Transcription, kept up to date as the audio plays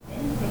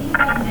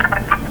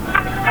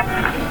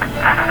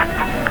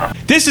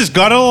This is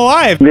God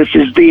Alive. This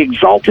is the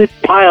Exalted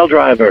Pile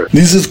Driver.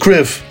 This is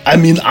Griff. I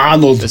mean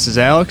Arnold. This is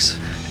Alex.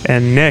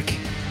 And Nick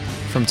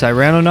from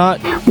Tyrannonaut.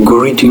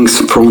 Greetings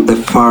from the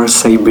far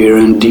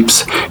Siberian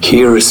deeps.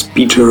 Here is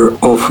Peter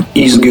of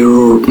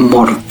Isgerur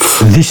Morth.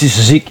 This is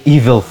Zik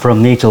Evil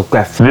from Natal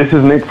Craft. This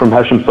is Nick from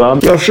Hessian Farm.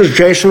 This is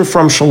Jason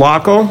from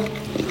Sulaco.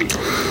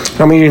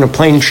 I'm eating a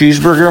plain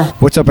cheeseburger.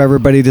 What's up,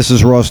 everybody? This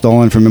is Ross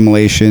Dolan from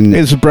Immolation.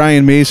 It's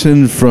Brian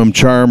Mason from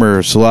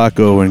Charmer,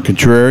 Sulaco, and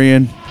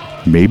Contrarian.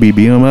 Maybe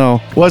BML.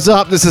 What's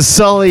up? This is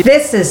Sully.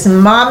 This is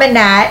Mama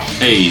Nat.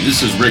 Hey,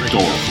 this is Rick Dorr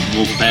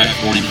from Wolfpack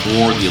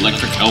 44, the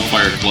Electric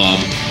Hellfire Club,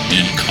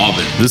 and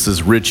Coven. This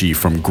is Richie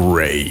from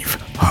Grave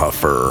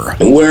Huffer.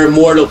 And we're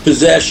Immortal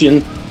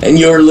Possession, and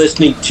you're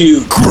listening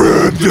to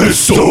Grim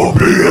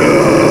Dystopia.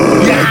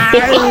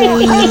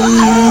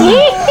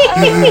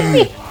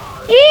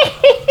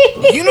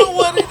 You know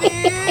what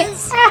it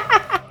is?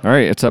 All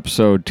right, it's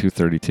episode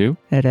 232.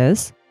 It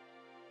is.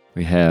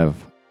 We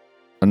have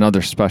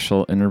another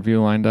special interview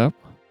lined up.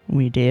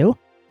 We do.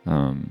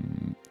 A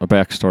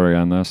backstory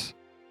on this.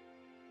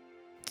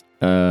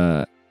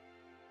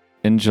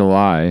 In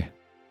July,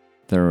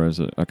 there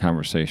was a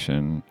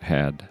conversation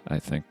had, I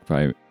think,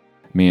 by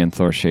me and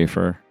Thor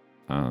Schaefer.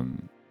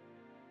 The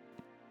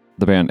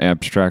band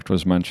Abstract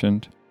was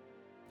mentioned,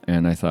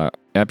 and I thought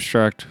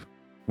Abstract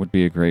would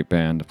be a great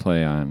band to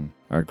play on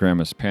our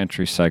Grandma's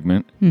Pantry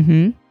segment.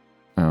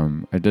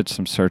 Mm-hmm. I did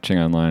some searching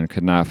online,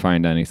 could not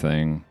find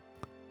anything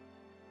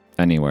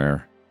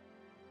anywhere.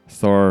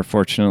 Thor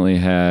fortunately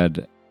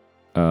had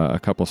a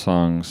couple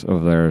songs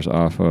of theirs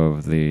off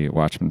of the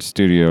Watchmen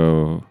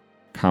Studio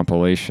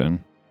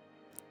compilation.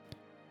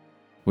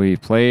 We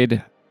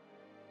played,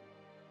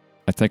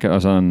 I think it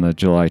was on the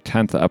July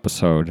 10th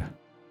episode,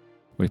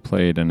 we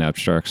played an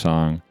Abstract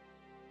song.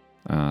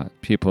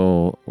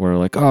 People were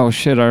like, oh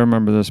shit, I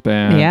remember this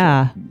band.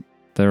 Yeah.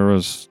 There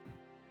was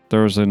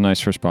a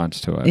nice response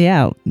to it.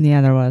 Yeah,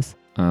 there was.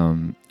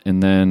 And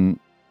then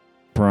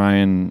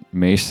Brian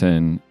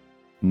Mason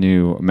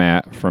knew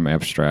Matt from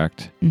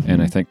Abstract,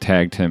 and I think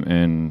tagged him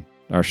in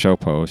our show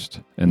post.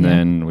 And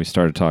then we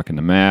started talking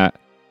to Matt,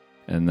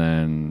 and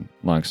then,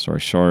 long story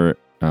short...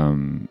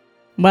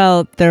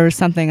 well, there was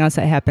something else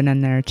that happened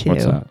in there, too.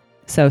 What's that?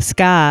 So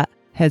Scott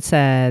had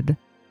said,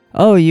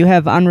 oh, you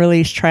have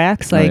unreleased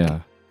tracks? Like,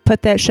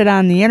 put that shit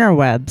on the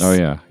interwebs. Oh,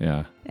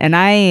 yeah. And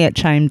I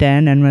chimed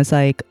in and was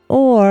like,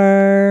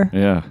 or...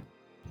 yeah.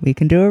 We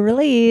can do a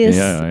release.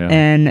 Yeah.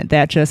 And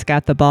that just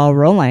got the ball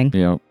rolling.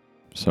 Yep.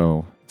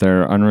 So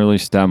their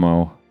unreleased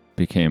demo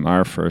became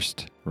our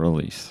first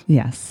release.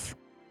 Yes.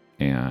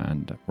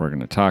 And we're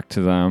going to talk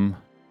to them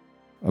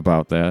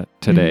about that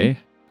today.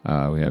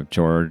 Mm-hmm. We have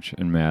George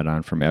and Matt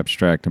on from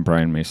Abstract, and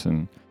Brian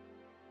Mason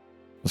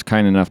was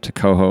kind enough to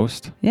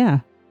co-host.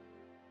 Yeah.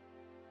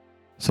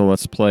 So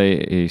let's play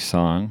a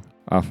song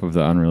off of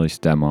the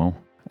unreleased demo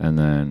and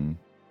then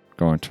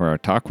go into our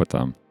talk with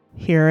them.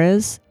 Here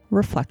is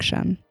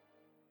Reflection.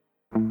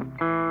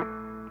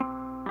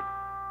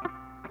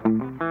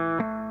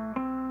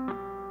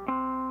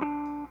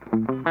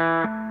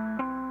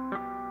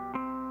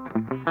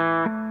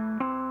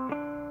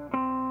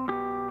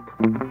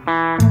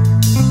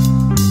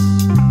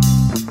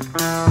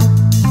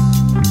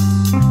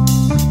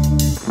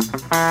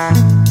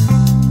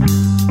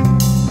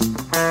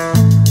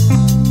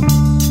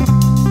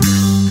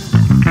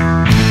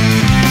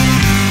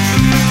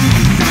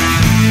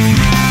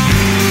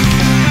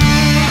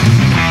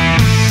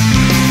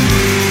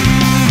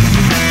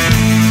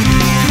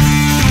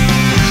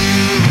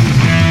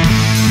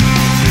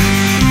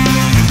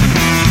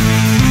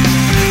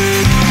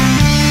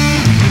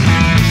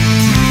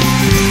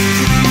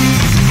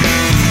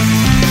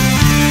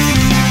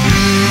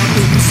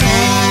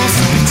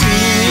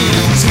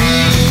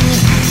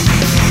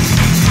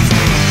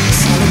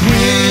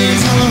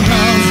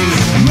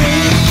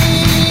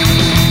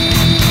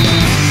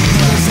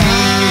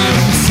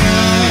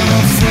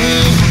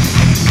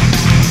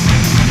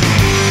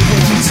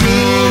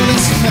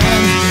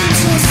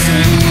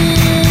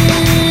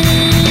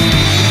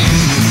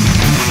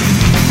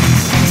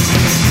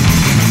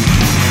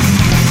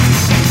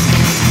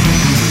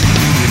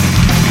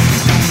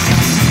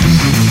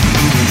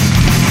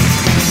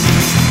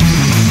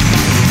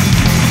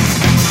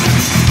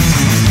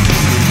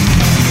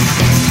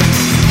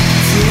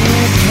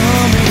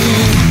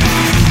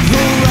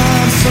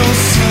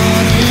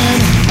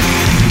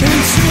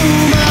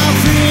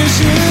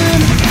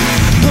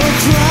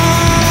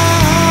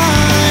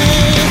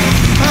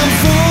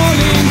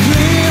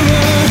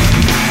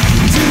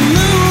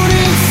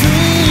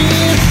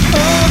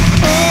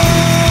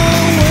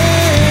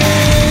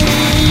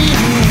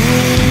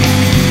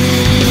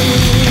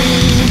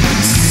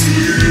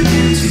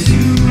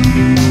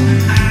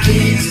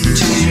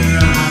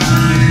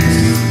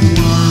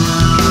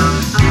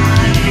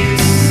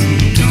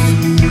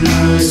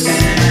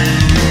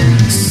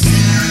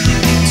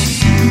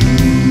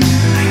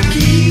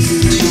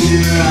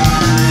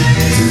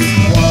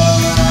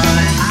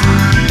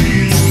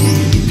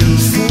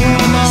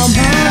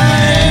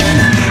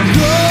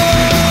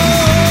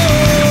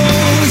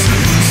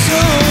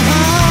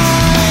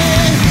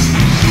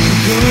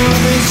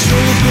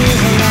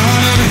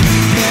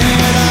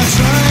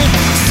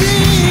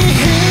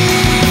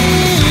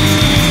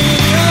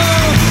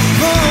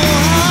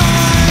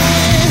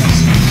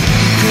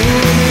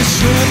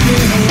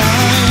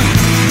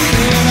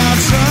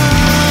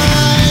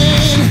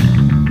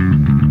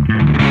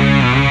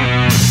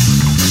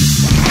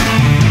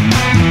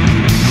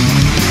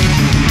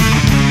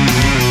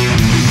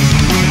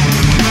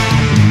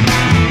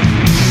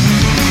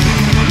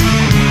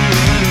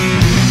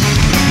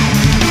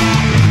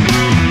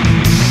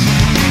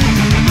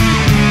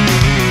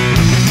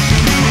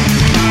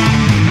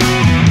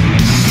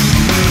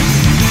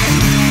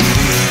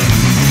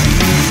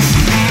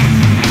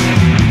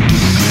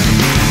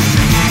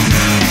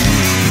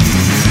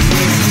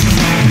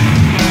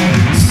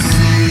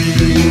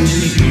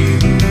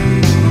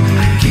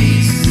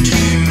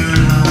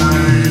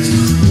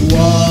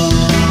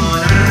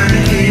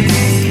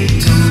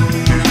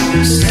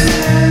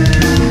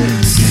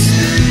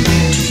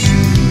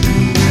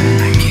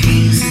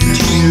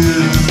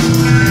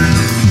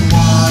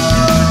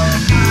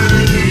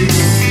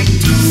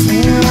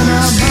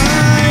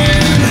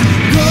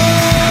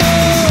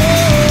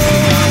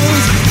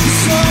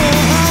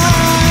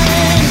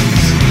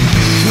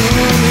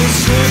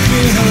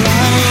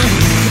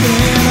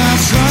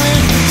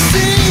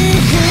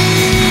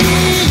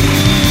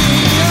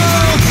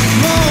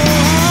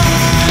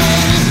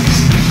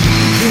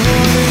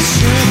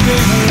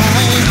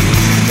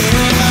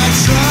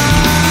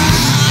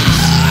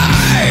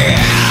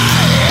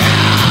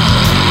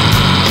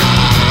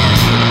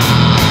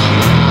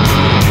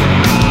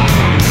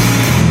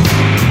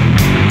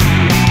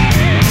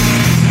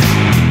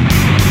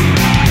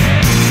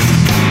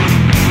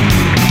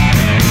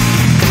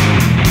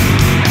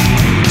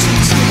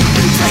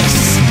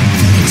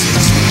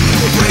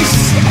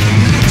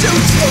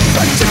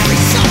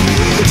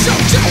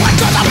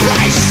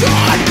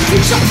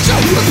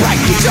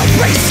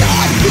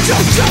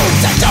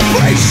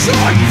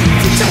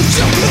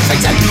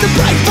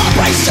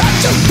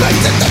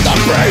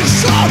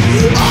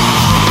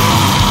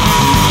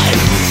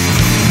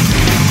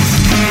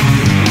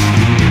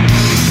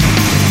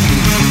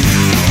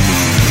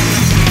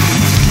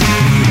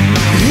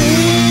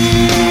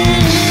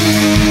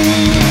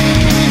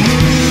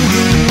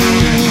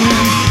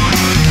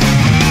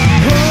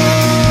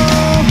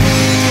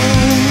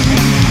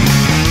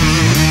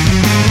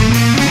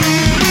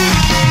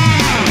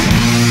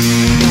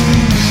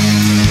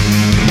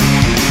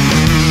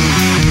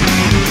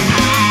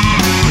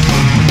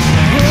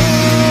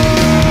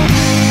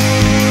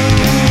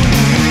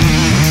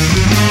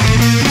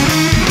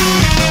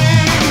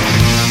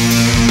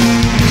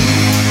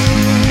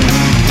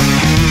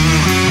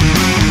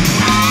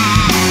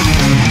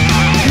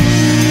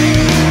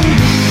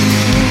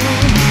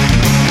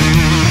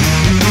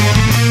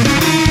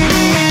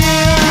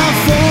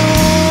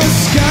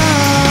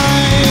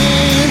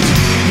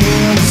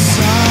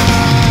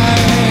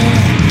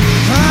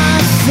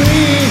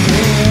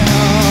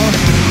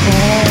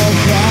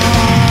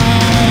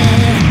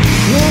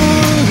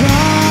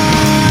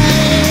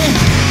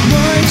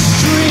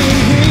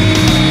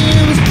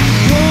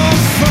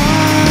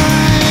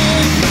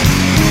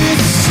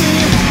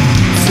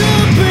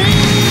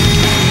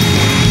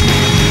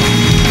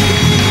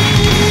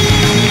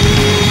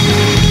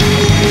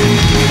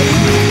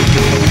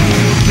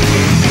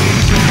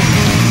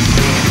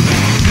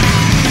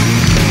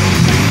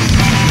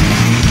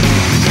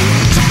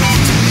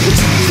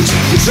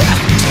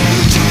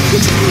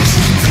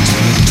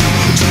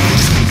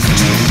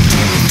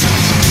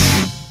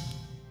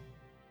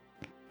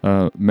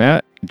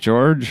 Matt,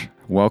 George,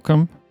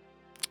 welcome.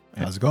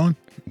 How's it going?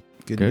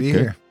 Good to be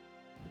here.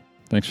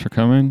 Thanks for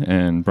coming.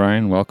 And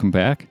Brian, welcome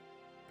back.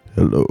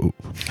 Hello.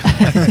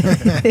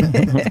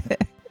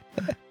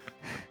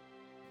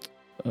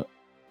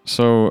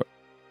 So,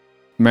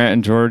 Matt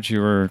and George, you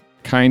were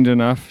kind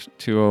enough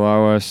to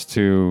allow us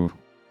to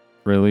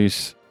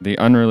release the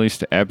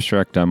unreleased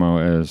Abstract demo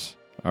as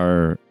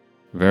our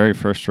very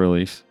first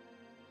release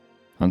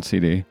on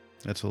CD.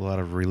 That's a lot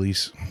of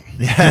release.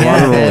 Yeah, a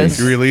lot of release.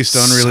 Released,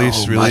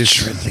 unreleased, so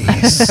released. Much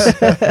release.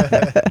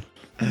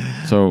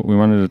 So we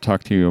wanted to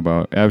talk to you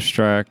about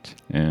Abstract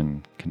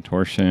and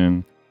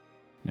Contortion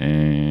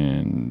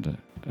and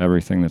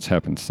everything that's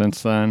happened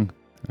since then.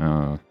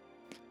 There's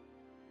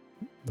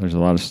a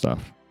lot of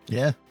stuff.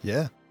 Yeah.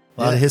 A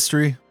lot of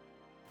history.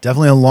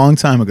 Definitely a long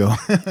time ago.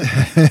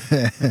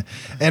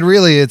 And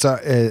really, it's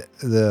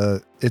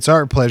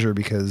our pleasure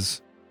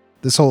because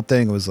this whole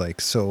thing was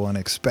like so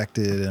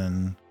unexpected,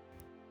 and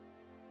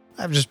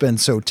I've just been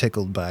so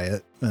tickled by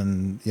it.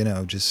 And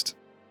just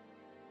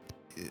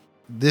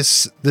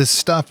this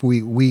stuff,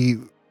 we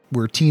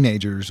were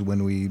teenagers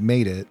when we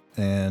made it,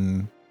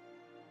 and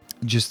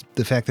just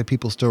the fact that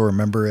people still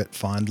remember it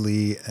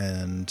fondly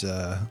and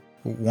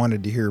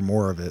wanted to hear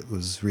more of it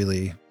was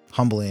really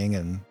humbling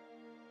and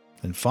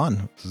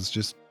fun. It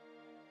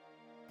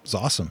was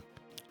awesome.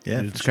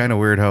 Yeah, it's kind of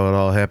weird how it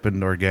all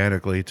happened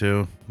organically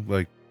too.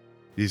 Like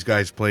these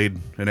guys played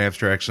an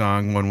Abstract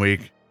song one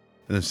week,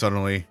 and then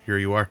suddenly here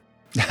you are.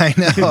 I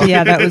know.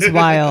 Yeah, that was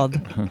wild.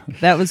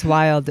 That was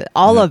wild.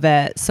 All of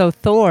it. So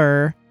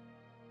Thor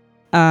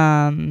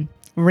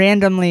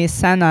randomly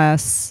sent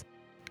us,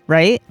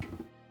 right?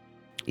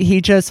 He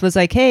just was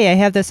like, "Hey, I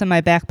have this in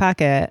my back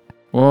pocket."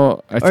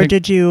 Well, or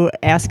did you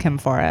ask him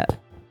for it?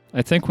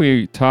 I think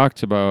we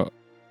talked about.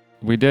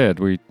 We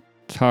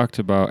talked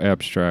about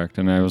Abstract,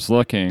 and I was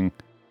looking,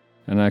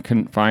 and I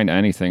couldn't find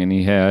anything. And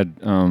he had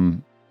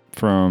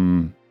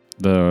from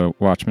the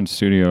Watchmen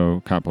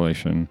Studio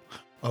compilation.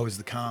 Oh, it was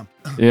the comp.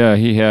 Yeah,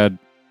 he had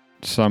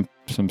some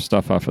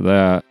stuff off of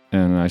that,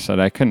 and I said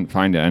I couldn't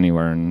find it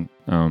anywhere, and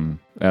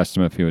asked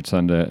him if he would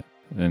send it,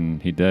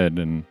 and he did,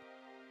 and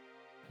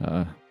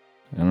I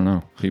don't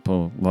know,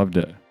 people loved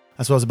it.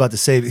 That's what I was about to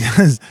say,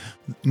 because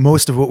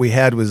most of what we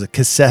had was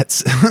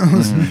cassettes. I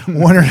was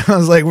wondering, I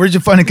was like, where'd you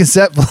find a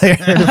cassette player?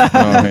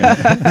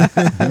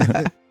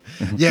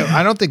 Yeah,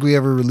 I don't think we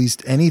ever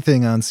released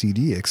anything on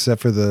CD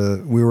except for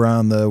we were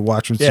on the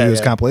Watchmen Studios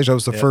compilation. That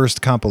was the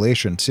first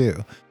compilation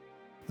too.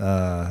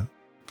 And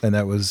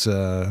that was,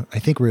 I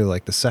think we were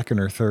like the second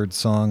or third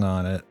song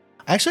on it.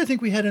 Actually, I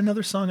think we had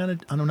another song on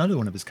another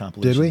one of his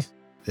compilations. Did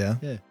we? Yeah.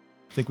 Yeah.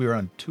 I think we were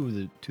on two of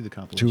the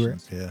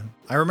compilations. Yeah.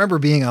 I remember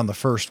being on the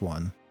first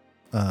one,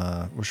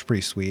 which was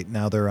pretty sweet.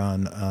 Now they're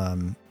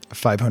on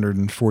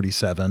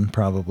 547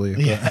 probably.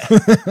 Yeah.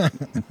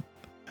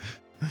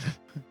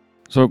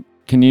 So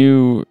can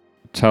you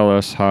tell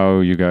us how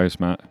you guys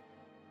met?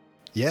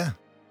 Yeah.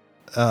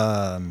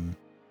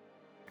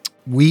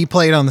 We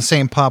played on the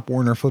same Pop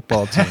Warner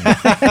football team.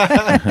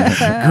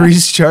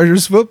 Grease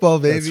Chargers football,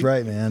 baby. That's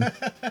right, man.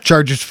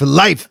 Chargers for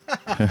life.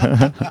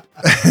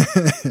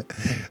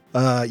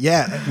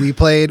 Yeah, we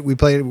played. We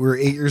were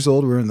 8 years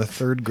old. We were in the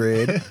 3rd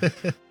grade.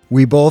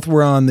 We both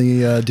were on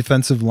the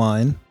defensive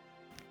line.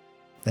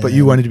 But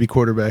you wanted to be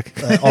quarterback.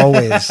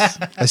 Always.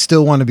 I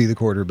still want to be the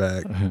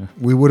quarterback.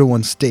 We would have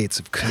won states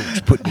if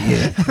coach put me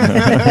in.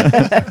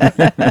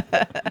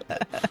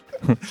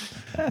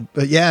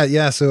 But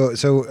yeah. So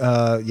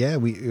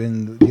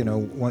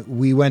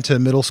we went to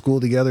middle school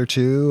together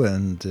too,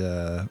 and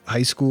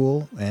high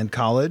school and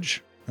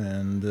college,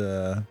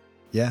 and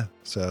yeah.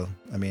 So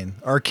I mean,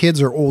 our kids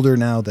are older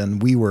now than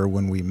we were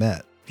when we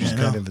met. Which is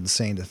kind of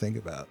insane to think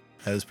about.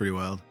 That was pretty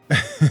wild.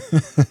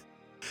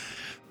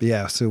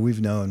 Yeah, so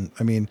we've known.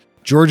 I mean,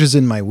 George is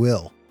in my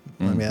will.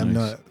 I mean, I'm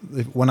not.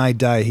 When I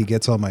die, he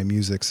gets all my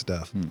music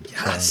stuff.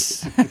 Yes,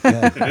 so,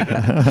 yeah.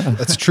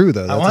 That's true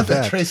though. That's I want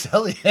that Trace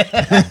Elliott.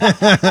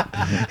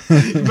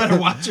 You better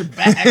watch your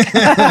back.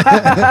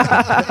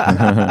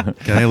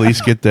 Can I at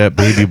least get that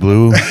Baby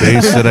Blue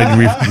bass that I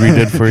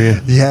redid for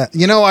you? Yeah,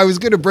 I was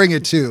going to bring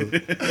it too.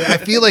 I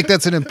feel like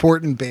that's an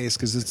important bass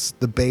because it's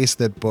the bass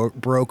that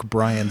broke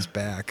Brian's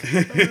back.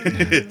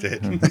 It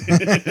did.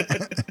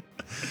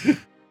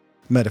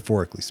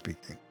 Metaphorically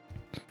speaking.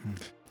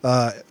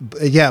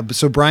 Yeah,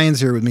 so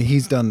Brian's here with me.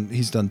 He's done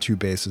 2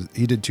 basses.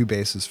 He did 2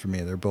 basses for me.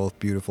 They're both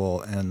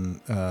beautiful,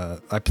 and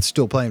I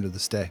still play them to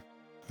this day.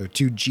 They're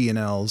 2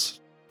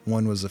 G&Ls.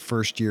 One was a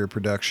first-year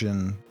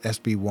production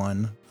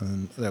SB1,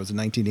 and that was a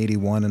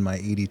 1981, and my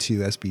 82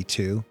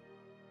 SB2.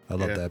 I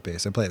love that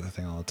bass. I play that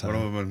thing all the time.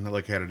 One of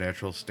them had a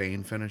natural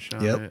stain finish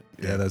on it.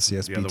 Yeah, that's the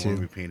SB2. The other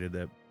one we painted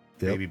that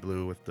baby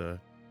blue with the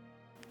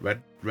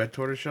red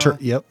tortoiseshell.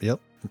 Yep.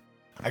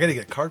 I got to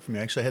get a card from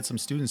you. Actually, I had some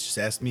students just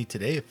ask me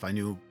today if I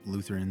knew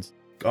Lutherans.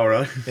 Oh,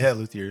 really? Yeah,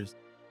 Luthiers.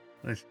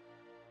 Nice.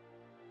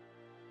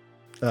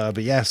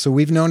 But yeah, so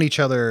we've known each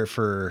other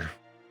for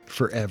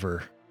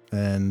forever,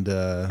 and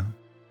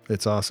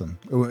it's awesome.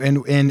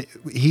 And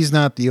he's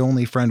not the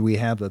only friend we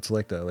have that's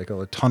like that. Like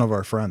a ton of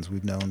our friends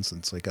we've known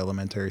since like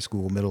elementary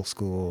school, middle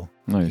school.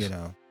 Nice.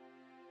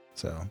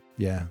 So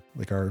yeah,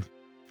 like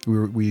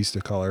we used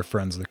to call our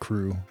friends the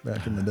crew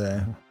back in the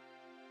day.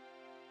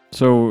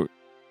 So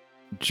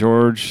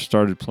George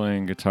started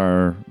playing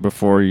guitar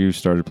before you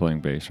started playing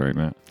bass, right,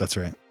 Matt? That's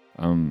right.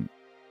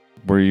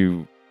 Were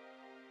you?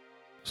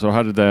 So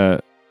how did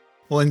that?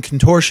 Well, in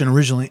Contortion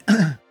originally,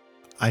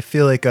 I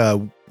feel like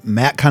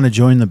Matt kind of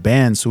joined the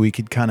band so we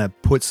could kind of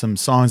put some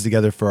songs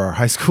together for our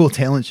high school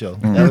talent show.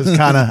 That was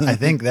kind of, I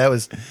think that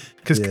was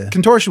because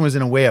Contortion was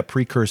in a way a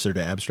precursor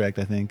to Abstract,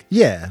 I think.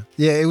 Yeah.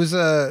 It was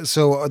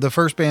so the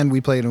first band we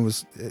played in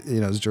was,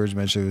 as George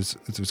mentioned,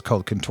 it was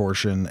called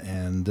Contortion,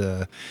 and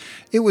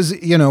it was,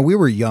 we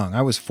were young.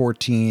 I was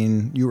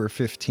 14, you were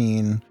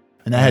 15,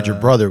 and I had your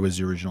brother was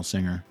the original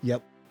singer.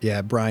 Yep.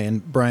 Yeah,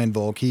 Brian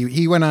Volk.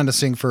 He went on to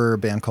sing for a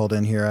band called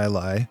And Here I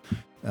Lie,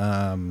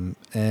 and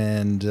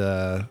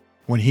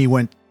when he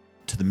went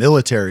to the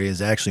military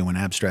is actually when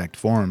Abstract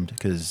formed,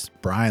 because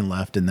Brian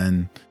left, and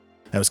then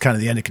that was kind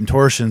of the end of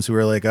Contortion. So we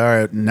were like, all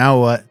right,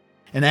 now what?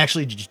 And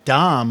actually,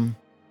 Dom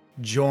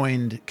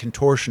joined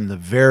Contortion the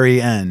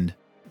very end,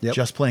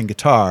 just playing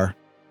guitar.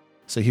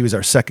 So he was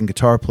our second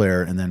guitar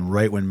player, and then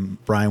right when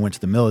Brian went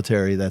to the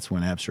military, that's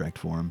when Abstract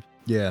formed.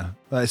 Yeah.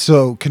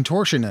 So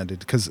Contortion ended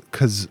because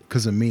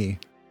of me.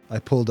 I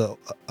pulled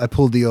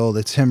the old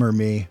 "it's him or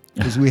me"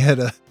 because we had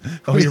a.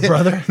 Your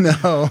brother?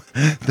 No,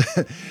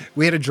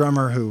 we had a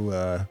drummer who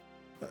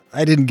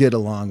I didn't get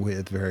along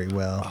with very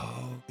well.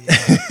 Oh, yeah.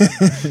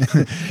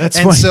 That's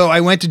and funny. so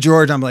I went to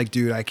George. I'm like,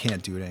 dude, I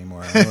can't do it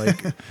anymore. I'm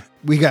like,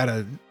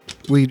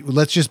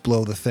 let's just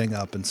blow the thing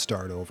up and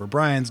start over.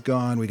 Brian's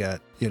gone. We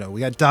got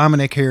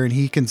Dominic here, and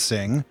he can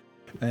sing,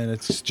 and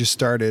it's just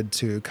started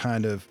to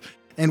kind of.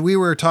 And we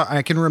were talking.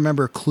 I can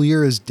remember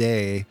clear as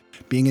day.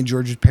 Being in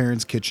George's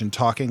parents' kitchen,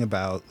 talking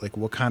about like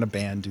what kind of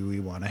band do we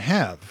want to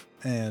have,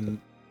 and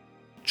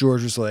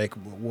George was like,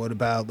 "What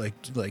about like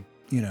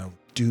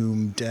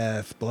doom,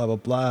 death, blah blah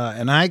blah?"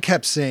 And I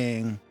kept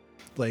saying,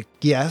 like,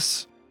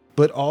 yes,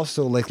 but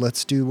also like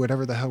let's do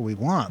whatever the hell we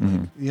want,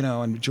 like,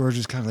 And George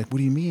was kind of like, "What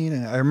do you mean?"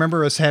 And I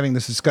remember us having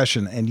this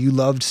discussion, and you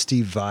loved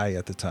Steve Vai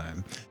at the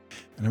time,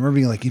 and I remember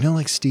being like,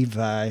 like Steve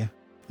Vai,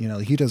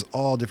 he does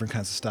all different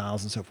kinds of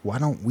styles and stuff. Why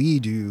don't we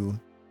do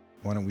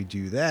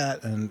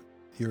that? And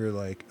you were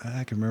like,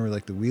 I can remember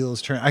like the wheels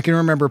turn. I can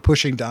remember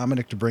pushing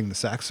Dominic to bring the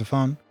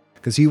saxophone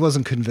because he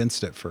wasn't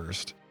convinced at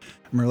first.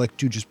 I remember like,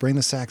 dude, just bring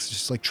the sax,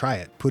 just like try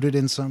it, put it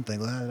in something,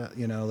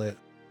 that.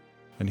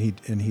 And he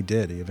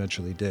did. He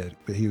eventually did,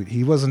 but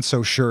he wasn't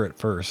so sure at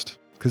first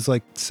because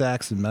like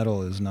sax and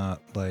metal is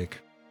not like.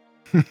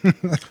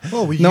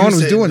 Well, no one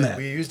was doing that.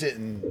 We used it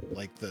in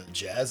like the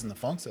jazz and the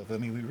funk stuff. I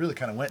mean, we really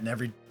kind of went in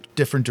every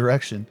different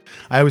direction.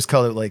 I always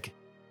call it like.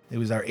 It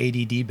was our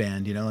ADD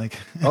band, like.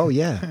 Oh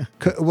yeah,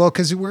 well,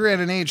 because we're at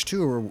an age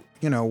too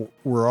where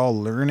we're all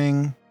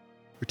learning,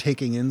 we're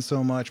taking in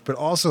so much, but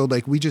also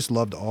like we just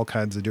loved all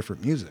kinds of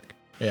different music.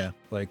 Yeah,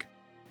 like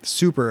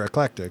super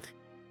eclectic.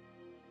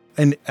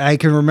 And I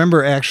can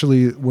remember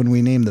actually when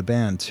we named the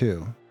band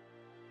too.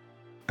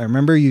 I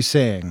remember you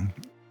said,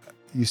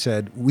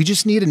 we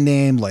just need a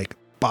name like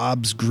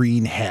Bob's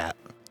Green Hat.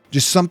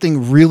 Just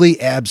something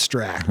really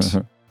abstract.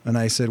 And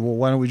I said, well,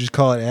 why don't we just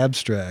call it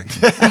Abstract?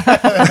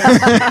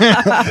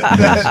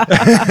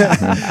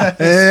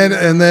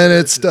 and then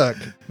it stuck.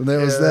 And that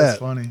was that. That's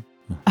funny.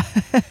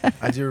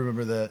 I do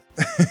remember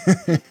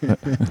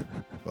that.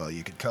 Well,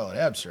 you could call it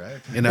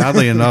Abstract. And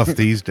oddly enough,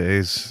 these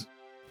days,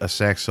 a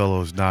sax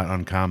solo is not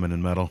uncommon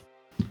in metal.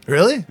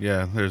 Really?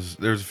 Yeah, there's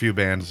a few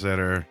bands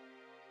that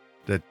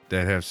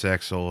have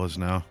sax solos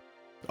now.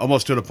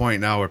 Almost to the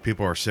point now where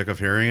people are sick of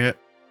hearing it.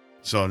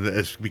 So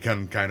it's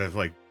become kind of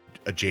like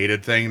a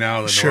jaded thing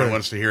now that no one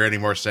wants to hear any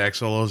more sax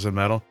solos in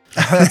metal.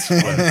 That's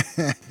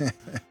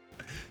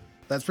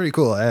pretty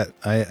cool. I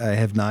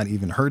have not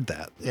even heard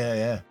that.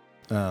 Yeah.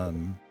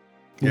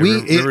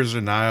 Rivers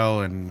of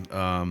Nile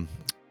and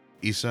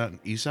Isan.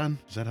 Is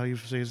that how you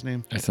say his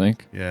name? I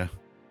think. Yeah.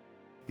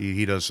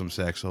 He does some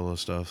sax solo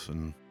stuff,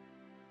 and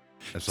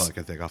that's all I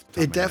can think off the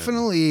top It of my head.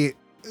 definitely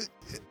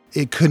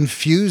it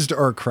confused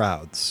our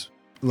crowds.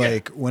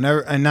 Like whenever,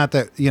 and not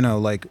that,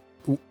 like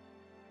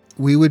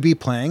we would be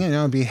playing and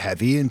it'd be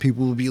heavy and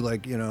people would be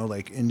like,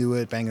 like into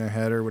it, banging their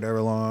head or whatever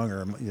along,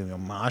 or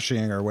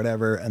moshing or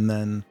whatever, and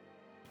then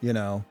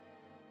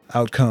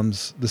out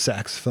comes the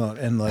saxophone,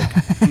 and like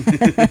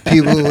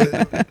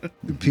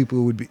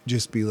people would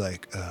just be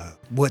like,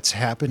 what's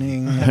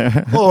happening?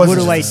 What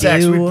do I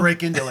do? We'd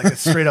break into like a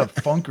straight up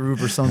funk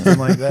groove or something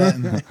like that.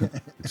 And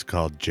it's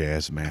called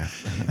jazz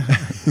math.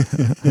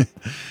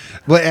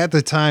 But at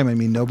the time, I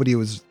mean, nobody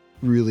was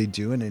really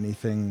doing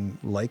anything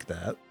like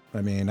that. I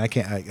mean, I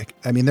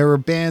mean, there were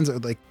bands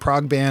like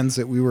prog bands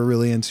that we were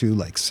really into,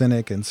 like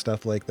Cynic and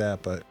stuff like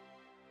that, but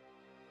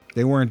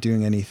they weren't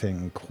doing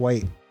anything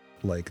quite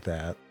like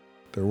that.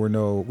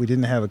 We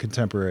didn't have a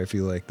contemporary, I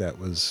feel like, that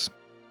was.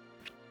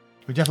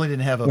 We definitely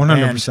didn't have a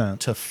 100% band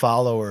to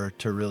follow or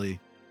to really,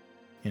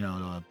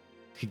 to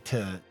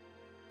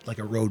like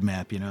a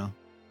roadmap,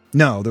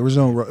 No, there was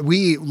no.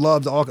 We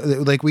loved all,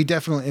 like, we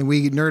definitely, and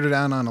we nerded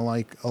out on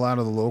like a lot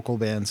of the local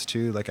bands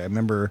too. Like I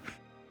remember,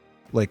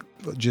 like,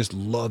 just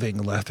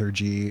loving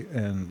Lethargy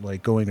and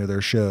like going to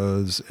their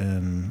shows,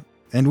 and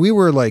we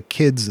were like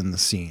kids in the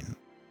scene.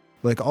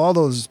 Like all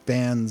those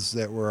bands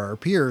that were our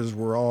peers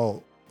were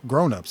all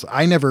grown-ups.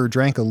 I never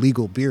drank a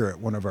legal beer at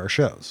one of our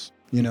shows.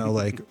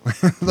 Like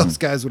those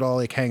guys would all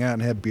like hang out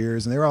and have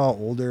beers, and they were all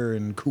older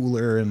and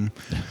cooler, and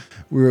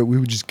we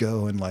would just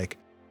go and like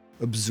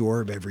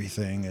absorb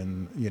everything.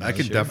 And I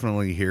could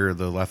definitely hear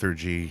the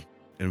Lethargy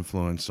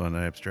influence on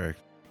Abstract.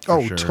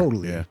 Oh, sure.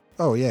 totally. Yeah.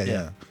 Oh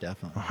yeah,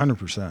 definitely,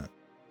 100%.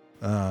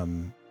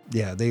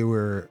 Yeah, they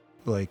were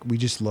like, we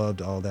just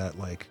loved all that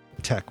like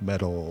tech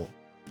metal.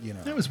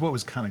 That was what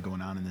was kind of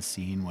going on in the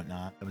scene,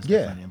 whatnot. That was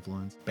definitely an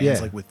influence.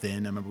 Bands like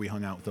Within. I remember we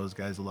hung out with those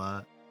guys a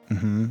lot.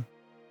 Mm-hmm.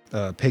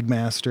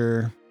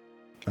 Pigmaster.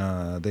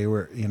 They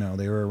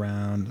were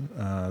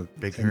around.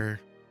 Big Hair.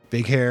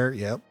 Big Hair.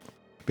 Yep.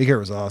 Big Hair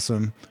was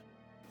awesome.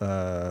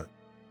 Todd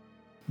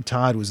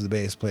was the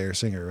bass player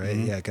singer, right?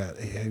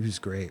 Mm-hmm. Yeah, he was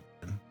great.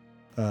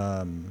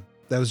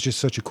 That was just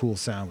such a cool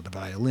sound with the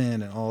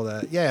violin and all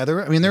that. Yeah, there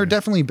were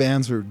definitely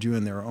bands that were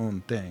doing their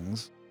own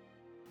things.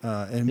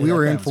 And we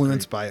were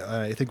influenced by,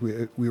 I think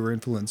we were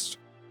influenced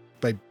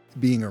by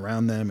being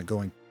around them and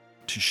going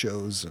to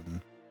shows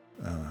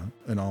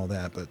and all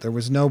that. But there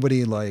was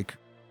nobody like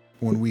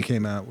when we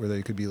came out where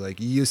they could be like,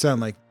 you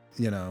sound like,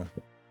 Yeah,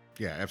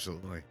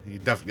 absolutely. You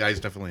guys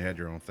definitely had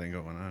your own thing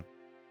going on.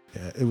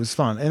 Yeah, it was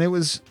fun. And it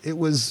was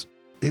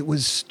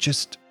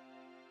just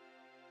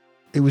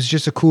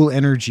a cool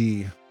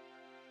energy.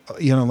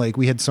 Like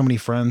we had so many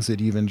friends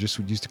that even just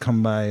used to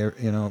come by,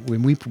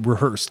 when we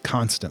rehearsed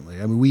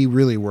constantly. I mean, we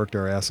really worked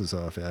our asses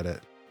off at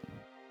it.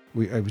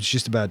 It was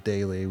just about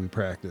daily. We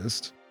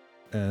practiced,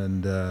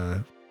 and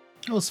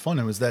it was fun.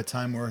 It was that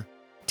time where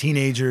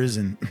teenagers,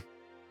 and it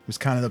was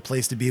kind of the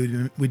place to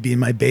be. We'd be in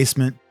my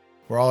basement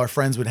where all our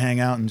friends would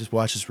hang out and just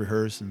watch us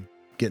rehearse and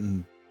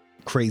getting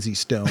crazy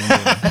stoned,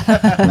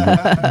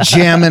 and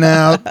jamming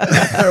out.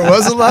 There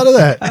was a lot of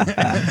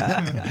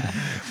that.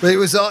 But it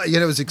was all,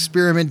 it was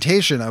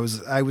experimentation. I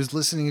was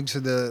listening to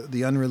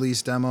the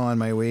unreleased demo on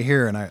my way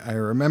here, and I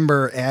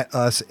remember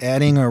us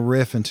adding a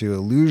riff into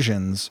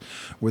Illusions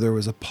where there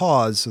was a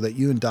pause so that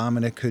you and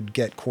Dominic could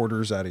get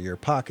quarters out of your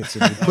pockets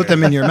and you'd put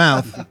them in your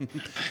mouth.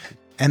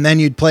 And then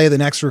you'd play the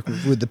next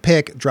with the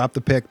pick, drop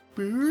the pick.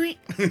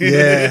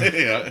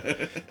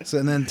 Yeah. So,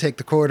 and then take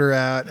the quarter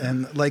out.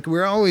 And like,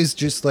 we're always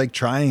just like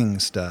trying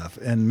stuff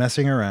and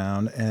messing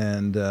around.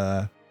 And,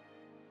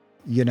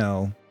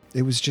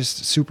 it was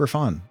just super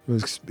fun.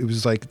 It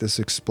was like this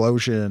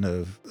explosion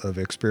of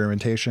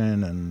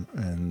experimentation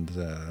and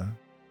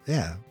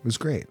it was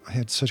great. I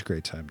had such a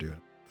great time doing it.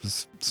 It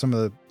was some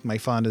of my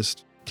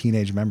fondest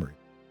teenage memory.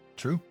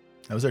 True.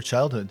 That was our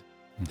childhood.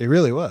 It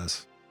really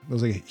was. It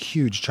was like a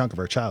huge chunk of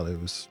our childhood.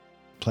 It was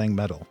playing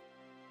metal,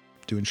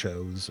 doing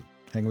shows,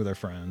 hanging with our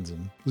friends,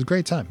 and it was a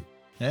great time.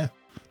 Yeah.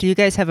 Do you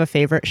guys have a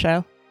favorite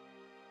show?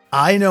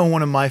 I know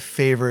one of my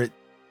favorite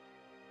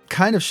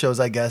kind of shows,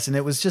 I guess, and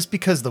it was just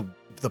because the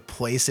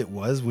place it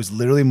was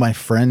literally my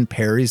friend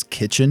Perry's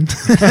kitchen.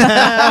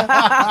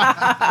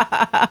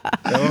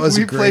 That was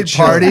we a great played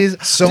show. parties.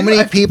 So Dude,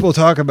 many people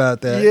talk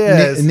about that.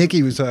 Yes.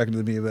 Nikki was talking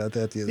to me about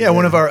that the other day. Yeah,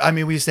 one of our, I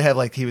mean, we used to have,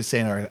 like he was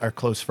saying, our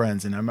close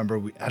friends. And I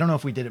remember, I don't know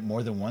if we did it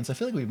more than once. I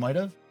feel like we might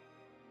have.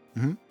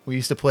 Mhm. We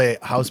used to play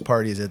house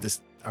parties at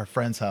our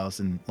friend's house,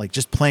 and like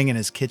just playing in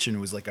his kitchen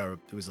was like it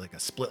was like a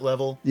split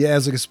level. Yeah, it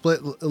was like a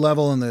split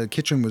level, and the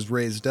kitchen was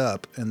raised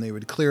up, and they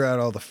would clear out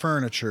all the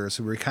furniture.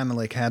 So we kind of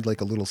like had like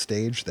a little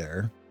stage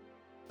there.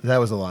 That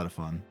was a lot of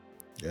fun.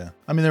 Yeah.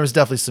 I mean, there was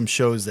definitely some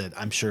shows that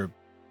I'm sure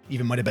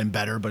even might have been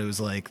better, but it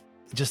was like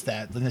just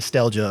the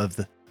nostalgia of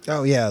the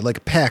Oh yeah, like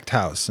a packed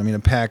house. I mean, a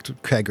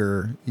packed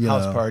kegger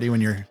house party when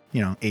you're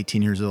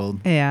 18 years old.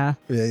 Yeah.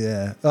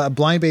 Yeah.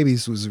 Blind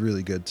Babies was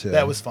really good too.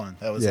 That was fun.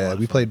 That was a lot of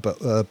we fun.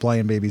 played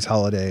Blind Babies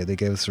Holiday. They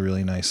gave us a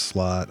really nice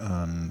slot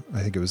on,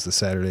 I think it was the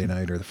Saturday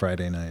night or the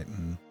Friday night,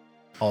 and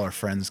all our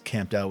friends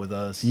camped out with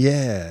us.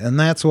 yeah, and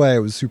that's why it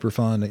was super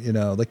fun.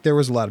 Like there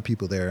was a lot of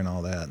people there and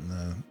all that,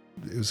 and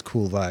it was a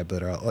cool vibe.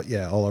 But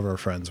all of our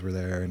friends were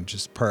there and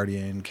just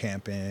partying,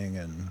 camping,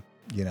 and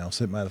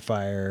sitting by the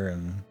fire,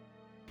 and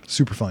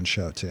super fun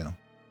show too.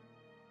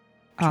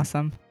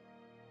 Awesome.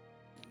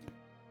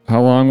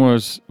 How long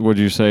would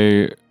you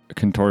say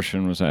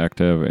Contortion was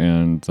active,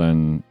 and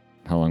then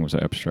how long was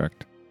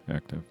Abstract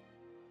active?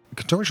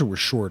 Contortion was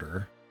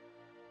shorter.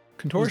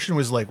 Contortion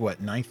was like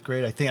what, 9th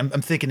grade? I think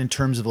I'm thinking in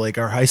terms of like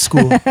our high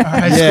school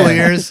school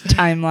years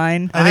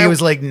Timeline. I think it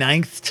was like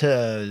 9th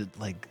to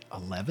like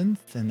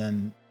 11th, and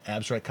then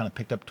Abstract kind of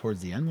picked up towards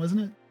the end,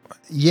 wasn't it?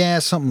 Yeah,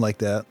 something like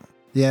that.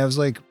 Yeah, it was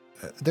like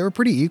they were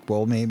pretty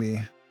equal,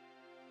 maybe.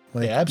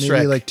 Like Yeah, Abstract-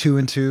 maybe like 2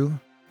 and 2.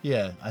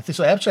 Yeah, I think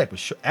so. Abstract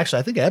was actually,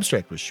 I think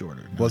Abstract was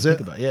shorter. now Was I it?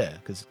 think yeah,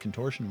 because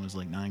Contortion was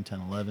like 9,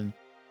 10, 11.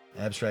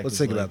 Abstract. Let's was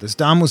think like, about this.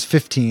 Dom was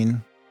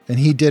 15, and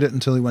he did it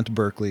until he went to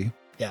Berkeley.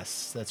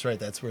 Yes, that's right.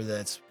 That's when.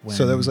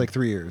 So that was like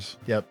 3 years.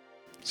 Yep.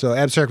 So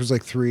Abstract was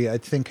like 3. I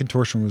think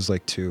Contortion was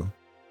like 2.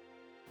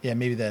 Yeah,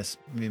 maybe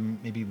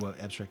maybe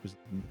what Abstract was,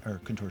 or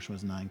Contortion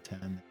was 9,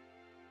 10.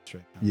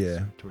 Abstract kind of Yeah.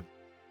 was toward-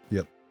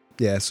 Yep.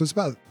 Yeah, so it's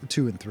about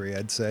 2 and 3,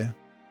 I'd say.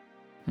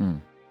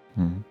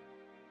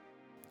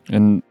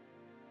 And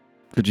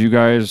did you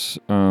guys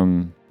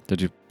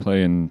did you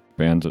play in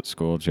bands at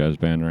school, jazz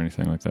band or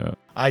anything like that?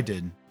 I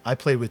did. I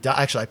played with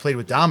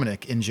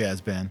Dominic in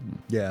jazz band.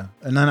 Yeah,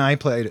 and then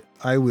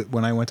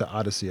when I went to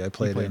Odyssey, I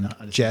played played in in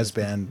Odyssey jazz as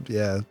well. band.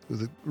 Yeah,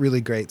 with a really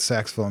great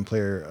saxophone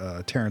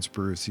player, Terrence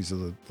Bruce. He's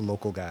a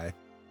local guy.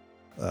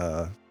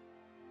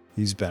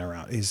 He's been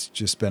around. He's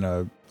just been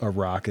a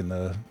rock in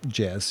the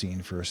jazz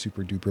scene for a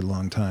super duper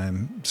long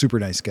time. Super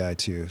nice guy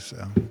too. So,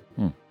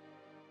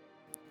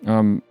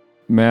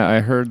 Matt, I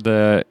heard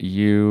that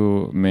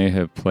you may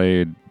have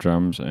played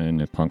drums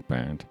in a punk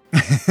band.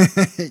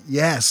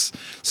 yes.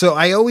 So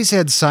I always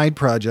had side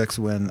projects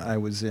when I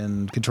was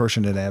in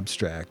Contortion and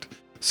Abstract.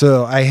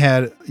 So I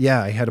had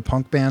a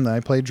punk band that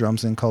I played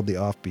drums in called the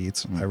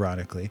Offbeats,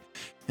 ironically.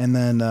 And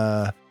then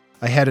I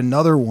had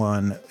another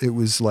one. It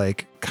was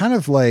like kind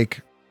of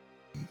like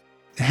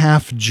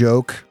half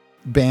joke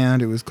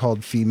band. It was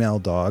called Female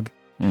Dog.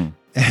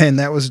 And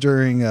that was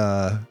during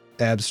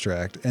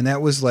Abstract. And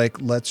that was like,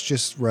 let's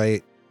just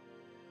write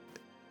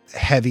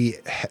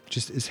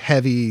just as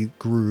heavy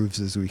grooves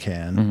as we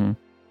can. Mm-hmm.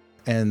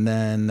 And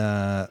then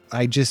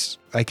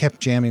I kept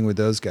jamming with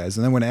those guys.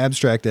 And then when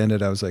Abstract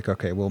ended, I was like,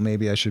 okay, well,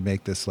 maybe I should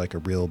make this like a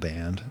real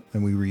band.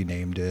 And we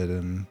renamed it,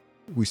 and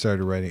we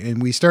started writing.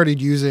 And we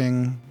started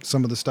using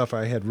some of the stuff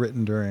I had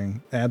written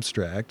during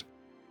Abstract.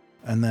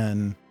 And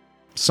then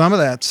some of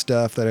that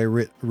stuff that I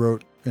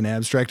wrote in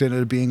Abstract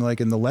ended up being like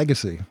in The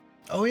Legacy.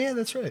 Oh yeah,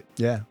 that's right.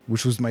 Yeah,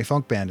 which was my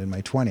funk band in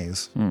my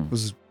 20s. It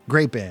was a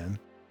great band.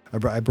 I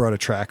brought a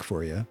track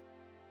for you.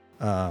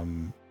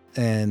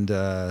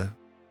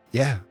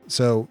 Yeah.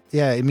 So,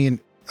 yeah, I mean,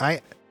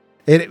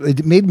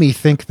 it made me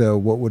think, though,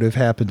 what would have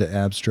happened to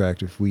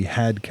Abstract if we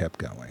had kept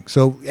going.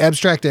 So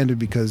Abstract ended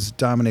because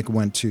Dominic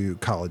went to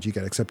college. He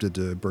got accepted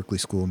to Berkeley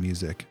School of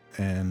Music,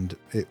 and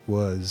it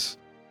was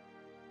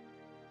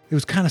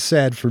kind of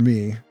sad for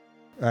me.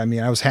 I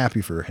mean, I was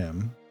happy for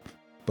him,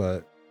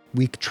 but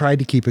we tried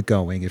to keep it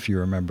going, if you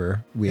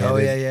remember. We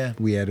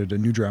added a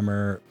new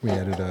drummer, we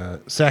added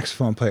a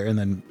saxophone player,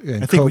 and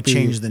I think we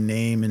changed the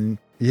name and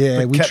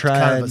we kept tried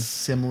kind of a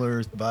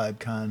similar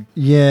vibe.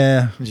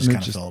 Yeah, It just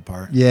kind of fell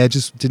apart. Yeah, it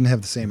just didn't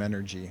have the same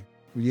energy.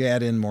 We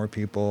add in more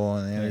people,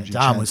 and the energy.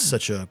 Dom was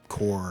such a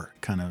core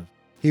kind of.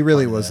 He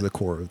really was the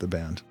core of the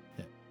band.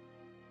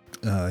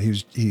 Yeah.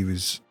 He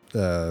was.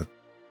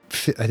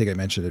 I think I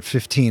mentioned it.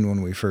 15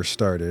 when we first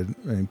started,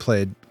 and he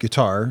played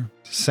guitar,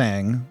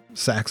 sang,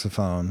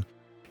 saxophone.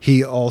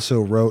 He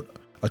also wrote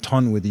a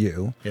ton with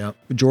you. Yeah.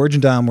 George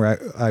and Dom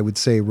I would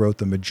say wrote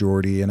the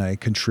majority, and I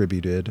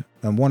contributed.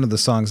 One of the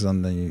songs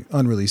on the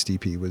unreleased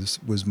EP was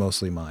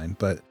mostly mine,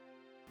 but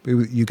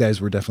you guys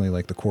were definitely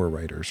like the core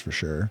writers for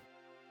sure.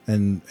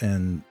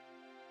 And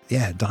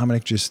yeah,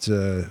 Dominic just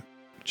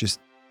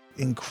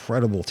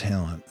incredible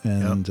talent,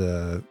 and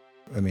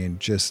I mean,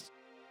 just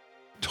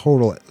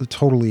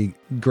totally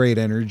great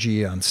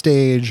energy on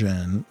stage,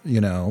 and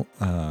it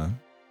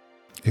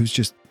was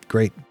just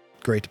great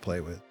to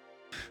play with.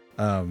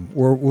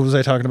 What was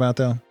I talking about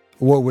though?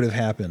 What would have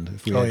happened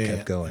if we had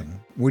kept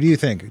going? What do you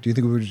think? Do you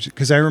think we would?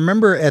 Because I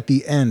remember at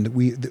the end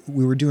we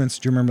were doing. Do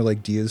you remember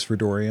like Diaz for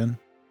Dorian?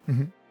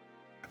 Mm-hmm.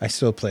 I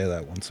still play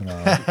that once in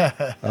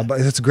a while, but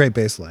it's a great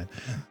bass line.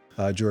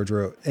 George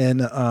wrote,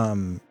 and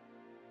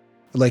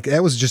like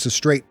that was just a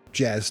straight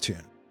jazz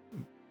tune,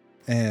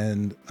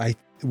 and I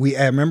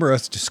remember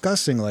us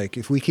discussing, like,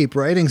 if we keep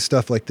writing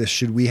stuff like this,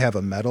 should we have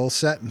a metal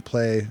set and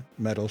play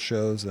metal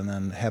shows, and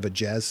then have a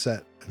jazz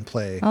set and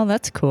play? Oh,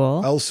 that's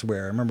cool.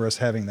 Elsewhere. I remember us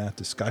having that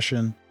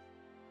discussion.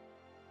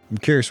 I'm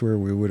curious where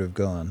we would have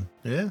gone.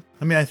 Yeah,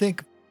 I mean, I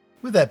think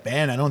with that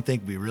band, I don't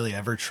think we really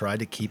ever tried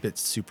to keep it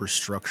super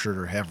structured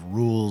or have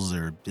rules,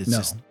 or it's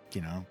just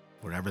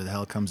whatever the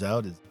hell comes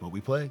out is what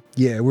we play.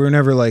 Yeah, we were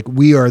never like,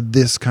 we are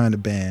this kind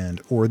of band,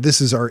 or this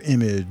is our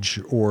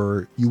image,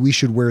 or we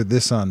should wear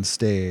this on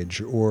stage,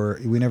 or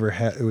we never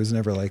had, it was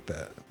never like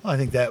that. Well, I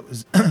think that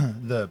was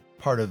the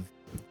part of,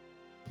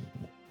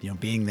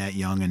 being that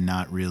young and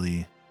not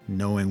really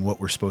knowing what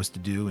we're supposed to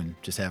do and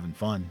just having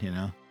fun,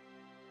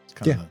 It's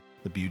kind of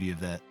the beauty of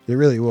that. It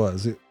really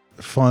was.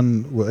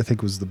 Fun, I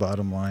think, was the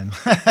bottom line.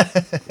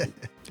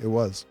 It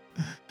was.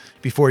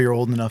 Before you're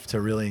old enough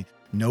to really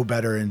know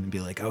better and be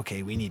like,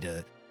 okay, we need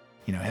to,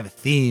 have a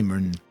theme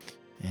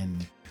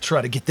and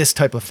try to get this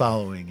type of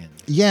following, and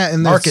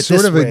and that's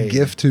sort of a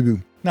gift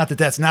to. Not that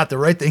that's not the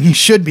right thing you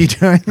should be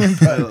doing,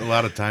 but a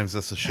lot of times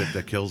that's the shit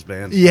that kills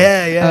bands.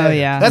 Yeah. Oh,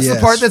 yeah. That's the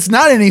part that's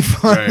not any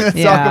fun. Right.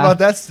 Let's talk about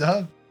that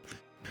stuff.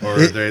 Or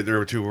they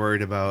were too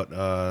worried about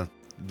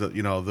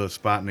the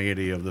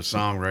spontaneity of the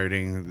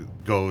songwriting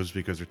goes,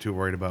 because they're too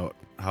worried about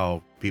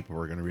how people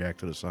are going to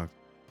react to the song.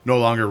 No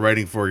longer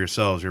writing for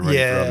yourselves, you're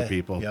writing for other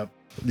people. Yep.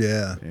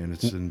 Yeah. And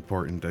it's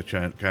important to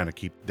kind of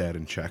keep that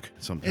in check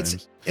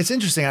sometimes. It's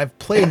interesting. I've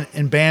played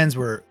in bands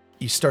where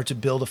you start to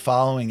build a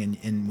following,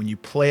 and when you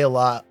play a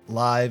lot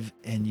live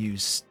and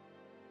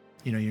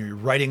you're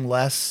writing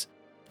less,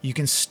 you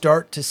can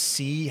start to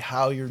see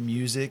how your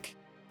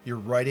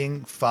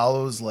writing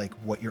follows like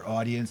what your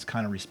audience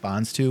kind of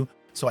responds to.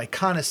 So I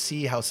kind of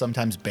see how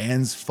sometimes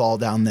bands fall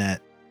down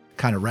that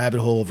kind of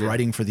rabbit hole of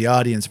writing for the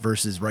audience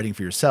versus writing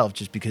for yourself,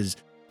 just because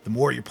the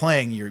more you're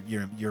playing,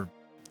 you're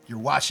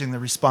watching the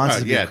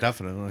responses. Yeah,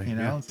 definitely.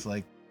 It's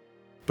like,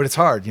 but it's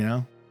hard,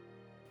 You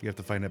have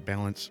to find that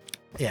balance.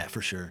 Yeah,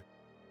 for sure.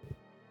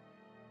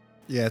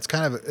 Yeah, it's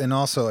kind of, and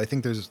also I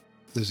think there's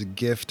a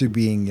gift to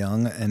being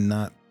young and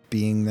not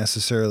being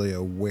necessarily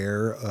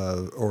aware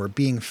of or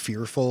being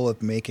fearful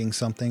of making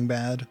something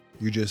bad.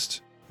 You're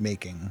just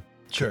making.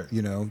 Sure.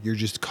 You're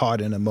just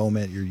caught in a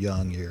moment. You're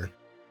young. You're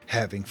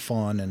having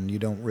fun, and you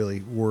don't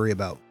really worry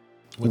about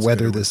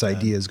whether this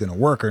idea is going to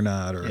work or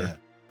not, or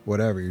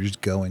whatever. You're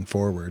just going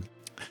forward.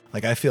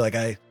 Like, I feel like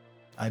I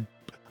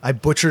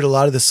butchered a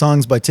lot of the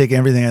songs by taking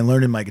everything I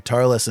learned in my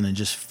guitar lesson and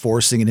just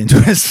forcing it into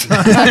a song.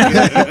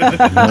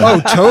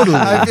 Oh, totally.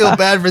 I feel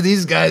bad for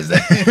these guys.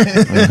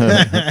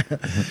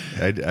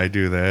 I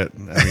do that.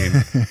 I mean,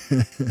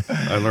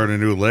 I learn a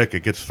new lick,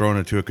 it gets thrown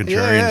into a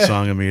contrarian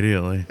song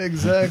immediately.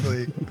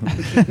 Exactly.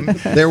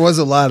 There was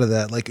a lot of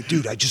that. Like,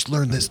 dude, I just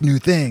learned this new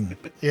thing.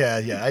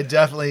 Yeah. I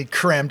definitely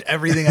crammed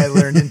everything I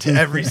learned into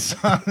every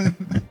song,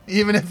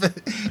 even if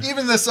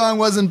the song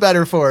wasn't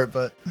better for it.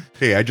 But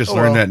hey, I just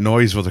learned that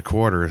noise with a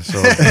quarter.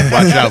 So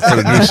watch out for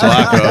the new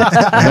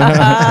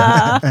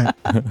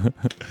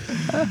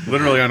Sulaco.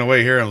 Literally on the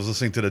way here, I was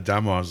listening to the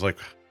demo. I was like,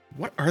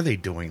 what are they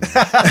doing?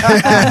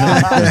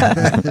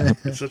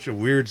 It's such a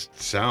weird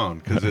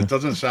sound, because it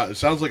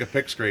sounds like a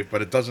pick scrape,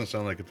 but it doesn't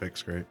sound like a pick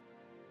scrape.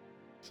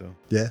 So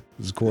yeah, it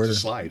was a quarter. It's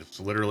a slide.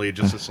 It's literally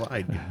just a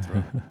slide getting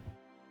thrown.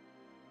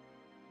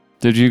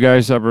 Did you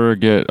guys ever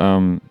get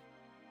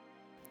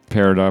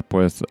paired up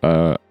with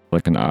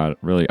like an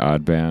really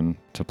odd band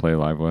to play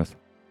live with?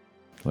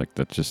 Like,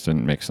 that just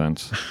didn't make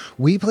sense.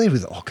 We played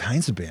with all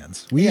kinds of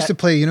bands. We used to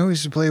play, we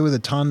used to play with a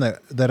ton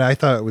that I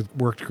thought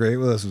worked great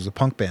with us. It was a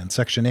punk band,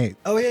 Section 8.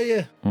 Oh,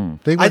 yeah.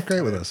 They worked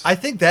great with us. I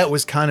think that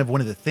was kind of one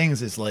of the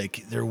things, is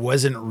like, there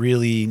wasn't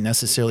really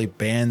necessarily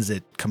bands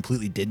that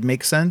completely did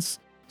make sense.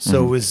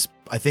 So it was,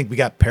 I think we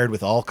got paired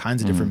with all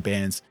kinds of different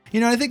bands.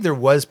 I think there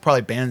was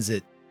probably bands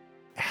that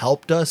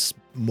helped us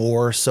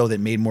more, so that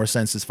made more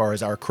sense as far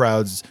as our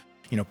crowds,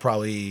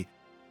 probably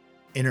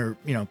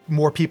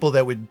more people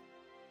that would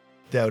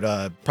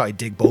probably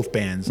dig both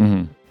bands.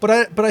 But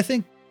I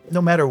think no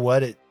matter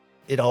what,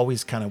 it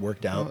always kind of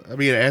worked out. Well, I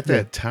mean, at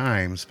that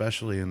time,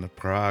 especially in the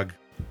prog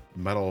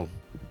metal,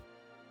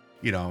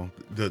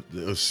 it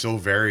was so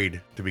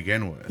varied to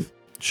begin with.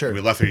 Sure. I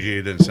mean,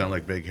 Lethargy didn't sound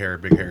like Big Hair.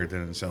 Big Hair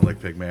didn't sound like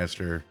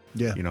Pigmaster.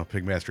 Yeah.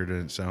 Pigmaster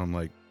didn't sound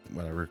like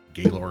whatever,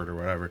 Gaylord or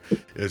whatever.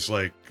 It's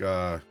like,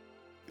 it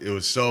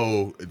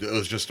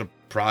was just a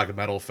prog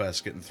metal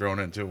fest getting thrown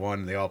into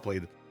one. They all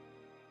played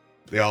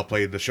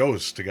the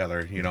shows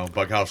together.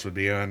 Bughouse would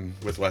be on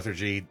with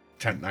Lethargy.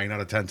 9 out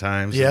of 10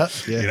 times. Yeah.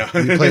 You know?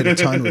 We played a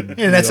ton with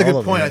And that's a all good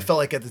of point. them. I felt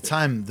like at the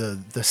time,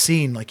 the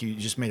scene, like you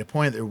just made a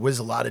point, there was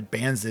a lot of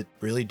bands that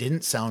really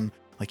didn't sound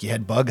like you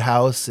had Bug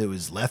House, it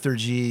was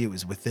Lethargy, it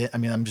was Within. I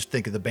mean, I'm just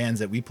thinking of the bands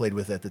that we played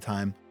with at the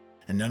time.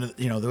 And none of,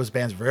 those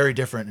bands were very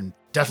different and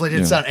definitely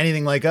didn't sound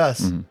anything like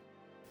us, and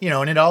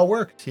it all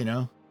worked,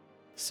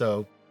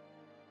 So,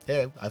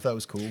 yeah, I thought it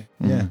was cool.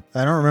 Yeah.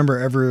 I don't remember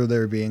ever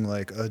there being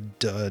like a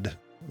dud.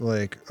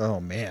 Like, oh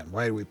man,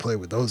 why did we play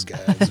with those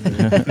guys?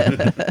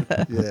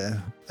 Yeah.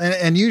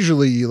 And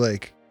usually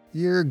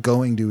you're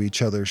going to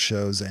each other's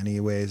shows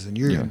anyways, and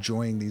you're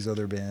enjoying these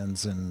other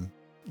bands and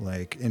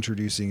like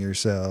introducing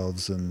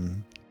yourselves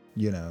and,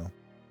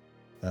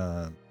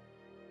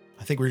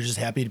 I think we were just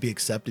happy to be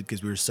accepted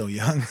because we were so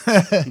young.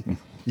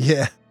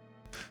 Yeah.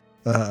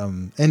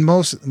 And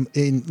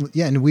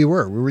we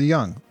were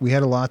young. We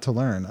had a lot to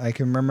learn. I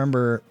can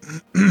remember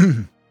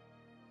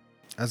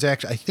I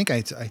think I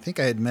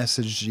had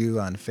messaged you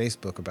on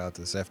Facebook about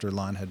this after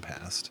Lon had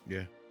passed.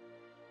 Yeah.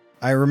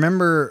 I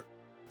remember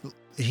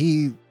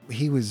he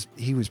was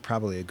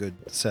probably a good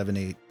 7,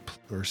 8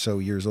 or so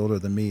years older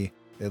than me,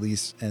 at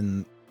least.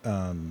 And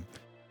I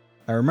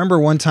remember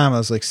one time I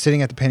was like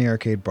sitting at the Penny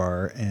Arcade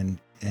bar and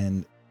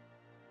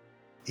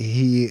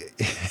he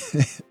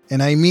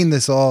and I mean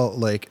this all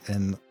like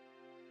an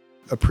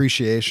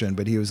appreciation,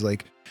 but he was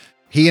like,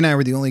 he and I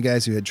were the only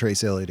guys who had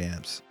Trace Elliott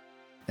amps,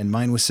 and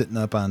mine was sitting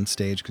up on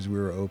stage because we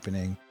were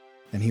opening,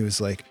 and he was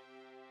like,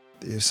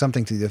 it was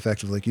something to the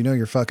effect of like,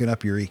 you're fucking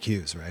up your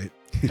EQs, right?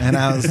 And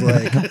I was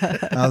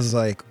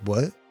like,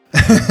 what?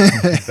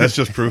 That's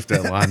just proof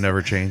that Lon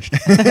never changed.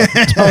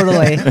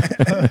 Totally.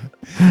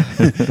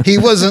 He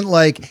wasn't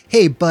like,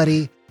 hey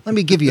buddy, let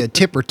me give you a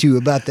tip or two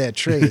about that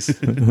Trace.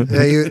 But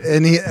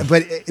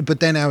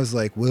then I was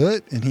like,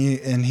 what?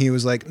 And he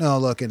was like, no,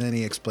 look. And then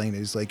he explained it.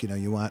 He's like,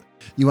 you want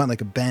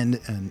like a bend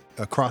and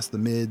across the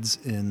mids,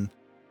 and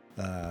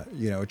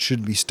it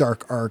shouldn't be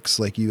stark arcs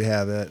like you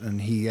have it.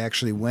 And he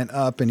actually went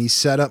up and he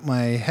set up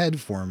my head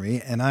for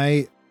me, and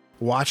I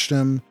watched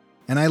him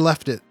and I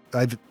left it.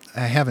 I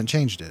haven't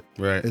changed it.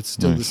 Right. It's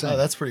still the same. Oh,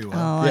 that's pretty well.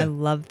 Oh, Yeah. I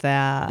love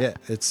that. Yeah,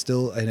 it's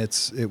still, and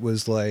it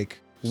was like,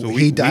 So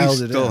he dialed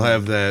we it still in.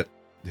 have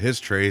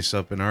his Trace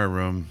up in our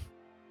room.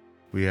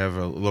 We have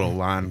a little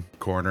Lon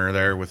corner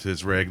there with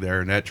his rig there,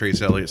 and that Trace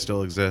Elliott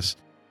still exists.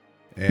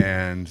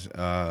 And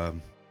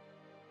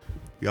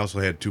we also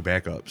had 2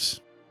 backups.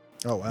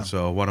 Oh, wow.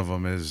 So one of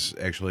them is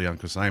actually on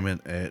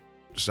consignment at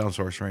Sound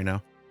Source right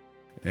now,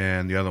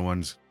 and the other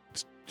one's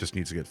just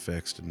needs to get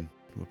fixed, and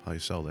we'll probably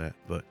sell that.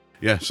 But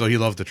yeah, so he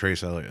loved the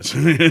Trace Elliott's.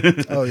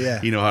 Oh yeah,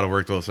 he know how to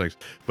work those things.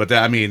 But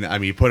that, I mean,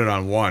 you put it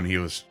on one, he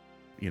was,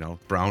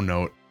 brown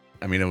note.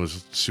 I mean, it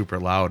was super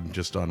loud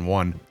just on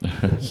one.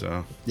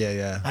 So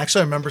yeah.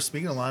 Actually, I remember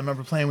speaking of Lon, I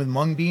remember playing with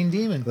Mung Bean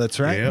Demon. That's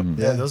right. Yep.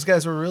 Yeah, those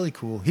guys were really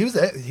cool. He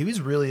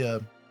was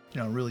really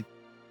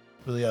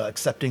really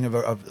accepting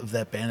of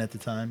that band at the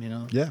time.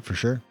 Yeah, for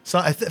sure. So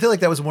I feel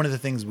like that was one of the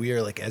things we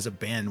are like as a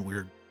band.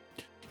 We're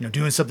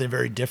doing something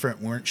very different.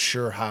 We weren't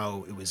sure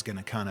how it was going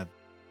to kind of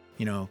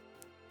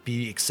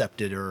be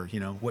accepted or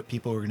what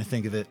people were going to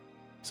think of it.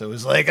 So it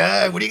was like,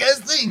 what do you guys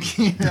think?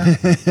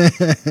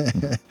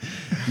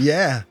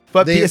 Yeah,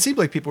 but it seemed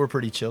like people were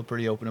pretty chill,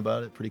 pretty open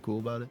about it, pretty cool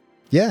about it.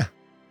 Yeah.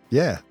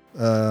 The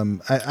if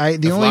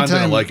only Lon time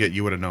didn't like it,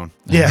 you would have known.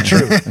 Yeah,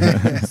 true.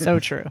 So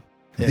true.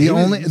 Yeah,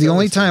 the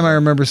only time I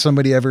remember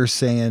somebody ever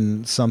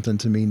saying something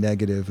to me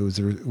negative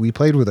was we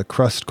played with a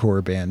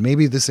crustcore band.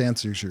 Maybe this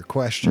answers your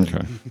question.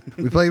 Okay.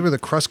 We played with a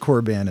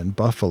crustcore band in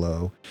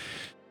Buffalo,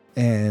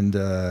 and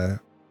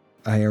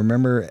I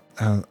remember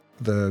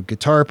the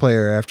guitar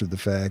player after the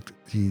fact,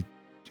 he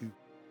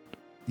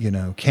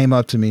came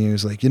up to me and he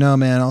was like,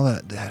 man, all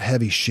that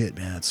heavy shit,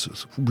 man,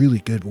 it's really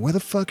good, but why the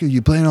fuck are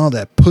you playing all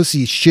that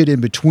pussy shit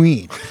in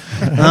between?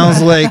 And I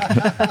was like,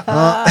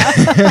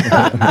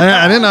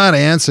 I didn't know how to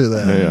answer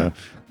that. Yeah.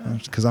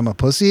 Because I'm a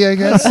pussy, I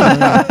guess.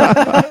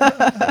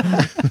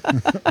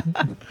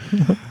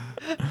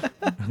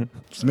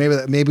 So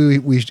maybe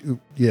we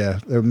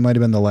there might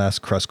have been the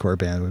last crustcore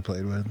band we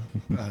played with.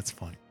 That's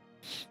funny.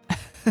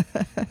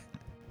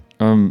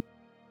 I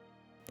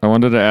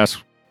wanted to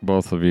ask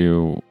both of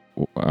you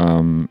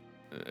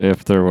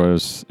if there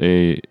was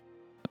a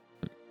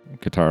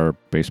guitar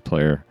bass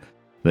player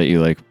that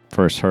you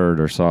first heard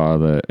or saw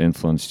that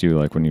influenced you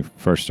when you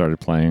first started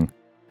playing,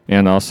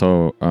 and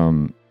also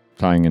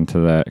tying into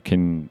that,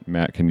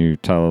 Matt, can you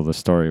tell the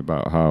story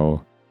about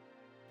how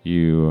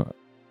you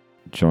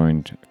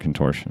joined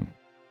Contortion?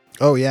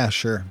 Oh yeah,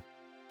 sure.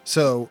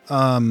 So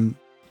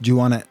do you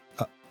want to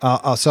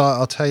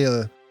I'll tell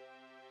you,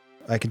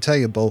 I can tell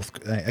you both.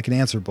 I can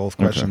answer both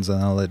questions,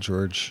 and I'll let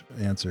George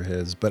answer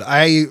his. But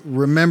I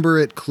remember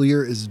it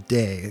clear as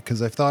day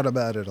because I've thought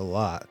about it a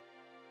lot.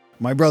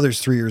 My brother's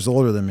 3 years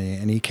older than me,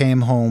 and he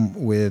came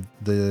home with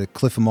the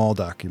Cliff 'Em All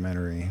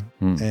documentary,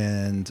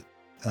 and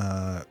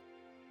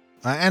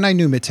I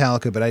knew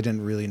Metallica, but I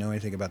didn't really know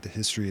anything about the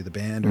history of the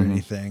band or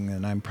anything.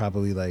 And I'm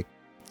probably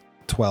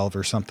 12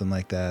 or something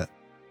like that.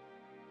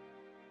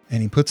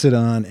 And he puts it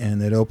on,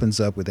 and it opens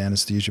up with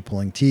Anesthesia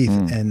Pulling Teeth,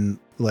 and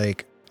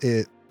like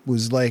it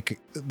was like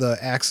the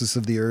axis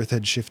of the earth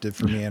had shifted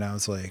for me, and I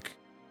was like,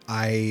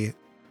 I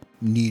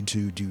need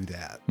to do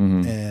that.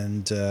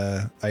 And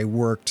I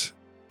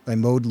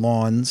mowed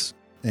lawns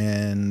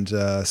and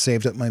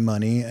saved up my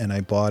money, and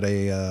I bought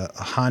a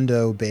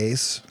Hondo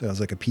bass. That was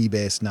like a P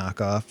bass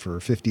knockoff for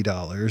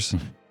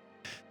 $50.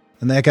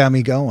 And that got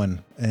me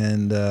going.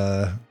 And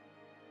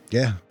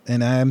yeah,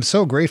 and I'm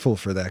so grateful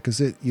for that,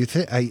 because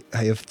I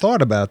have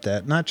thought about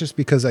that, not just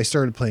because I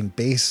started playing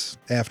bass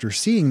after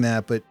seeing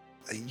that, but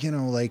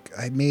like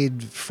I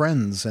made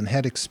friends and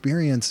had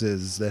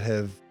experiences that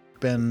have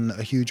been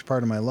a huge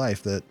part of my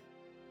life that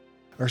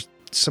are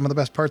some of the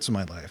best parts of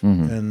my life.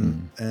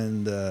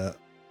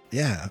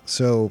 Yeah,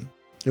 so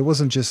it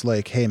wasn't just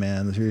like, hey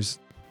man, here's,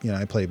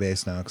 I play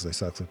bass now because I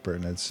saw Cliff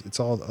Burton. It's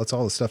all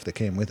the stuff that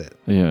came with it.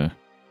 Yeah.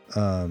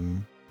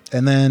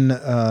 And then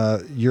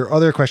your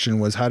other question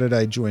was, how did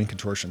I join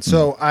Contortion?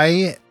 So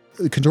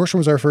Contortion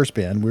was our first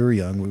band. We were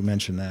young. We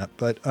mentioned that,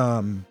 but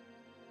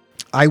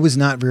I was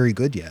not very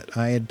good yet.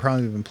 I had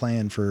probably been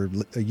playing for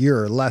a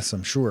year or less,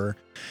 I'm sure.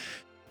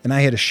 And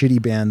I had a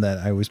shitty band that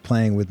I was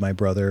playing with my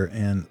brother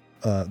and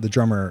the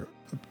drummer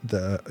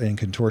in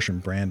Contortion,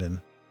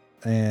 Brandon.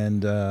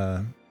 And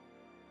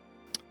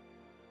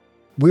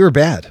we were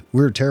bad.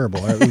 We were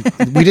terrible.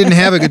 We didn't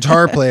have a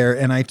guitar player,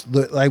 and I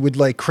would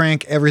like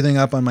crank everything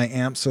up on my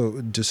amp so it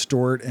would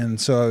distort.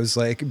 And so I was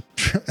like,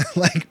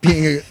 like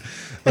being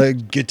a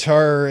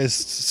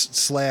guitarist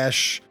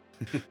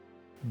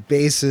 /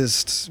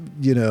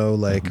 bassist,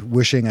 like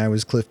wishing I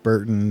was Cliff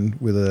Burton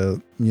with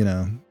a,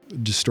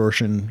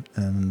 distortion.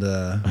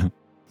 And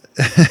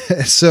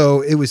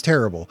so it was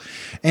terrible.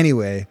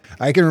 Anyway,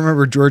 I can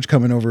remember George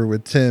coming over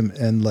with Tim,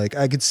 and like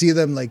I could see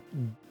them like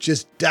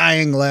just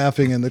dying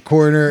laughing in the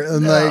corner,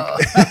 and well,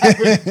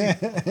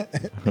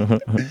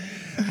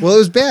 it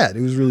was bad.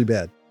 It was really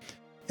bad.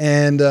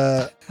 And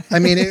I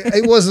mean,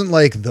 it wasn't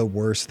like the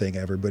worst thing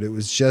ever, but it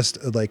was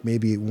just like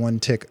maybe one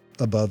tick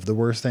above the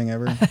worst thing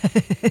ever.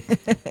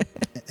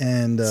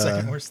 And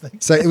second worst thing.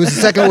 So it was the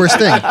second worst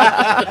thing.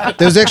 That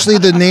was actually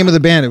the name of the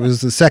band. It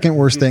was the second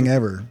worst thing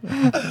ever.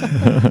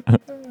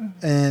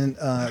 And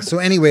so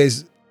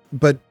anyways,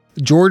 but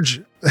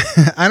George,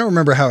 I don't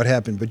remember how it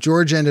happened, but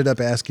George ended up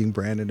asking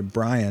Brandon and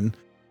Brian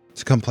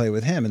to come play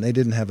with him, and they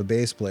didn't have a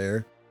bass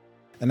player.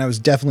 And I was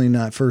definitely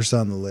not first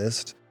on the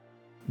list,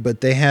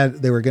 but they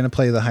were going to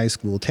play the high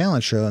school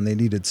talent show, and they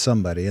needed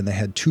somebody, and they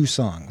had 2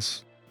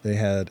 songs. They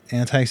had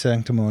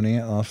Anti-Sanctimony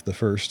off the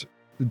first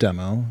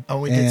demo. Oh,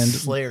 we did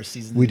Slayer,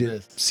 Seasons in the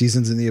Abyss.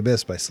 Seasons in the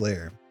Abyss by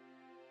Slayer.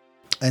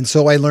 And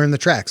so I learned the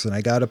tracks, and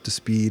I got up to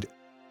speed.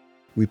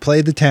 We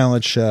played the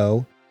talent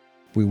show.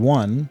 We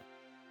won.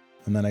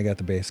 And then I got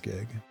the bass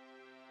gig.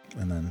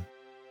 And then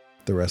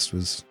the rest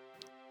was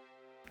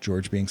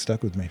George being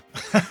stuck with me.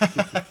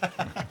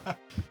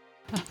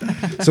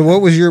 So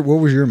what was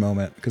your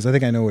moment? Because I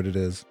think I know what it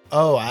is.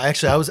 Oh,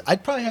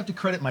 I'd probably have to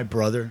credit my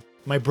brother.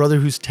 My brother,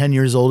 who's 10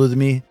 years older than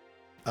me.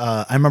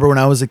 I remember when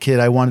I was a kid,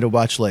 I wanted to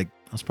watch I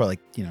was probably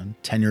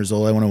 10 years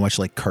old. I wanted to watch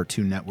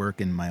Cartoon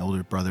Network, and my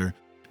older brother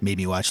made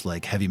me watch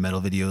heavy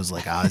metal videos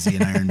like Ozzy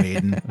and Iron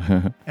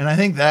Maiden. And I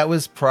think that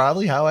was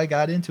probably how I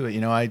got into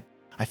it.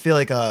 I feel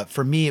like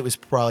for me, it was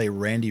probably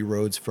Randy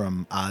Rhoads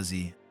from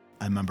Ozzy.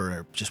 I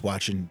remember just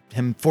watching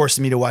him,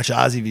 forcing me to watch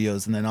Ozzy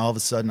videos. And then all of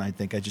a sudden, I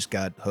think I just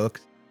got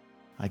hooked.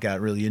 I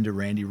got really into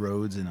Randy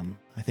Rhoads, and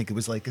I think it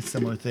was like a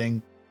similar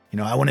thing.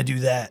 I want to do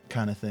that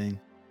kind of thing.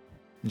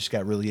 I just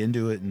got really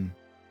into it, and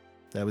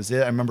that was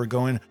it. I remember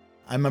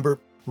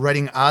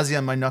writing Ozzy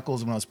on my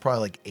knuckles when I was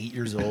probably 8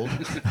 years old.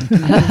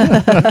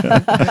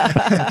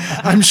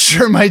 I'm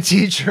sure my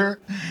teacher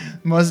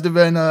must have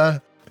been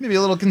maybe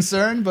a little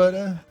concerned,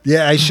 but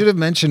yeah, I should have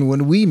mentioned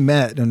when we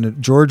met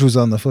and George was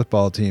on the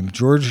football team.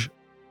 George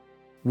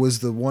was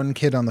the one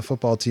kid on the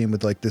football team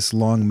with this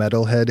long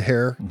metalhead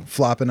hair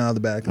flopping out of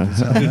the back of his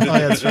head.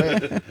 Oh, that's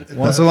right.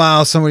 Once in a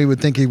while, somebody would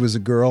think he was a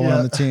girl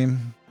on the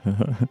team.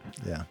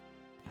 Yeah,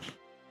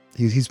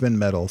 he's been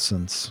metal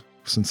since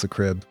the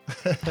crib.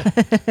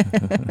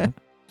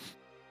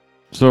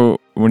 So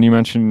when you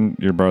mentioned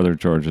your brother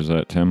George, is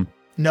that Tim?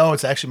 No,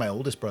 it's actually my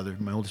oldest brother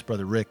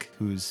Rick,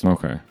 who's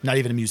not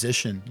even a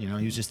musician. He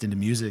was just into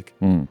music.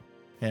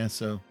 Yeah,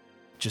 so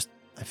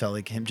I felt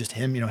like him,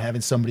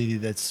 having somebody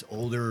that's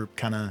older,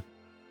 kind of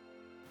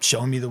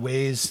showing me the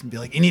ways and be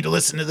like, you need to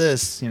listen to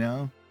this.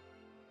 I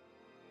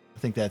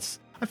think it's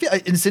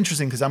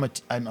interesting because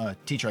I'm a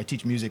teacher. I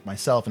teach music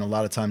myself, and a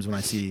lot of times when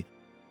I see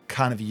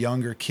kind of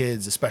younger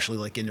kids,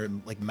 especially into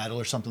metal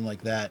or something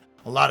like that,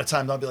 a lot of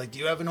times I'll be like, do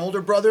you have an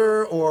older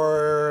brother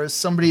or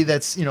somebody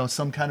that's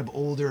some kind of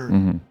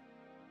older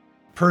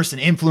person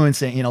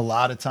influencing? A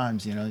lot of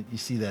times you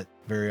see that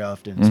very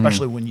often,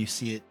 especially when you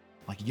see it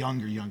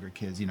younger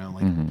kids,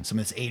 someone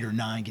that's 8 or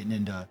 9 getting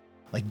into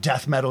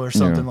death metal or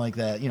something like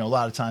that. A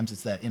lot of times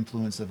it's that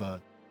influence of a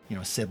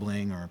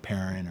sibling or a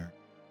parent or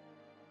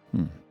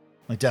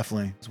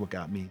definitely is what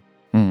got me.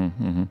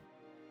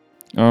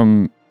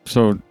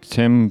 So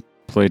Tim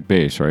played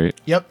bass, right?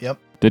 Yep.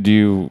 Did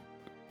you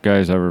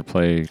guys ever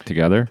play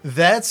together?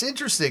 That's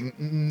interesting.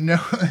 No,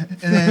 and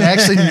then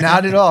actually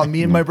not at all.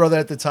 Me and my brother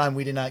at the time,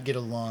 we did not get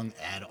along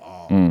at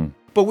all.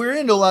 But we were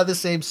into a lot of the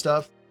same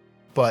stuff.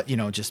 But, you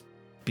know, just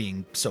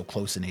being so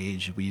close in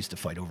age, we used to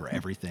fight over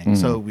everything.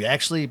 So we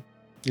actually...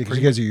 Because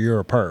you guys are a year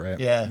apart, right?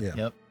 Yeah.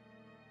 Yep.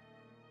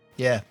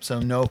 Yeah. So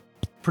no,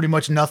 pretty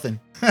much nothing.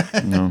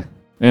 No.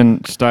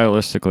 And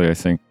stylistically, I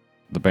think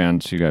the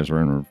bands you guys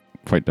were in were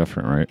quite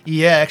different, right?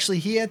 Yeah, actually,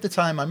 he at the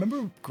time, I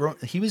remember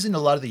he was into a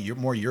lot of the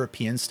more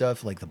European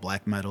stuff, like the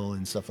black metal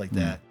and stuff like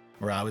that,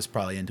 where I was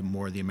probably into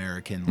more of the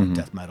American like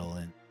death metal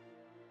and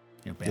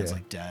bands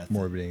like Death.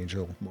 Morbid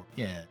Angel.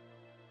 Yeah.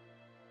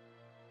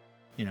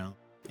 You know,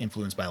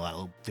 influenced by a lot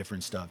of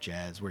different stuff,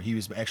 jazz, where he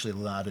was actually a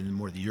lot into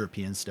more of the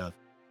European stuff.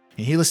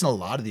 And he listened to a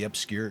lot of the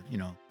obscure,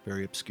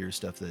 very obscure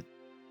stuff that,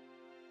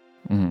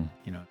 a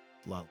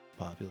lot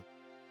popular.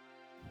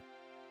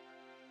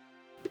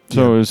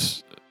 So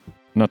is,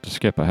 not to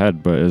skip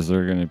ahead, but is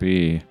there going to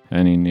be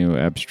any new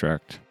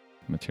Abstract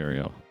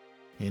material?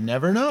 You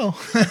never know.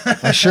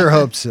 I sure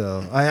hope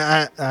so.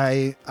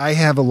 I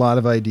have a lot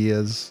of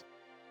ideas.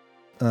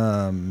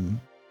 I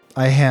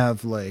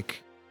have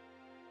like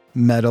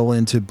metal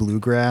into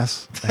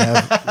bluegrass. I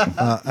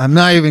have, I'm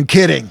not even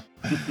kidding.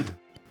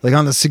 Like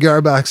on the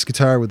cigar box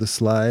guitar with the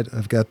slide,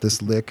 I've got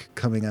this lick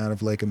coming out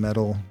of like a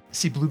metal.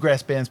 See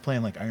bluegrass bands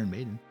playing like Iron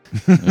Maiden.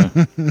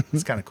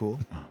 It's kind of cool.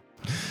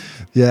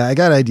 Yeah, I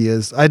got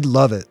ideas. I'd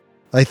love it.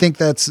 I think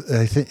that's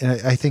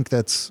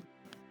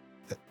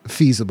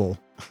feasible.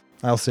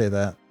 I'll say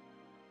that.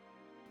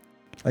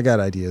 I got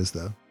ideas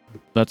though.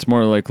 That's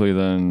more likely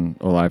than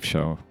a live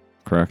show,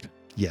 correct?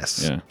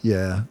 Yes.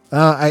 Yeah.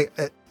 I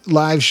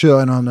live show.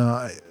 I don't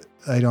know.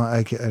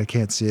 I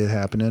can't see it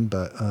happening,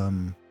 but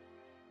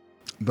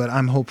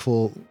I'm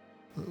hopeful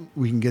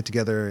we can get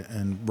together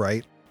and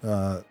write.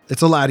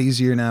 It's a lot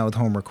easier now with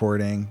home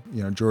recording.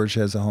 George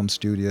has a home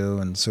studio,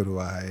 and so do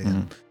I.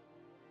 And,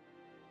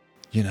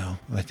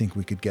 I think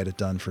we could get it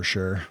done for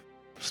sure,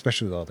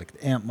 especially with all like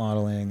the amp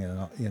modeling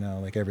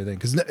and like everything.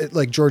 Because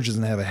like George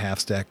doesn't have a half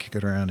stack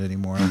kicking around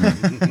anymore.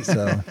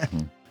 So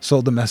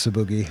sold the Mesa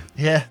Boogie.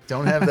 Yeah,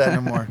 don't have that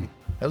anymore.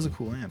 That was a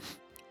cool amp.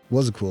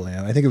 Was a cool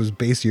amp. I think it was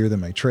bassier than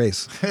my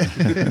Trace.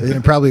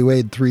 It probably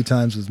weighed 3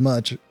 times as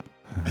much.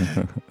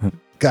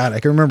 God, I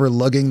can remember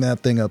lugging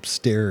that thing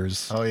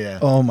upstairs. Oh yeah.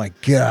 Oh my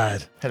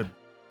God. Had to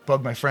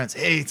bug my friends.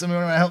 Hey, somebody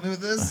want to help me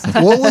with this?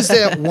 What was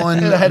that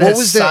one? I had what a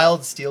was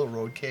styled steel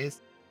road case.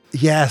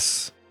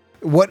 Yes.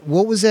 What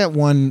was that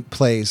one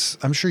place?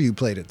 I'm sure you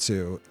played it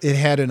too. It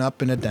had an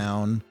up and a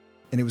down,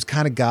 and it was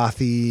kind of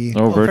gothy.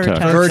 Oh,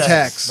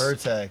 Vertex.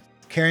 Vertex.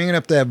 Carrying it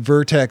up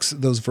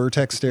those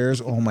Vertex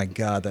stairs. Oh my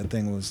God, that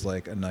thing was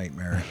like a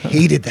nightmare.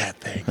 Hated that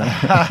thing.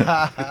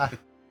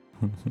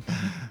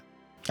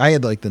 I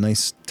had like the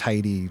nice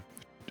tidy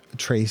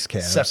Trace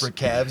cabs. Separate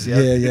cabs,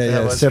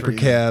 yeah. Separate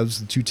cabs,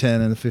 the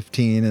 210 and the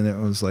 15, and it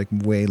was like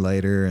way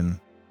lighter, and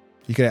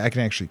I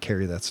can actually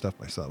carry that stuff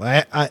myself.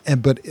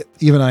 But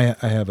even I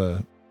have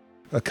a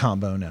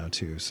combo now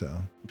too,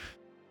 so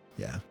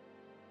yeah.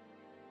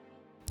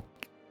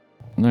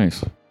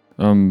 Nice.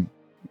 Do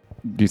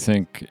you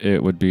think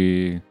it would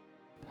be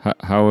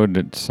how would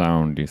it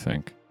sound, do you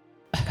think?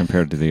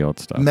 Compared to the old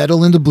stuff.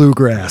 Metal into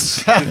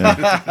bluegrass.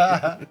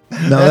 No,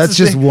 that's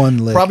just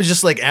one lick. Probably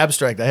just like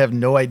Abstract. I have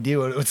no idea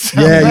what it would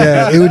sound like.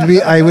 Yeah. It would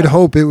be. I would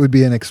hope it would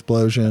be an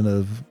explosion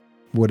of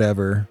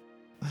whatever.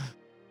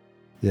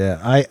 Yeah,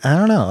 I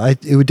don't know.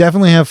 It would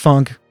definitely have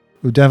funk.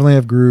 It would definitely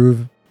have groove.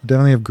 It would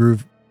definitely have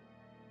groove,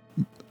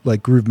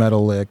 like groove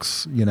metal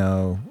licks.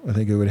 I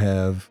think it would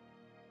have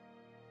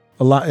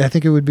a lot. I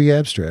think it would be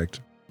Abstract.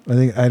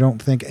 I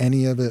don't think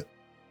any of it.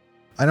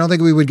 I don't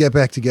think we would get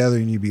back together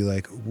and you'd be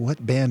like,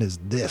 what band is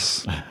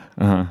this?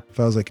 Uh-huh.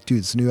 If I was like, dude,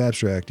 it's new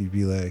Abstract, you'd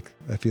be like,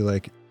 I feel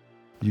like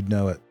you'd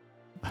know it.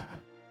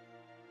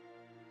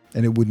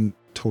 And it wouldn't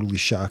totally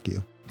shock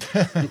you.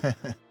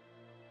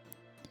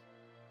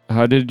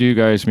 How did you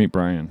guys meet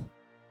Brian?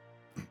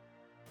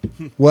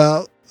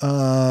 Well,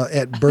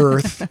 at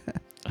birth.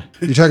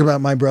 You're talking about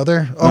my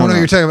brother? Oh, no,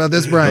 you're talking about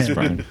this Brian. That's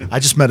Brian. I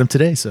just met him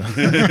today, so.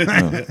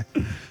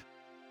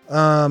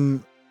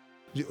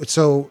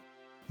 So,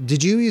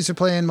 did you used to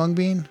play in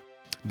Mungbean?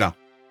 No.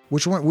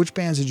 Which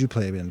bands did you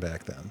play in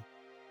back then?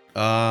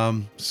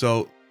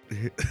 So.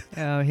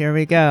 Oh, here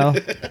we go.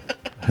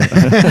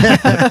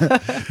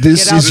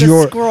 This is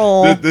your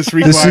scroll. This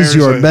requires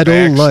your metal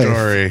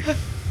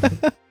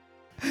backstory.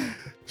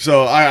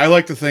 So I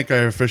like to think I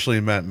officially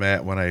met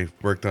Matt when I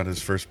worked on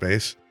his first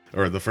base,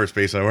 or the first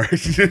base I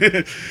worked.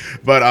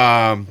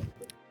 But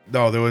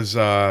no, there was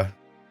a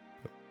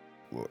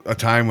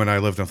time when I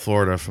lived in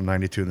Florida from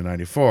 92 to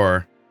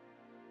 94.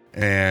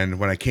 And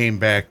when I came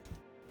back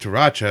to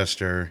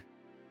Rochester,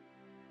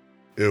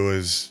 it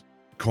was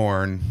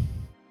Korn.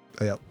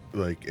 Yep.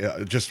 Like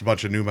just a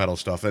bunch of new metal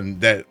stuff.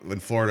 And that in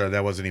Florida,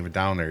 that wasn't even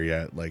down there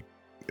yet. Like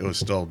it was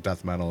still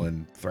death metal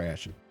and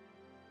thrash.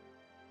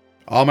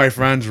 All my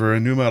friends were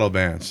in new metal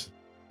bands.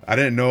 I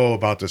didn't know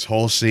about this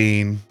whole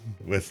scene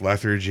with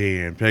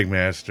Lethargy and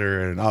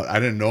Pigmaster. And I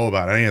didn't know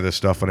about any of this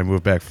stuff when I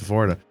moved back from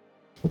Florida.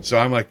 So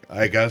I'm like,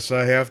 I guess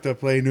I have to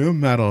play new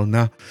metal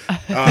now.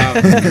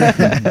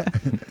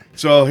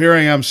 So here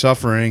I am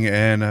suffering,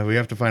 and we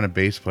have to find a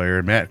bass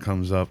player. Matt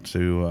comes up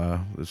to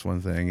this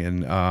one thing,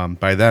 and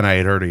by then I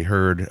had already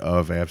heard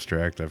of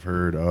Abstract. I've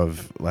heard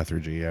of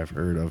Lethargy. I've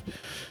heard of,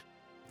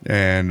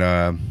 and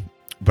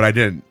but I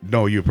didn't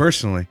know you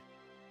personally.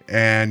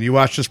 And you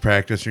watch this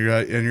practice, and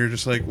you're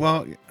just like,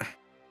 well,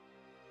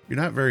 you're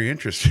not very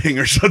interesting,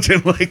 or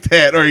something like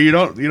that, or you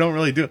don't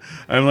really do.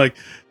 I'm like,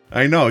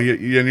 I know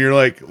you, and you're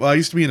like, well, I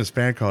used to be in this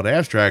band called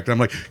Abstract. I'm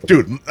like,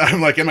 dude, I'm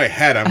like in my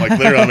head, I'm like,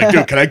 literally, I'm like,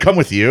 dude, can I come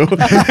with you? It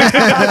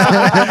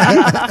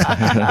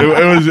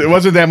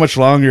wasn't that much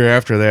longer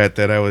after that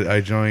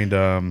I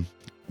joined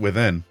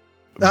Within.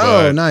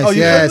 Oh, nice.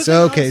 Yeah.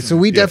 So okay. So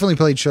we definitely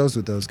played shows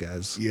with those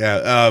guys.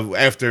 Yeah.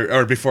 After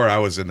or before I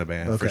was in the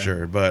band for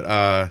sure.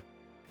 But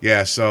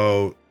yeah.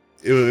 So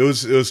it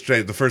was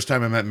straight. The first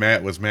time I met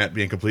Matt was Matt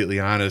being completely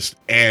honest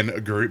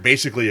and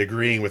basically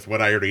agreeing with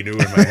what I already knew in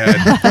my head.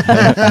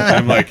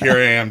 I'm like, here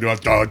I am doing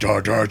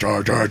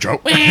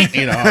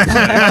you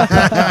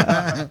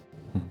know.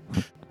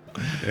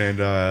 And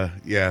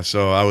yeah,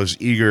 so I was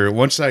eager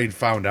once I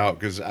found out,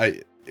 because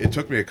it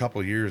took me a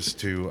couple years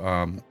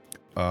to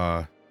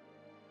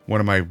one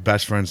of my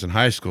best friends in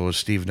high school is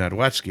Steve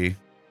Nedwetsky,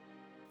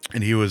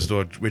 and he was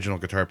the original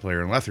guitar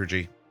player in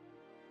Lethargy.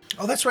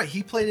 Oh, that's right.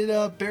 He played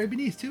at Buried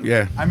Beneath too.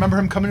 Yeah, I remember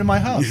him coming to my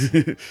house.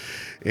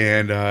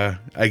 And I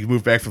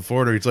moved back from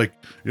Florida. He's like,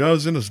 I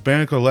was in this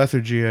band called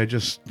Lethargy. I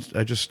just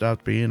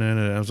stopped being in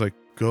it. I was like,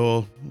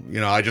 cool. You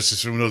know, I just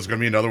assumed it was going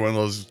to be another one of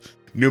those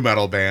new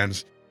metal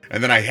bands.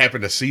 And then I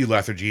happened to see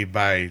Lethargy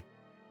by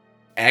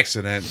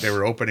accident. They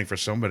were opening for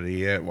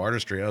somebody at Water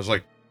Street. I was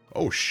like,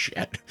 oh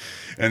shit.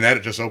 And that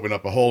just opened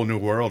up a whole new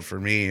world for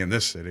me in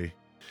this city.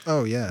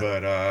 Oh yeah.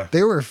 But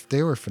they were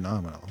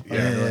phenomenal.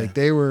 Yeah. I mean, like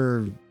they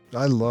were.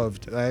 I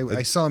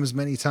saw them as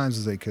many times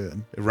as I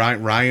could.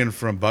 Ryan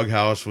from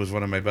Bughouse was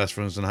one of my best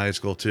friends in high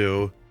school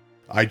too.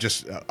 I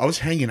was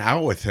hanging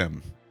out with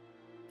him.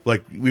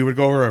 Like we would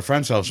go over to a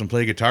friend's house and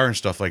play guitar and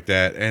stuff like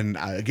that. And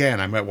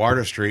again, I'm at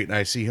Water Street and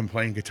I see him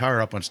playing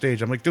guitar up on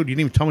stage. I'm like, dude, you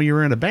didn't even tell me you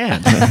were in a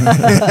band.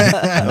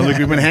 I'm like,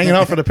 we've been hanging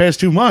out for the past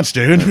 2 months,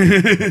 dude.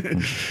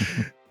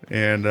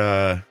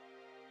 And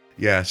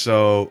yeah,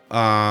 so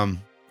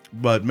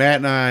but Matt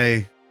and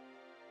I,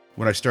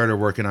 when I started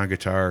working on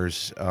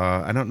guitars,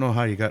 I don't know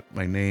how you got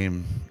my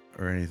name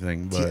or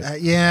anything,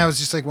 but yeah, it was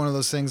just like one of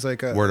those things,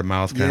 like word of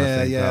mouth kind of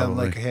thing. Yeah,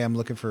 probably. like, hey, I'm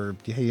looking for,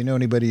 hey, you know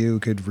anybody who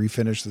could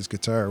refinish this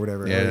guitar or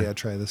whatever? Yeah. Oh, yeah,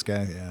 try this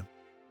guy. Yeah.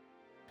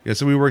 Yeah,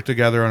 so we worked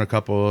together on a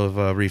couple of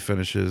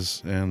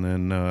refinishes, and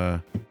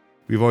then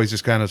we've always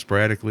just kind of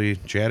sporadically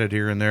chatted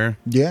here and there.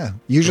 Yeah,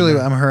 usually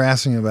I'm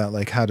harassing about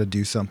like how to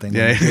do something.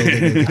 Yeah,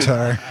 building a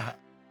guitar.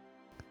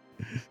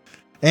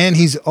 And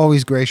he's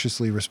always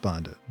graciously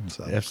responded.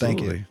 So absolutely.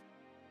 Thank you.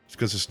 It's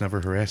because it's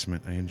never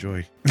harassment. I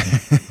enjoy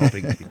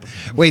helping people.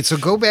 Wait, so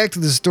go back to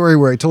the story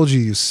where I told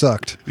you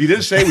sucked. You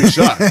didn't say we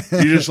suck.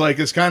 You just like,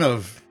 it's kind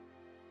of,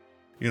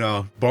 you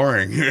know,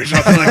 boring or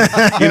something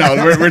like, you know,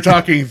 we're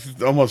talking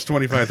almost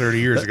 25, 30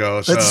 years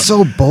ago. So. That's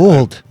so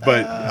bold.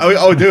 But,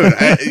 dude,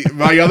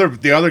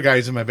 the other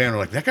guys in my band were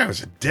like, that guy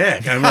was a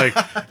dick. And I'm like,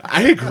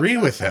 I agree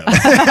with him.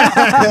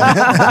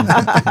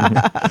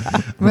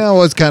 Well,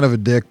 was kind of a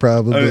dick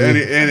probably.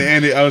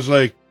 And I was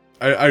like,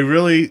 I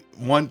really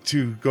want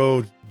to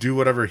go do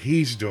whatever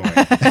he's doing.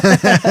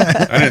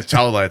 I didn't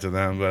tell that to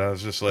them, but I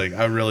was just like,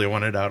 I really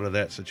wanted out of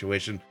that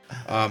situation.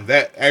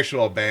 That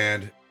actual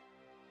band,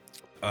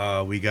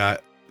 we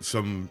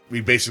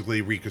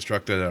basically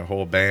reconstructed a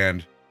whole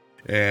band,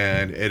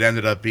 and it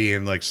ended up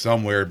being like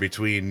somewhere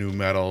between new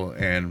metal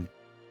and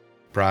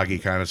proggy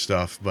kind of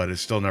stuff, but it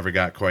still never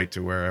got quite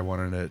to where I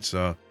wanted it.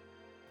 So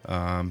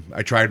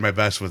I tried my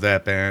best with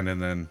that band, and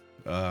then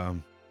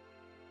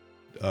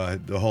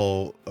the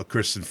whole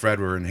Chris and Fred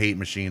were in Hate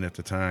Machine at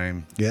the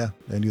time. Yeah,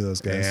 I knew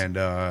those guys. And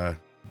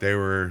they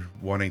were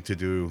wanting to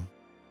do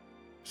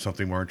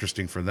something more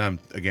interesting for them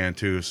again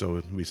too.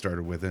 So we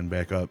started Within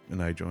back up,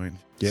 and I joined.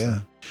 Yeah,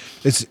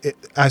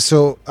 I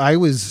don't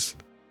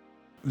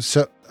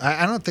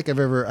think I've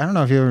ever. I don't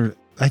know if you ever.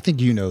 I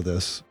think you know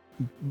this,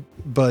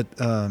 but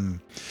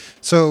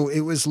so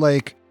it was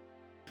like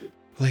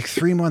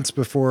 3 months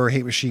before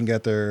Hate Machine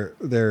got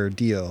their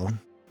deal,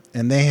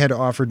 and they had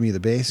offered me the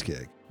bass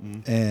gig.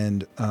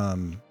 And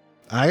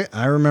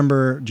I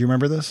remember, do you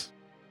remember this?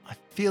 I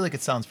feel like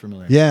it sounds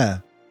familiar. Yeah.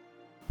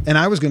 And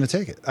I was going to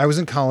take it. I was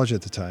in college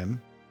at the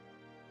time.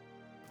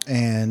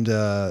 And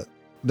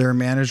their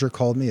manager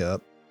called me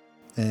up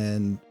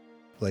and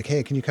like,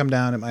 hey, can you come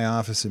down at my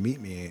office and meet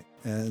me?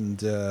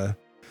 And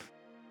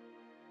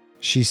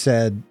she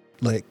said,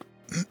 like,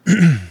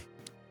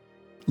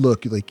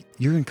 look, like,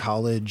 you're in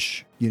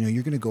college, you know,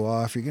 you're going to go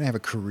off, you're going to have a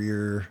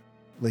career.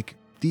 Like,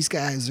 these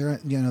guys, they're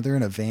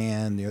in a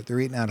van, they're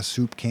eating out of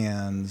soup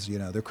cans, you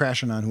know, they're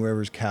crashing on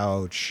whoever's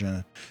couch.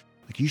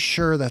 Like, you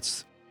sure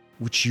that's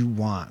what you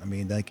want? I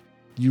mean, like,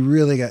 you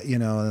really got, you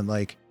know, and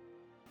like,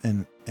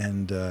 and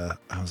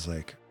I was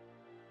like,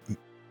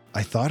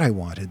 I thought I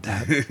wanted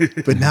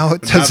that, but now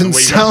it doesn't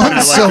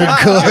sound so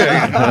good.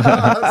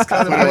 That's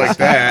kind of like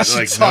that. She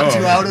Like, talked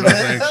no, you out of no it.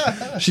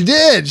 thanks. She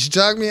did. She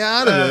talked me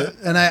out of it.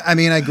 And I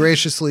mean, I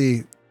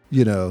graciously,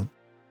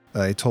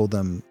 I told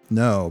them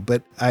no,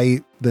 but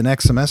the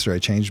next semester I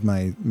changed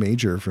my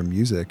major from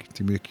music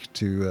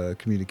to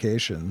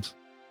communications.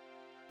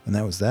 And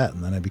that was that.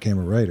 And then I became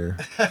a writer.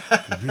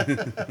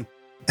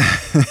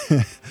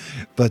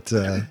 But,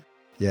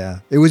 yeah,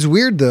 it was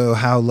weird though,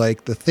 how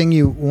like the thing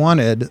you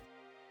wanted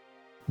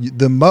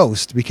the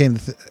most became,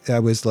 I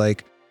was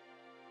like,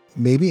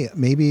 maybe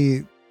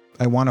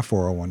I want a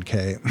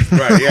 401k.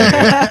 Right.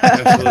 Yeah.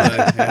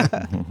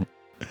 Absolutely.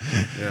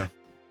 Yeah.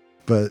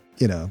 But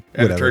And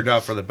whatever. it turned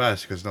out for the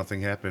best because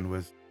nothing happened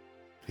with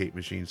Hate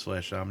Machine /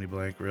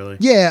 OmniBlank, really.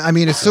 Yeah, I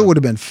mean, it still would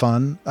have been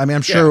fun. I mean,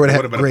 I'm sure Yeah, I would it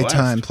have would had have a been a great blast.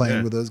 time playing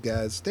Yeah. with those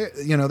guys. They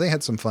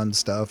had some fun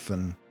stuff,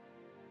 and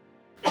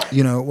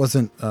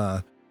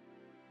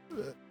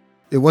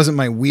it wasn't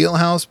my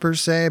wheelhouse per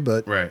se,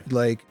 but Right.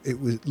 like it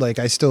was like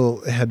I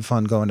still had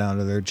fun going down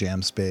to their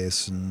jam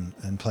space and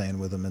playing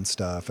with them and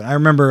stuff. And I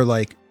remember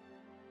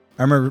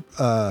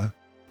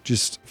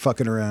just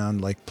fucking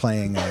around, like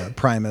playing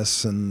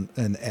Primus and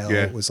Al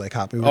Yeah. was like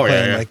hopping. We Oh, were yeah,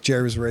 playing yeah. like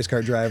Jerry was a race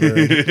car driver.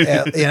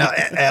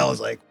 And Al was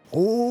like,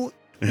 oh,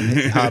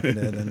 and hopping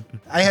in. And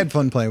I had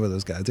fun playing with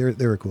those guys.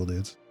 They were cool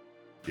dudes.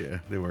 Yeah,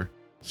 they were.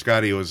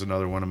 Scotty was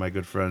another one of my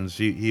good friends.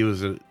 He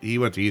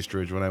went to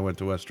Eastridge when I went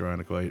to West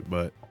Irondequoit,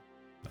 but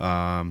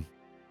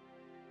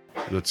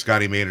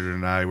Scotty Maynard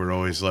and I were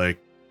always like,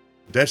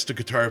 that's the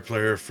guitar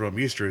player from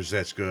Eastridge,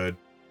 that's good.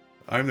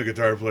 I'm the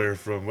guitar player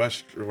from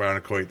West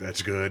Irondequoit,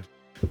 that's good.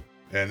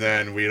 And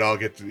then we'd all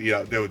get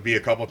to, there would be a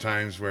couple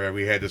times where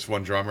we had this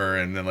one drummer,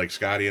 and then like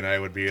Scotty and I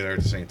would be there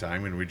at the same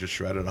time, and we just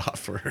shredded off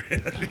for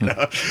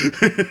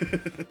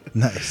it.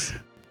 Nice.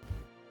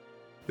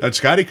 And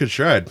Scotty could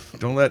shred.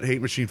 Don't let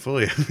Hate Machine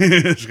fool you.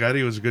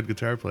 Scotty was a good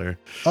guitar player.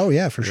 Oh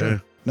yeah, for sure. Yeah.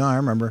 No, I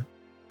remember.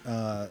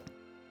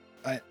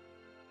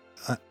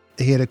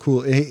 He had a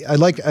cool. I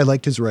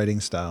liked his writing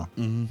style.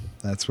 Mm-hmm.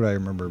 That's what I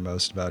remember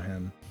most about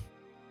him.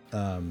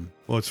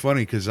 Well, it's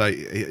funny because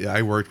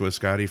I worked with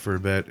Scotty for a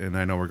bit, and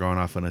I know we're going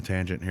off on a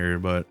tangent here,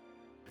 but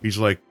he's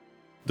like,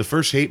 the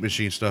first Hate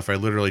Machine stuff I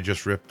literally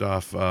just ripped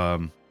off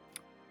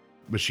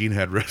Machine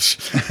Head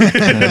riffs.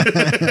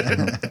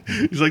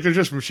 He's like, they're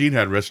just Machine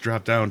Head riffs,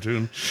 drop down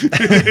tune.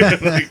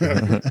 Like,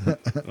 well,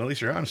 at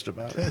least you're honest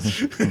about it.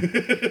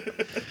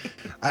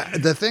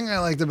 The thing I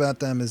liked about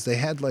them is they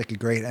had like a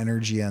great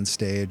energy on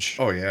stage.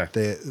 Oh yeah,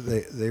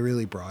 they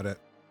really brought it.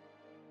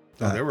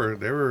 They were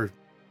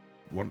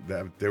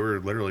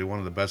literally one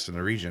of the best in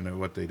the region at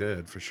what they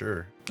did, for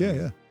sure.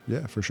 Yeah,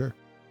 for sure.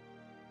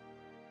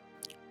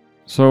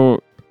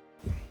 So,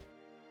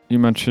 you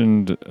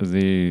mentioned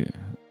the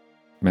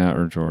Matt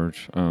or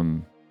George.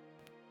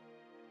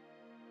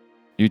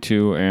 You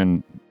two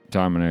and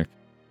Dominic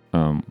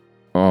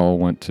all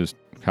went to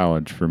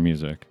college for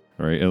music,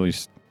 right? At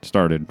least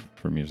started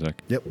for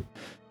music. Yep.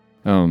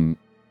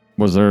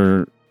 Was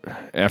there,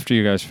 after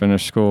you guys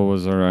finished school,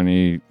 was there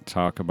any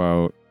talk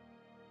about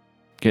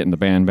getting the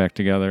band back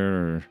together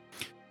or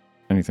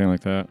anything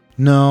like that?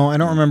 No, I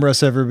don't remember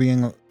us ever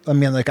being. I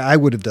mean, like I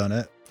would have done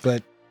it,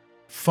 but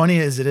funny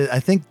as it is, I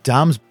think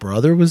Dom's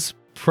brother was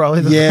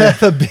probably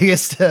the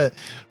biggest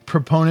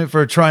proponent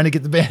for trying to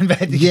get the band back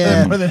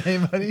together more than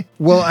anybody.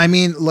 Well, I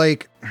mean,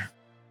 like,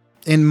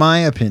 in my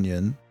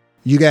opinion,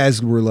 you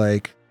guys were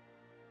like,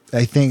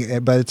 I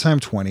think by the time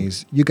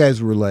 20s, you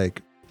guys were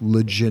like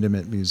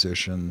legitimate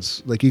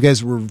musicians. Like you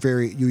guys were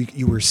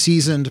you were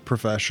seasoned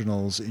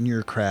professionals in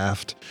your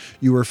craft.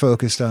 You were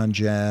focused on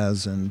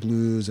jazz and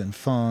blues and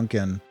funk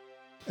and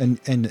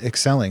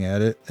excelling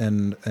at it.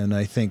 And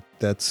I think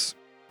that's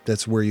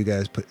where you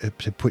guys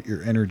put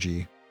your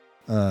energy.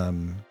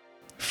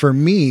 For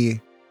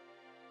me,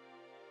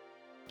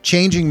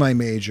 changing my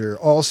major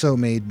also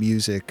made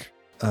music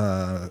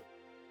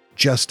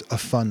just a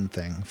fun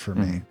thing for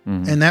me.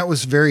 Mm-hmm. And that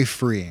was very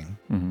freeing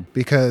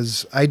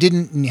because I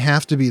didn't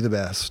have to be the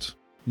best.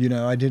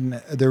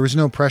 There was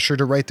no pressure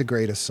to write the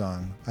greatest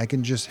song. I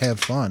can just have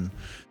fun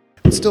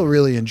and still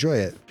really enjoy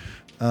it.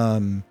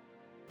 And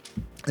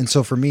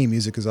so for me,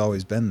 music has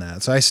always been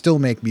that. So I still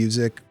make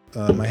music.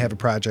 I have a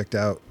project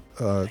out.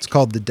 It's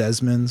called The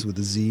Desmonds with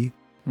a Z.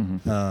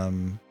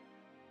 Mm-hmm.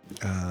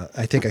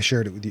 I think I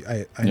shared it with you.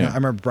 I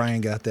remember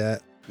Brian got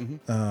that.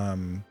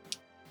 Mm-hmm.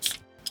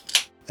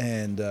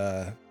 And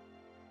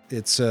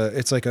it's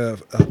like a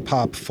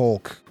pop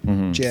folk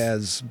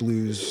jazz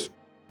blues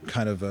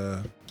kind of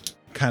a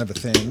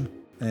thing.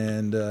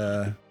 And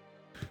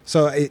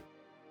so I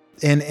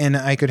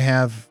could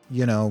have,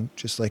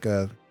 just like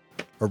a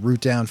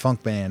root down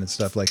funk band and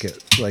stuff like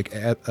it, like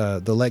at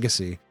the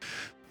Legacy.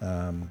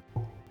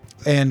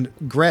 And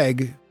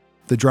Greg,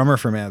 the drummer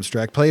from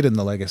Abstract, played in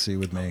the Legacy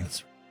with me.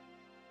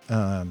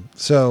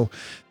 So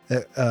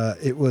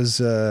it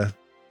was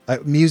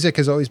music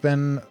has always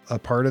been a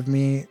part of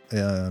me,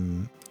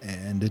 and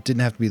it didn't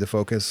have to be the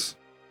focus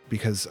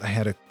because I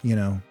had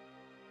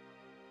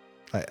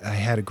I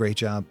had a great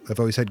job. I've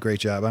always had a great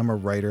job. I'm a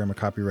writer. I'm a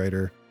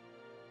copywriter.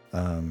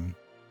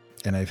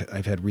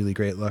 I've had really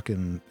great luck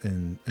in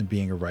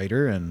being a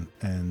writer, and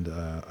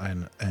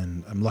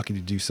I'm lucky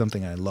to do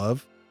something I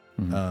love,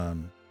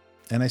 and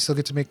I still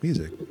get to make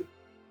music.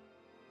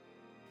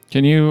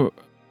 Can you?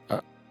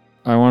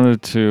 I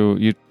wanted to.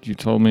 You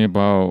told me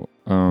about.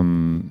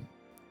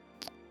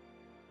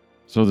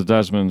 So the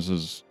Desmonds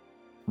is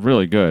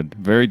really good,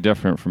 very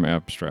different from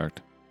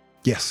Abstract.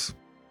 Yes,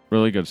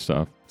 really good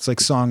stuff. It's like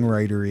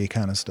songwritery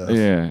kind of stuff.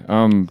 Yeah.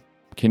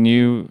 Can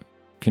you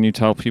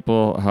tell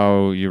people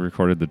how you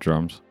recorded the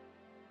drums?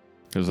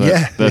 Because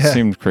that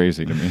seemed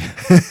crazy to me.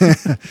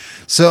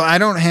 So I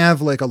don't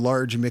have like a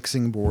large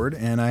mixing board,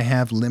 and I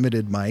have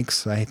limited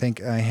mics. I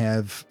think I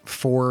have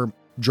 4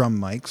 drum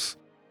mics,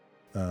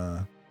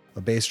 a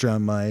bass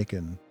drum mic,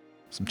 and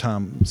some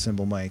tom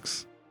cymbal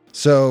mics.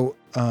 So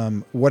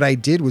what I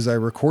did was I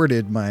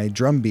recorded my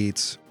drum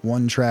beats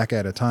 1 track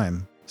at a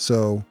time.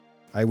 So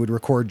I would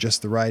record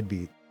just the ride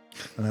beat,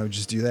 and I would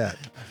just do that.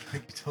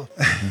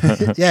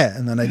 Yeah,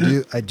 and then I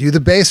do the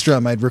bass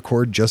drum. I'd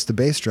record just the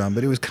bass drum,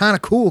 but it was kind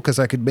of cool because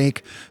I could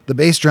make the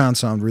bass drum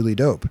sound really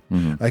dope.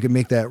 I could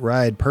make that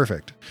ride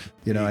perfect.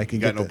 I can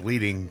get no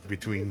bleeding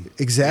between.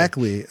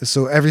 Exactly.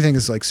 So everything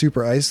is like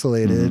super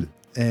isolated.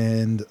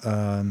 And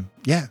and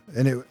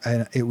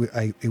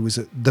it was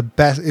the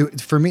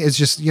best for me. It's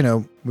just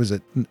was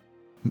it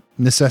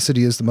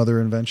necessity is the mother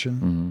of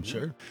invention?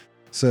 Sure.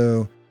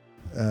 So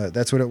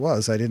that's what it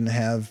was. I didn't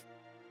have,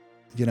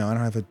 I don't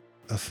have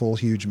a full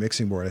huge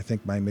mixing board. I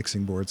think my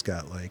mixing board's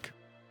got like,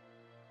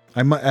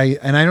 I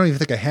don't even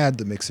think I had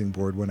the mixing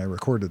board when I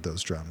recorded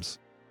those drums.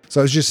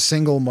 So I was just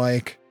single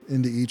mic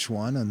into each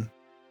one and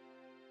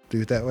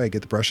do it that way.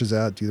 Get the brushes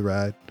out, do the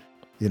ride.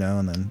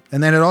 And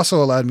then it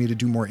also allowed me to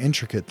do more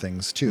intricate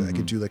things too. I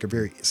could do like a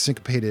very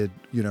syncopated,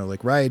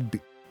 like ride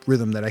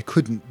rhythm that I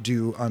couldn't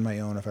do on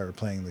my own if I were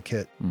playing the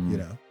kit,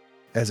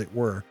 as it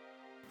were.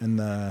 And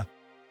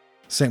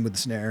same with the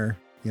snare,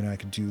 I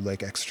could do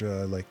like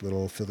extra, like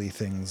little Philly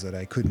things that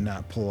I could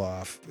not pull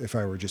off if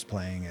I were just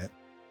playing it.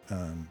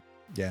 And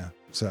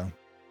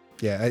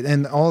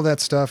all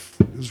that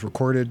stuff was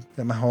recorded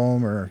at my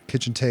home or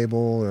kitchen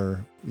table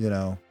or,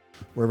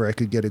 wherever I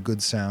could get a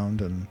good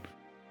sound.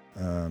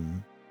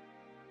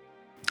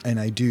 And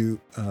I do,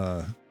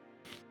 I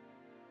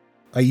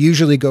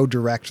usually go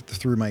direct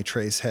through my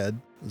trace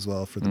head as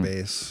well for the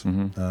bass.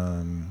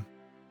 And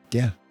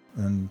I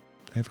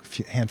have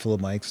a handful of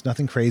mics,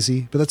 nothing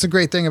crazy, but that's a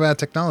great thing about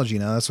technology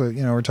now. That's what,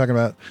 we're talking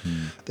about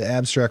the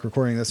abstract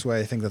recording. That's why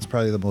I think that's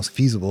probably the most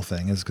feasible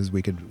thing is because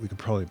we could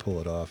probably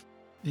pull it off.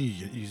 You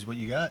use what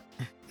you got.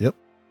 Yep.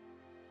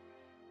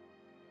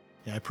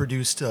 Yeah, I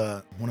produced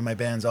one of my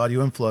bands,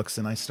 Audio Influx,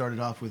 and I started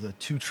off with a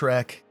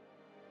 2-track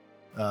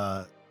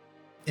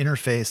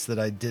interface that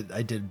I did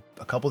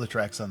a couple of the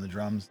tracks on the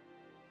drums.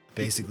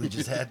 Basically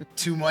just had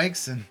 2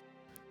 mics and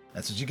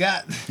that's what you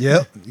got.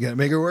 Yep. You got to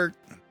make it work.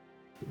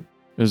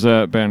 Is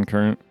that band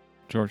current,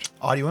 George?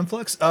 Audio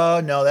Influx?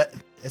 No, that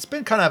it's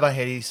been kind of a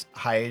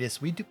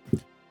hiatus. We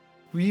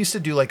used to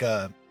do like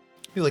a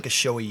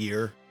show a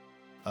year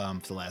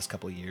for the last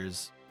couple of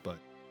years, but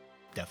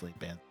definitely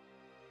band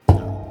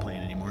not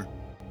playing anymore.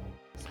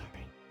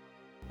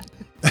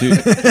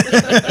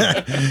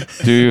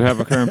 Do you have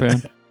a current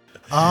band?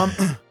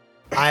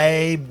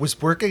 I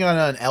was working on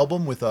an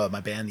album with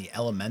my band, The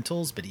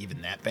Elementals, but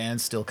even that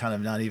band's still kind of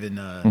not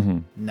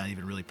even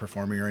really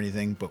performing or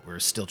anything. But we're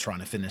still trying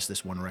to finish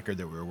this one record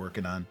that we were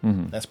working on.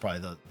 That's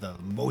probably the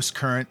most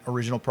current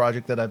original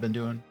project that I've been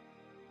doing.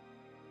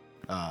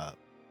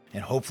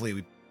 And hopefully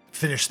we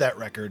finish that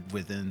record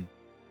within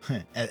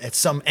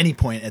any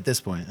point at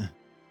this point.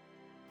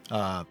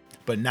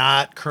 But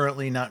not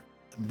currently, not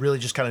really,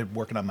 just kind of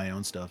working on my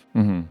own stuff,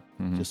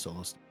 just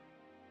solo stuff.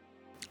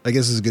 I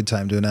guess it's a good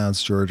time to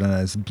announce George and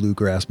I's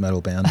bluegrass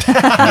metal band.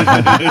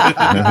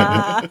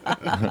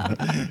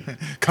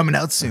 Coming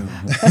out soon.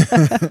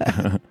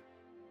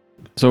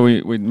 So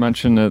we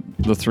mentioned that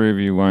the 3 of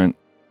you went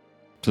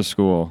to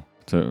school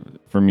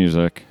for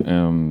music.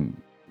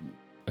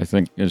 I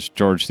think, is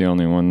George the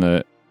only one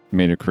that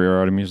made a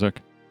career out of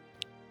music?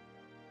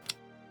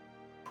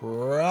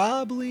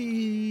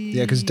 Probably.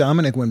 Yeah, because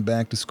Dominic went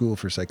back to school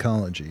for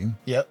psychology.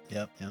 Yep.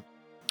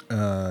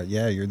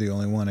 Yeah, you're the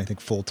only one, I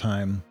think,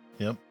 full-time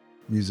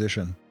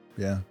musician.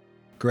 Yeah.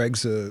 Greg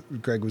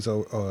was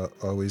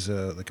always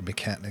like a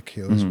mechanic.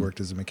 He always worked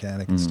as a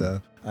mechanic and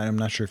stuff. I'm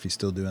not sure if he's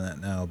still doing that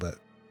now, but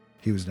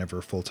he was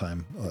never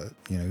full-time.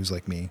 He was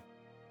like me.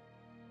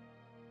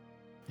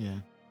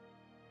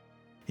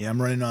 Yeah,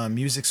 I'm running a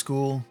music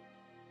school,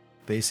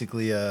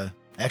 basically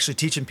actually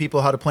teaching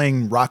people how to play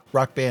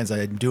rock bands.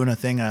 I'm doing a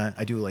thing.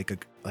 I do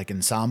like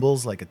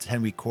ensembles, like a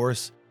 10-week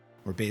course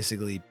where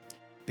basically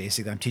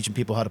I'm teaching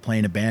people how to play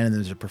in a band, and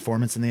there's a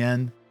performance in the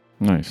end.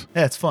 Nice.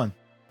 Yeah, it's fun.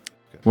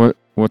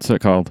 What's it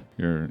called?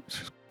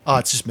 It's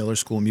just Miller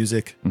School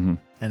Music, and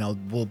I'll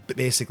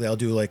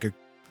do like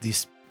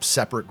these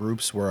separate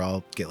groups where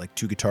I'll get like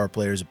 2 guitar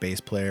players, a bass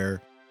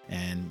player,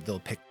 and they'll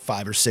pick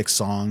 5 or 6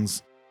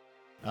 songs.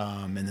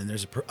 And then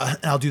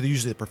I'll do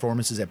usually the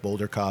performances at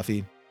Boulder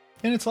Coffee,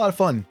 and it's a lot of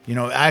fun.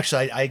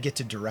 Actually, I get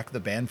to direct the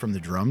band from the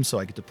drums, so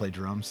I get to play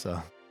drums.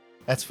 So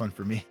That's fun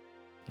for me.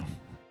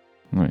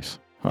 Nice.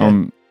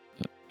 I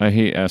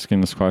hate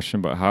asking this question,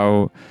 but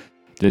how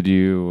did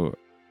you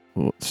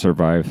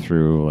survive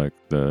through like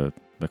the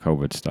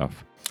COVID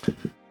stuff?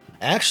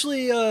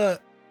 Actually,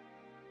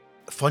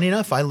 funny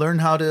enough, I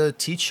learned how to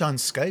teach on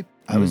Skype.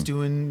 I was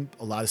doing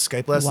a lot of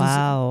Skype lessons.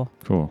 Wow.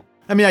 Cool.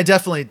 I mean, I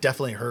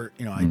definitely hurt.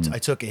 You know, I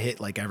took a hit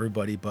like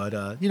everybody,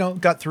 but you know,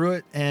 got through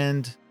it,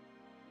 and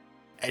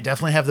I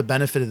definitely have the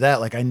benefit of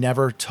that. Like, I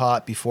never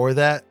taught before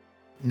that.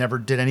 Never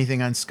did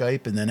anything on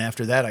Skype, and then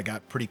after that I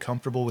got pretty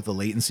comfortable with the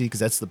latency, because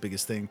that's the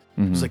biggest thing.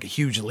 There's like a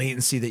huge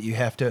latency that you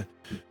have to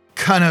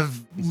kind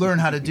of learn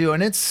how to do,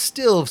 and it's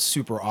still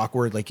super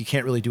awkward. Like, you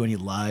can't really do any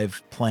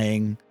live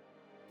playing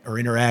or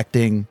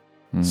interacting,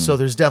 so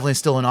there's definitely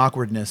still an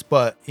awkwardness.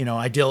 But you know,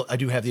 I do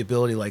have the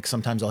ability, like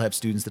sometimes I'll have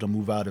students that'll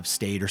move out of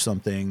state or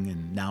something,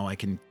 and now I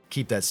can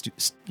keep that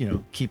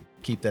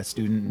keep that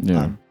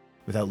student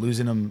without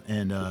losing them,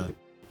 and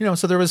you know,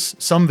 so there was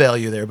some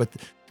value there, but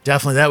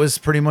definitely, that was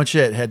pretty much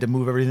it. Had to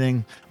move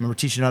everything. I remember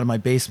teaching out of my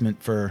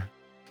basement for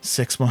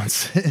 6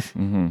 months,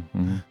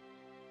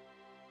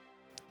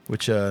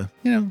 which, you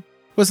know,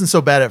 wasn't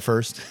so bad at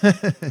first.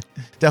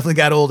 Definitely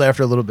got old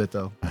after a little bit,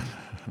 though.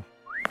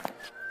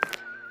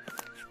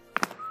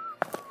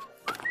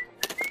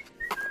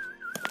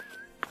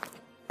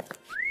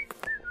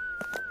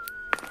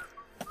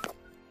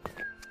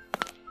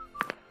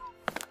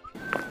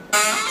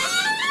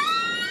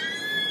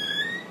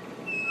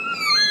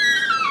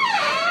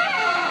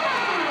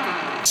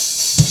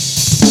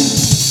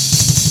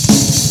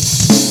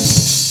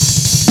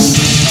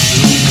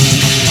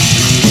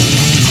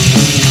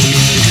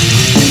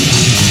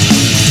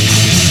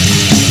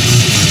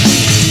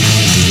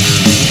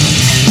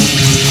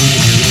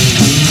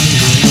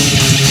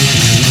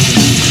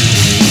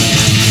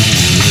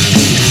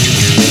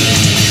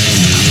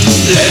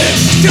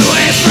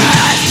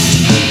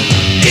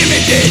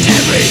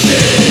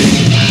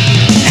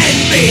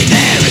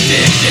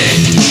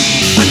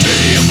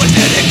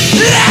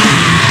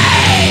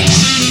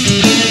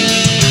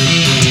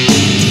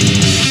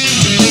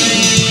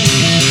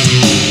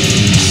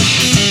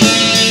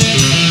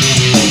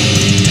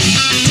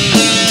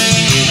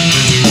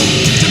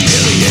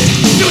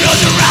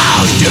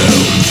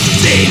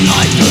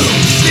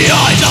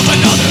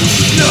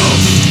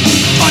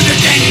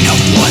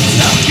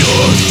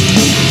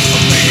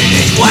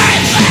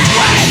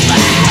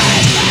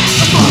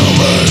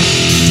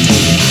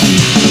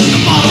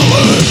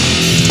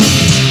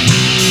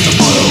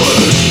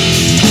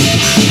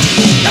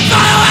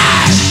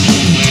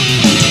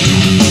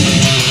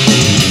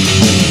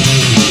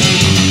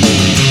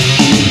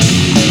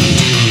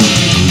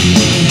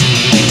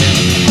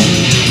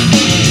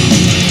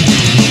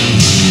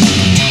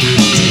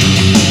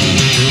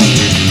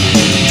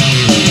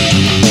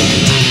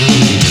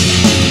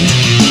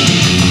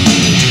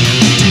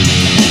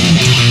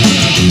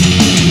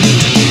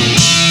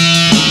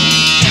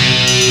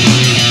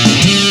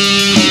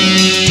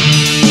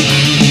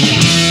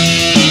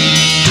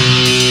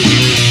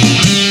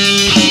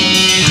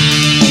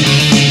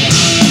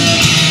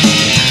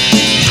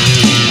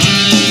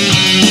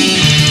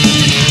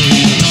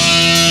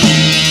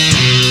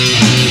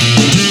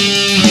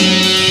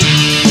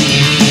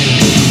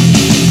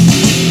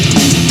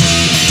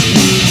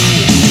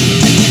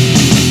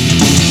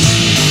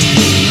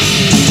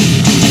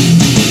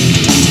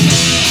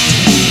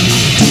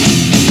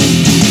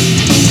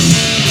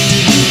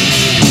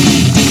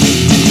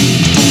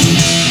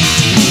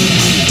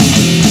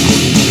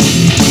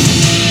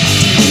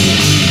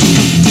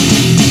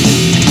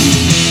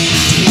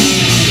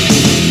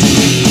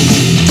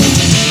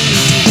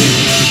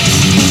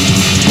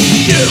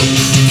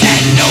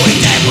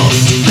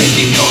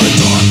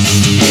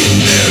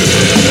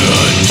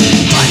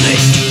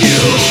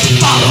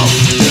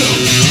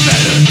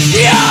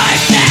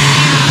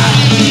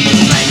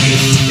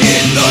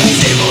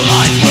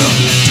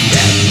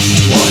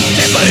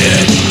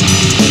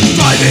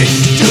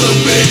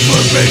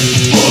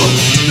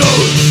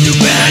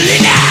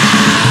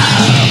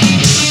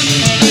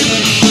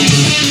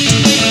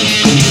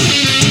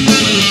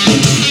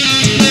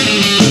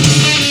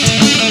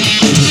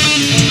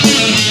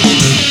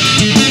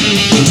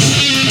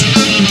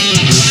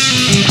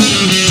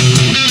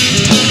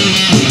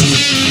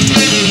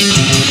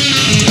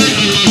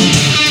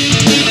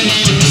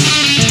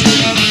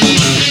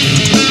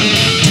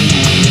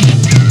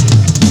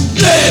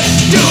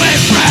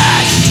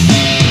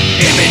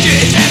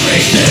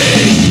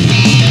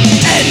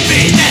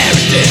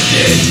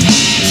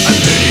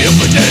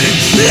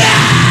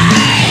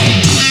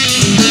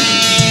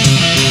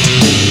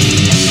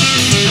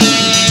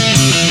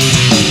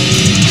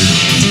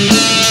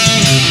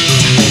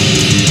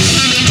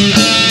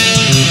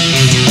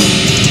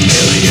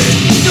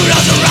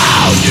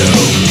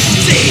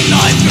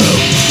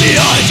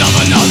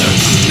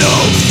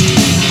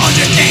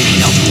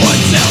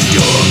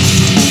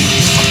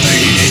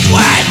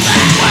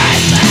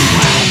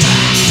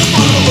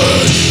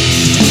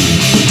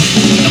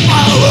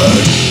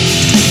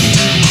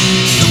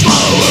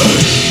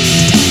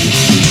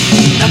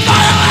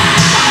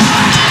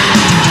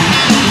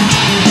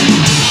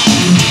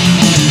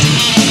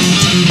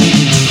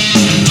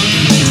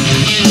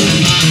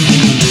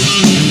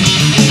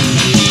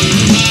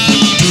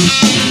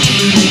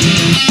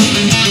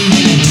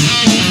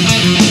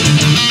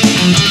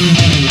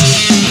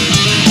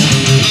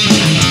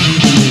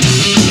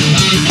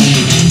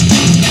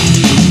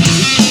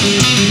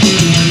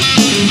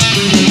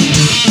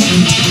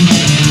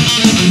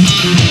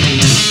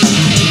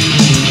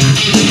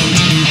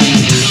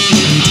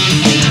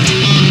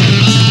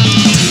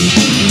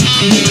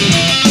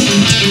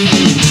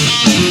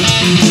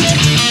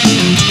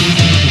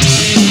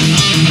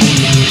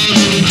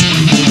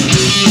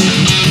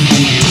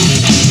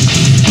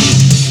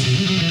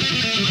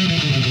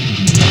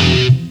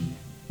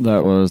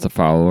 that was The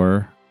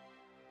Follower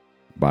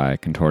by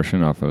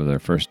Contortion off of their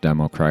first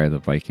demo, Cry of the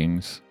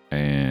Vikings.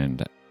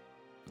 And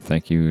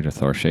thank you to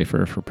Thor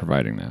Schaefer for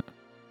providing that.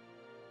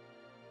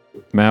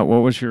 Matt,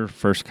 what was your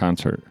first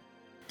concert?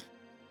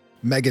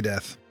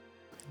 Megadeth.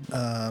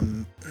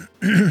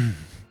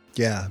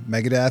 Yeah,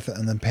 Megadeth,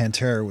 and then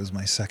Pantera was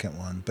my second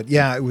one. But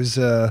yeah, it was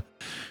at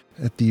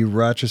the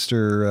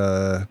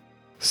Rochester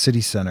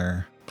City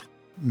Center,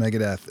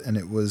 Megadeth, and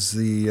it was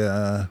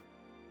the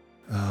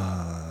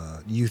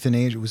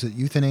Euthanasia. Was it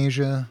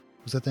Euthanasia?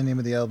 Was that the name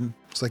of the album?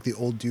 It's like the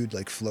old dude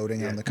like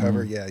floating on the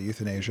cover. Yeah,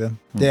 Euthanasia.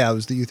 Yeah, it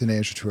was the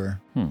Euthanasia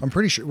tour. I'm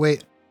pretty sure.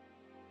 Wait,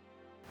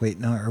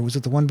 no, or was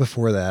it the one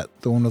before that?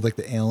 The one with like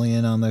the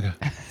alien on the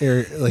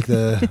air, like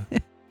the.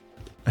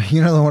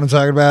 You know the one I'm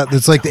talking about?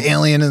 It's like the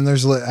alien, and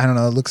there's like, I don't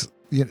know. It looks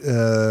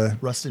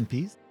Rust in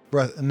Peace.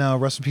 No,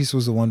 Rust in Peace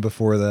was the one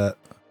before that.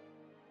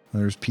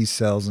 There's Peace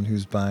Cells, and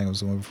Who's Buying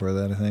was the one before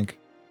that. I think.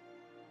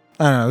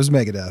 I don't know. It was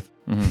Megadeth,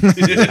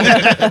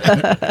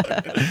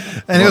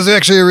 and it was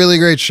actually a really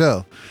great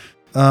show.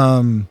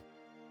 And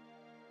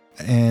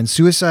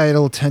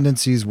Suicidal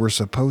Tendencies were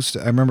supposed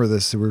to. I remember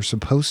this. They were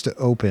supposed to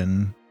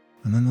open,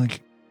 and then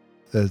like.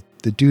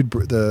 The dude,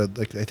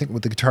 I think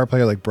with the guitar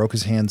player like broke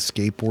his hand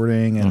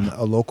skateboarding, and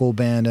a local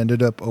band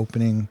ended up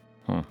opening.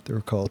 They were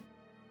called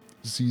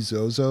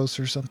Zozos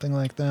or something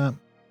like that.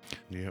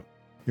 Yep.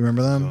 You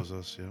remember them?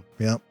 Zozos, yep.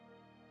 Yep.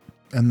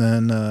 And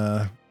then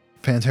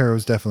Pantera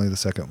was definitely the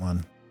second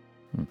one.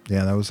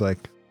 Yeah, that was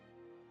like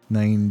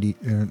 90.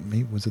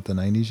 Maybe was it the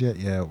 90s yet?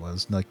 Yeah, it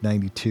was like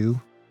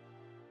 92,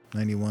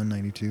 91,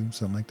 92,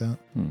 something like that.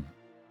 I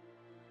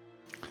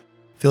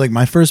feel like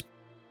my first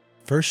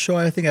show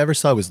I think I ever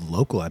saw was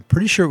local. I'm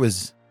pretty sure it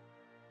was,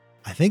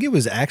 I think it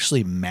was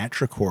actually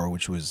Matricore,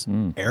 which was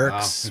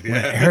Eric's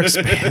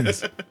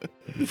bands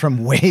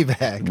from way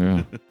back.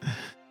 Yeah.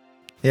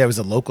 Yeah, it was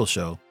a local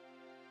show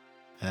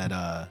at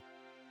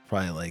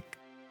probably like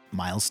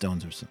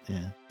Milestones or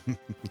something. Yeah.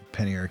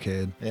 Penny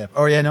Arcade. Yeah.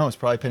 Oh yeah, no, it's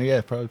probably Penny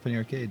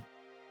Arcade.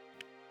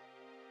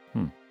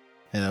 Yeah,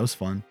 that was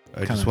fun.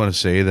 I just want to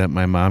say that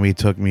my mommy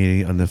took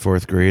me in the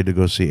 4th grade to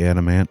go see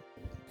Animant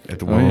at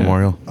the War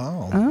Memorial.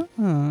 Oh,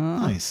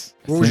 nice.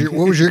 What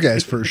was your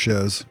guys' first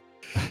shows?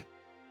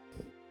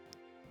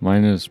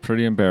 Mine is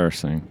pretty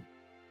embarrassing.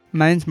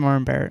 Mine's more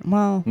embarrassing.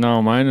 Well,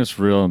 no, mine is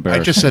real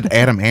embarrassing. I just said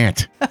Adam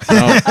Ant. No,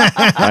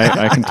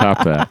 I can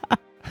top that.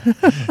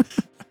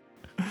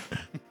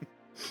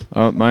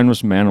 Mine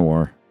was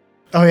Manowar.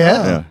 Oh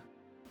yeah. Yeah.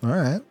 All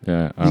right.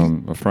 Yeah.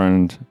 A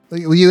friend.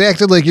 Well, you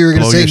acted like you were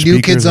going to say New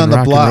Kids on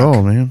the Block.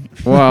 Roll, man.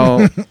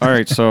 Well, all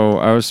right. So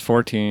I was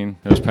 14.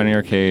 It was Penny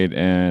Arcade,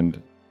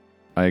 and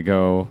I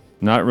go.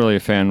 Not really a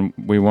fan.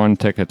 We won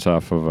tickets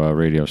off of a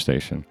radio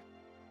station,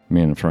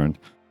 me and a friend.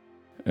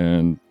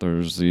 And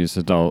there's these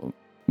adult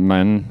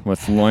men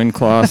with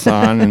loincloths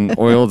on and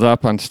oiled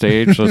up on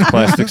stage with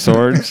plastic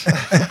swords.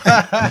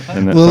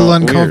 And a little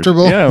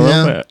uncomfortable. Weird. Yeah, a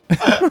little bit.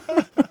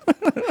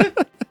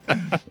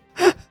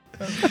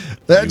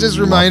 That just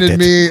reminded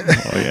me.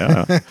 Oh,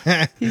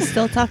 yeah. He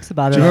still talks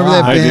about it. Do you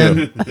remember that I band?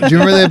 do. Do you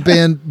remember that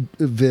band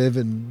Viv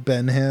and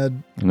Ben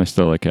had? And I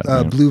still like it.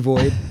 Blue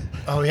Void.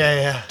 Oh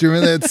yeah. Do you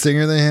remember that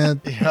singer they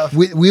had? Yeah.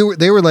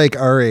 They were like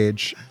our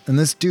age, and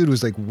this dude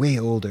was like way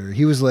older.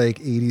 He was like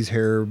 80s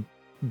hair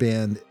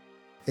band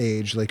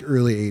age, like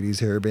early 80s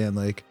hair band,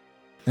 like.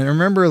 And I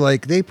remember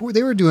like they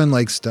were doing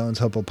like Stone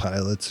Temple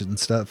Pilots and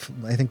stuff.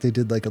 I think they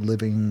did like a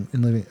Living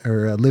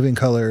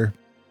Color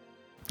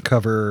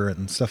cover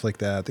and stuff like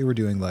that. They were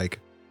doing like,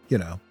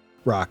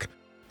 rock.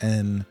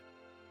 And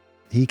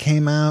he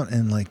came out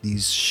in like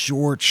these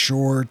short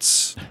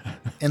shorts,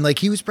 and like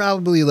he was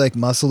probably like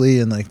muscly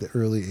in like the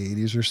early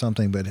 80s or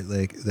something, but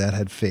like that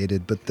had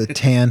faded, but the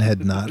tan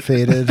had not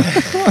faded.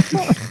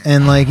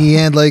 And like he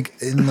had like,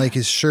 in like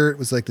his shirt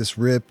was like this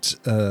ripped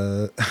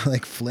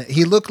like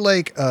he looked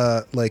like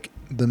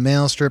the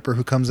male stripper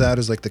who comes out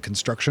as like the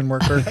construction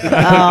worker. He's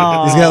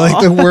got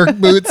like the work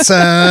boots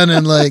on,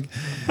 and like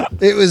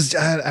it was.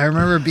 I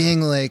remember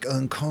being like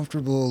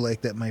uncomfortable,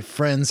 like that my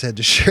friends had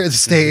to share the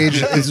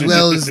stage as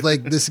well as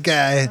like this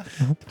guy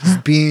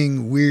just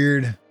being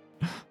weird.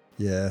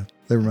 Yeah,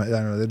 I don't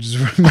know. That just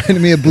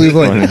reminded me of Blue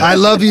Void. I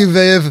love you,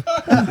 Viv.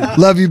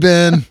 Love you,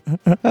 Ben.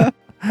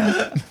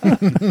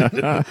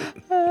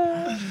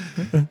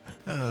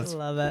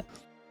 Love it.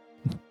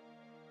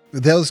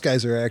 Those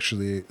guys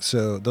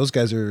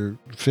are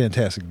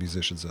fantastic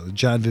musicians though.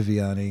 John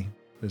Viviani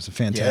is a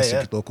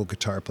fantastic local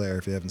guitar player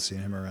if you haven't seen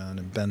him around,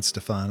 and Ben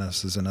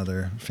Stefanos is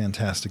another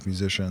fantastic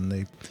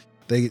musician.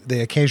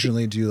 They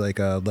occasionally do like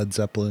a Led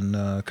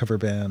Zeppelin cover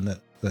band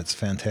that's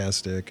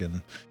fantastic,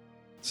 and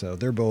so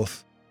they're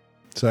both.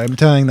 So I'm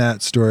telling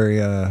that story.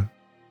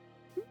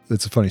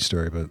 It's a funny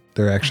story, but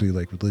they're actually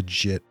like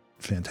legit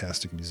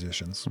fantastic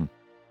musicians.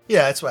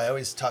 Yeah, that's why I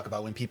always talk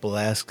about when people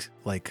ask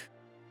like,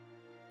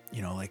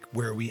 like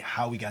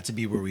how we got to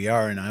be where we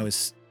are, and I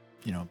always,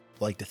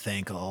 like to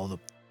thank all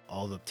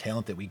the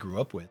talent that we grew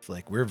up with.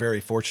 Like we're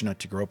very fortunate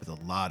to grow up with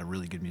a lot of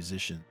really good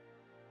musicians.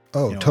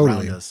 Oh,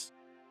 totally. Around us.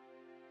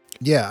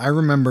 Yeah, I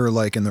remember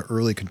like in the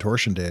early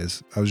Contortion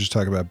days. I was just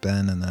talking about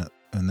Ben and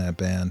that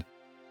band.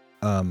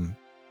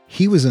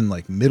 He was in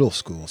like middle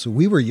school, so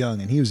we were young,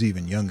 and he was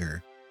even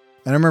younger.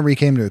 And I remember he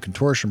came to a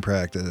Contortion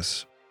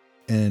practice,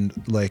 and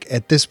like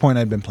at this point,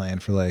 I'd been playing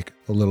for like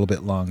a little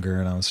bit longer,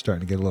 and I was starting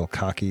to get a little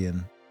cocky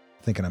and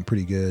thinking I'm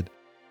pretty good.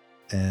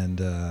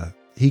 And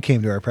he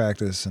came to our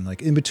practice, and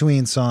like in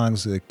between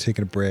songs, like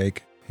taking a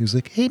break, he was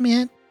like, "Hey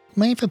man,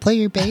 mind if I play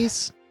your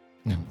bass?"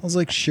 I was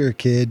like, "Sure,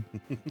 kid.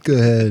 Go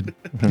ahead."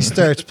 He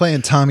starts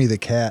playing Tommy the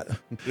Cat.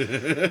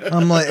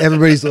 I'm like,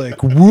 everybody's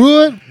like,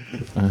 "What?"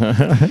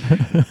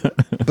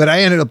 But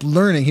I ended up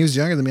learning. He was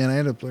younger than me, and I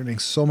ended up learning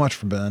so much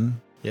from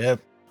Ben. Yep.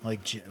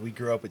 Like we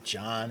grew up with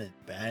John and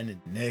Ben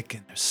and Nick,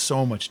 and there's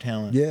so much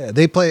talent. Yeah,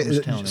 they play.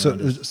 So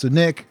So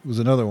Nick was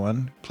another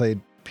one. Played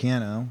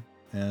piano,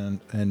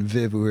 and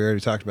Viv, who we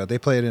already talked about. They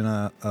played in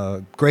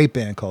a great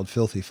band called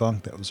Filthy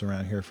Funk that was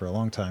around here for a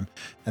long time.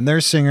 And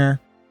their singer.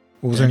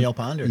 What was Danielle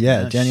Ponder.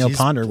 Yeah, Danielle she's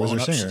Ponder was her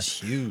blown up. singer.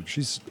 She's huge.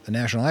 She's a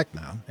national act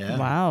now. Yeah.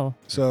 Wow.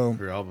 So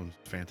Her album's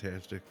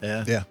fantastic.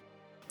 Yeah. yeah.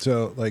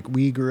 So like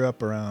we grew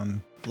up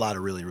around A lot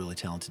of really, really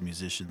talented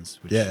musicians.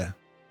 Which,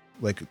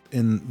 like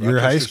in your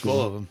high Rochester's school.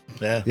 full of them.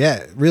 Yeah.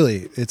 Yeah,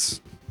 really.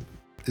 It's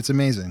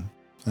amazing.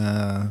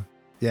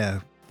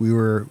 Yeah, we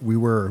were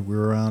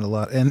around a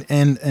lot.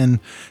 And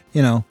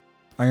you know,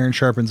 iron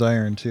sharpens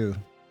iron too.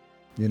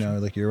 You know,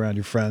 like you're around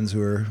your friends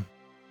who are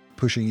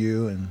pushing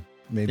you, and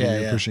maybe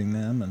you're pushing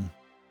them, and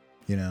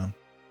you know,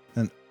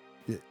 and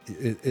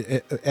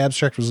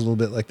Abstract was a little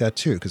bit like that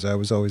too, because I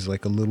was always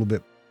like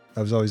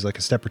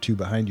a step or two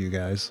behind you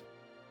guys,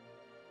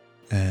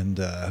 and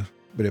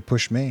but it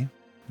pushed me,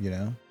 you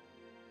know.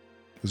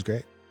 It was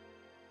great.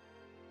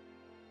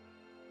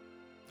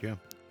 Yeah.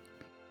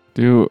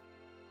 Were you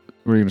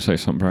going to say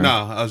something, Brian?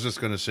 No, I was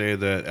just going to say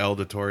that El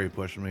Dottore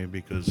pushed me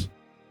because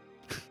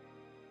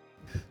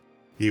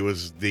he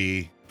was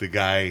the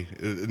guy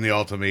in the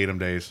Ultimatum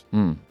days.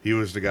 He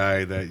was the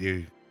guy that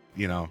you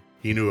know,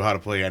 he knew how to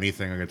play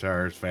anything on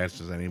guitar as fast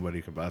as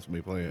anybody could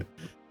possibly play it.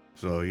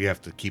 So you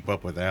have to keep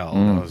up with Al.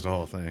 That was the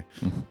whole thing.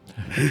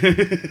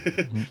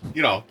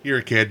 You know, you're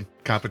a kid,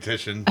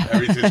 competition,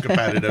 everything's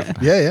competitive.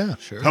 Yeah,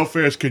 sure. How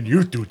fast can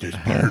you do this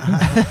part?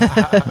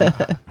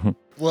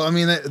 Well, I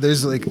mean,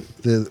 there's like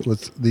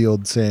what's the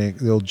old saying,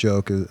 the old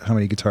joke is, how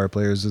many guitar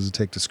players does it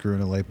take to screw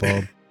in a light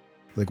bulb?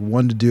 Like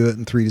 1 to do it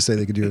and 3 to say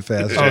they could do it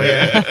faster. Oh,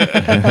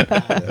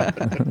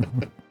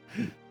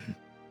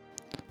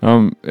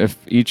 yeah. If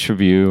each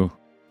of you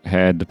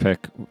had to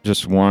pick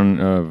just one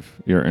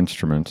of your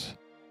instruments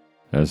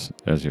as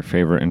your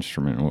favorite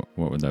instrument,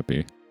 what would that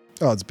be?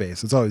 Oh, it's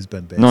bass. It's always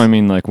been bass. No, I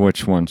mean like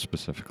which one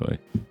specifically?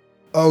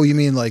 Oh, you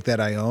mean like that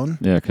I own?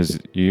 Yeah, because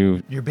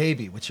you... Your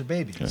baby. What's your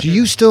baby? Do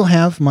you still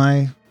have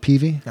my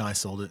PV? No, I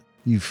sold it.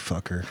 You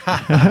fucker.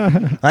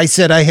 I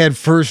said I had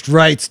first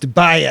rights to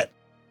buy it.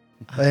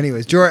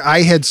 Anyways, George,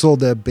 I had sold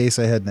that bass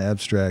I had in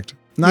Abstract.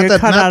 You're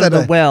cut out of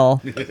the will.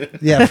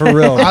 Yeah, for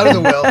real. Out of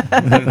the will.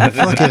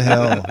 Fucking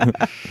hell.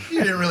 You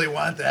didn't really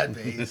want that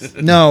bass.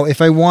 No,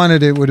 if I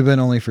wanted it, would have been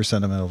only for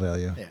sentimental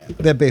value. Yeah.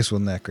 That bass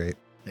wasn't that great.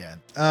 Yeah.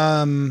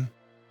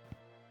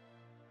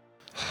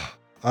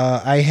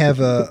 I have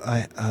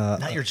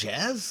Not your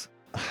jazz?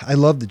 I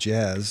love the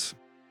jazz.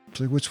 It's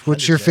like,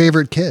 what's your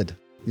favorite kid?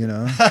 You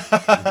know?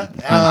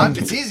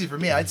 It's easy for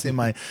me. I'd say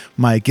my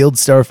Guild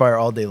Starfire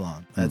all day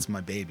long. That's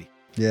my baby.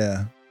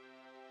 Yeah.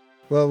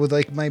 Well, with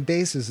like my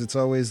basses, it's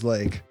always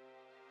like,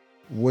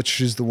 which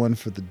is the one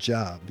for the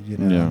job, you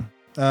know?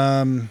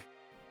 Yeah.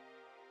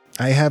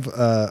 I have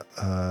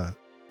a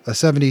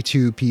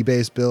 72 P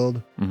bass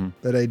build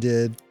that I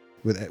did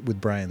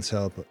with Brian's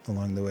help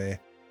along the way.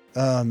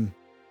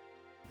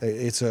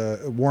 It's a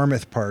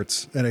Warmoth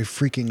parts, and I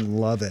freaking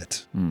love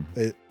it.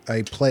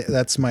 I play.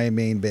 That's my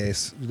main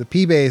bass. The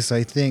P bass,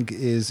 I think,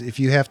 is if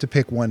you have to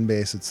pick one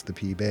bass, it's the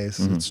P bass.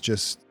 It's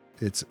just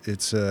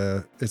it's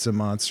a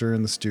monster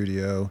in the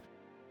studio.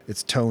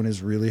 Its tone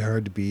is really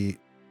hard to beat.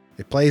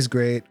 It plays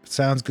great. It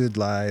sounds good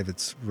live.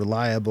 It's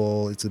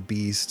reliable. It's a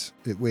beast.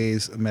 It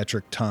weighs a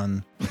metric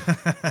ton.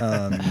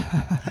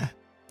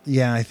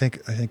 Yeah, I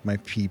think my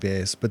P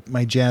bass, but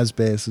my jazz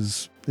bass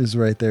is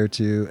right there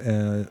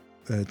too.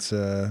 It's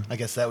I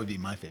guess that would be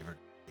my favorite.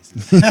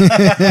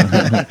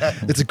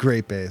 It's a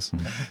great bass.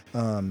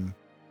 And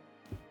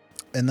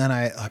then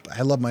I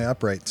love my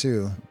upright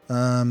too.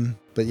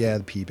 But yeah,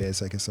 the P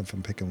bass, I guess if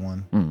I'm picking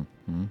one.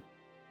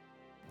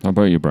 How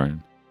about you,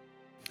 Brian?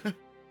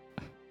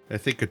 I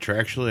think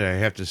contractually I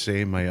have to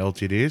say my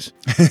LTDs.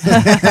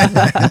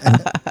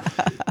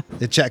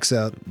 It checks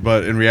out.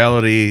 But in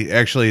reality,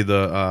 actually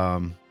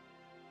the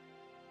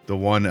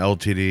one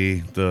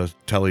LTD, the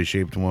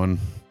telly-shaped one,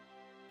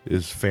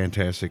 is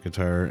fantastic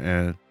guitar.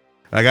 And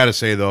I got to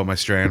say, though, my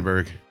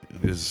Strandberg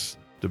is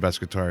the best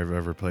guitar I've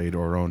ever played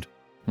or owned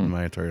in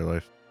my entire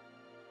life.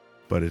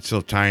 But it's so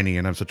tiny,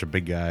 and I'm such a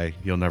big guy,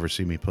 you'll never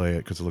see me play it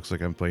because it looks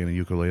like I'm playing a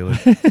ukulele.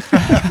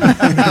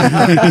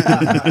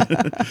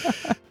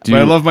 But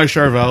I love my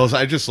Charvels.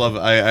 I just love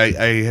it.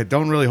 I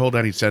don't really hold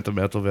any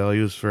sentimental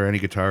values for any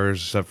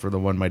guitars except for the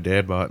one my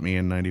dad bought me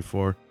in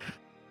 '94.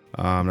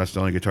 That's the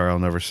only guitar I'll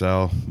never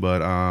sell,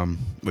 but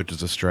which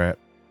is a Strat,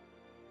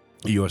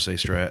 a USA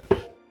Strat.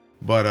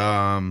 But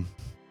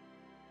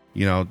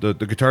you know, the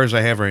guitars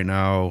I have right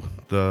now,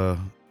 the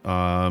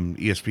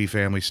ESP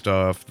family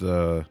stuff,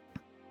 the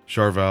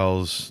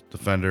Charvels, the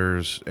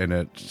Fenders, and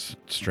it's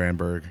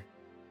Strandberg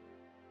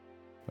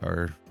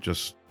are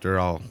just, they're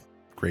all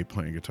great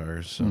playing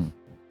guitars. So. Do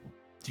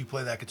you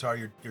play that guitar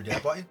your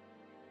dad bought you?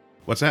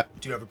 What's that?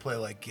 Do you ever play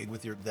like gig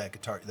with that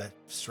guitar, that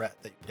Strat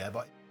that your dad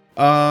bought you?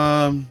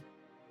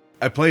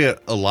 I play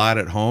it a lot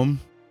at home.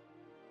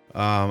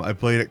 I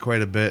played it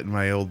quite a bit in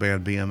my old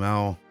band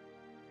BML.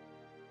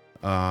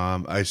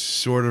 I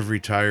sort of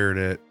retired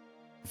it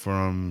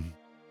from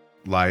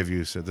live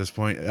use at this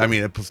point. I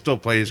mean, it still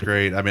plays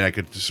great. I mean, I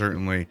could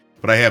certainly,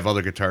 but I have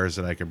other guitars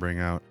that I could bring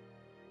out.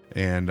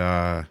 And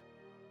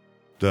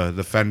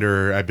the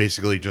Fender, I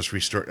basically just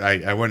restored. I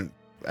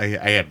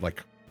had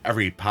like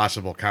every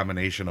possible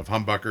combination of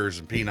humbuckers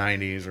and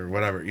P90s or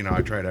whatever. You know,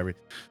 I tried every.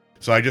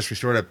 So I just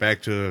restored it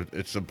back to,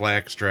 it's a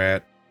black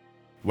Strat,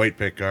 white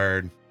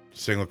pickguard,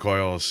 single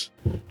coils.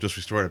 Just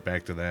restored it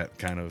back to that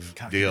kind of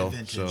deal.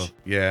 So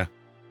yeah,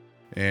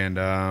 and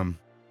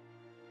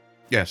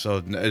yeah,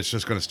 so it's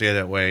just going to stay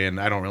that way. And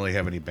I don't really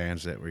have any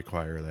bands that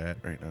require that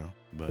right now.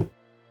 But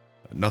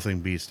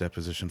nothing beats that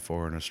position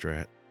 4 in a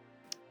Strat.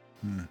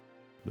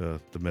 The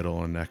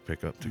middle and neck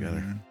pickup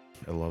together.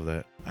 I love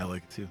that. I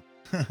like it too.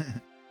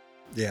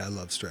 Yeah, I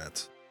love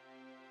Strats.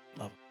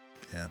 Love it.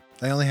 Yeah.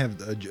 I only have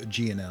a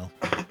G&L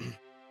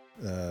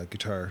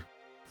guitar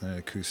and an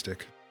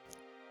acoustic.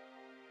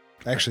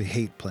 I actually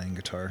hate playing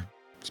guitar.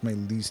 It's my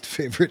least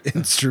favorite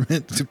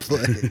instrument to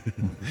play.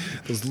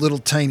 Those little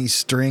tiny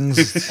strings.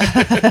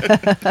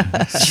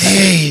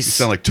 Jeez. You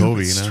sound like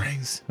Toby, you know?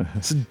 Strings.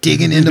 It's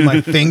digging into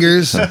my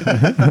fingers.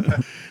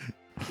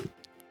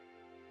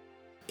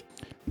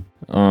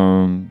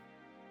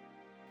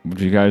 Would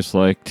you guys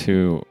like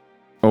to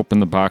open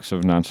the box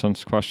of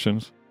nonsense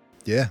questions?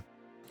 Yeah,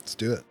 let's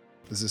do it.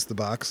 Is this the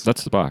box?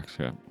 That's the box,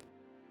 yeah.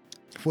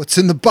 What's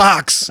in the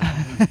box?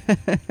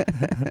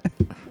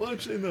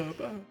 What's in the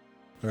box?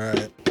 All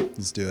right,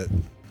 let's do it.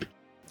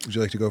 Would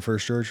you like to go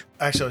first, George?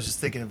 Actually, I was just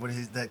thinking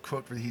of that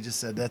quote that he just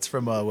said. That's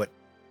from what?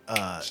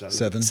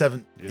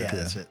 Seven. Yeah,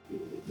 that's it.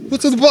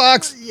 What's in the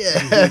box?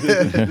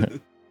 Yeah.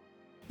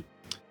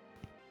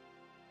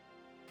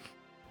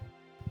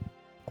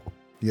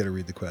 You got to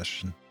read the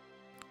question.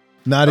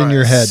 Not in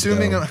your head.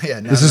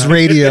 This is not-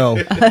 radio.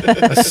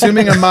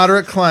 Assuming a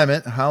moderate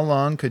climate, how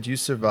long could you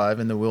survive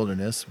in the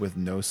wilderness with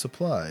no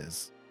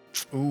supplies?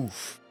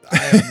 Oof. I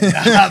am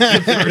not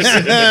the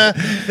person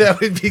that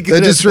would be good.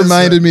 That just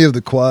reminded me of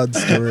the quad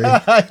story.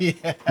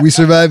 Yeah. We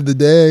survived the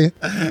day.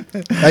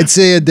 I'd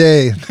say a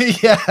day.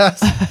 Yes.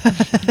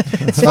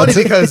 It's funny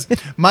because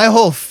my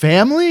whole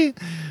family,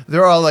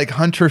 they're all like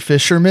hunter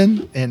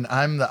fishermen, and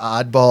I'm the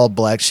oddball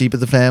black sheep of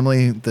the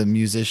family, the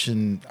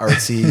musician,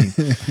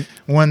 artsy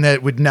one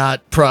that would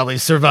not probably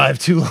survive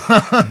too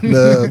long.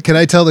 No. Can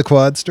I tell the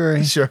quad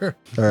story? Sure.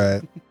 All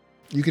right.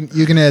 You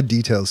can add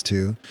details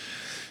too.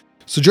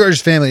 So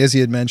George's family, as he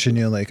had mentioned,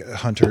 you know, like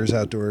hunters,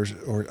 outdoors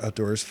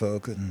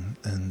folk, and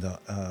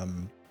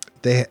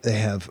they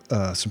have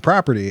some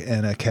property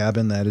and a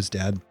cabin that his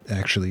dad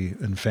actually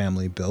and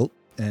family built,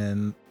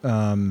 and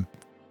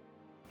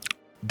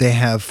they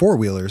have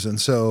 4-wheelers, and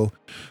so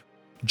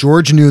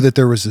George knew that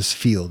there was this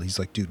field. He's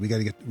like, dude, we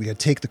gotta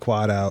take the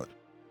quad out.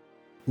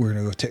 We're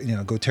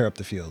gonna go tear up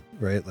the field,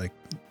 right? Like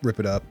rip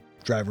it up,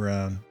 drive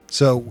around.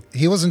 So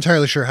he wasn't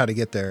entirely sure how to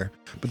get there,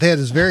 but they had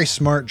this very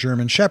smart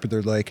German Shepherd.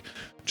 They're like,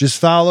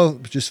 just follow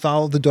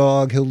the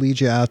dog. He'll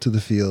lead you out to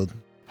the field.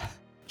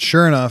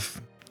 Sure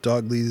enough,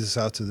 dog leads us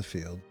out to the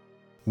field.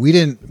 We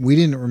didn't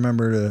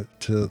remember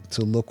to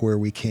look where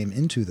we came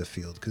into the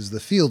field, because the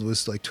field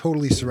was like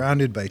totally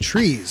surrounded by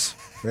trees,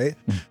 right?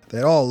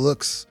 That all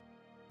looks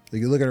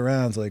like, you're looking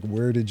around, it's like,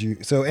 where did you?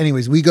 So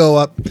anyways, we go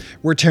up,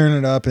 we're tearing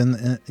it up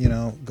and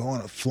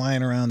going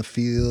flying around the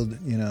field,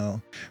 we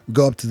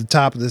go up to the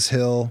top of this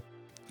hill,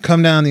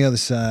 come down the other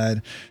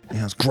side,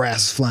 it's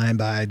grass flying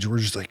by.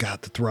 George just like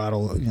got the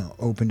throttle,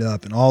 opened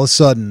up, and all of a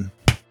sudden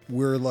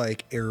we're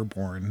like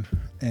airborne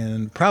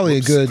and probably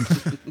a good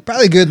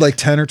like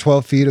 10 or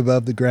 12 feet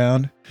above the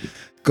ground,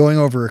 going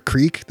over a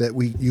creek that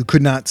you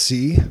could not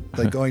see,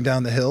 like going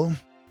down the hill.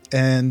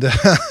 And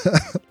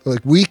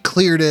like we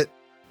cleared it.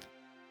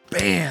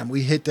 Bam,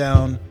 we hit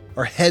down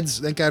our heads.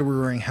 Thank God we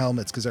were wearing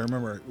helmets, because I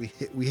remember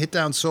we hit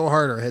down so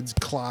hard our heads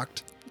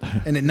clocked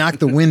and it knocked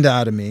the wind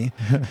out of me.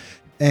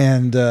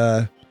 And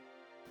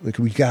like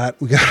we got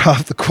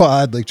off the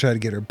quad, like try to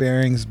get our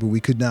bearings, but we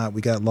could not. We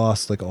got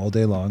lost like all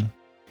day long.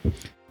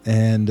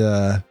 And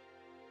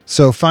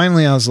so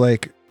finally I was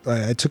like,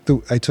 I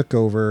took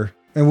over,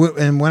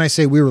 and when I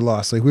say we were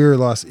lost, like we were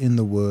lost in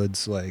the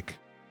woods. Like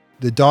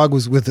the dog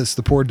was with us.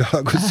 The poor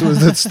dog was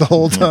with us the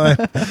whole time,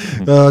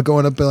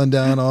 going up and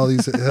down all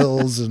these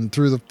hills and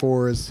through the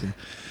forest. And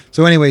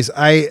so anyways,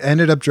 I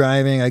ended up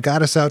driving. I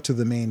got us out to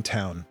the main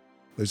town.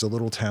 There's a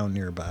little town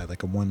nearby,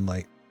 like a one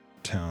light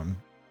town,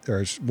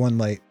 or one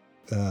light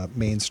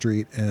Main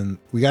Street, and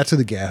we got to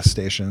the gas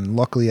station.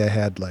 Luckily, I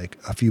had like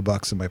a few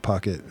bucks in my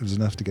pocket. It was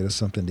enough to get us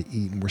something to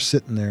eat, and we're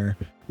sitting there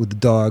with the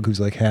dog, who's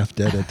like half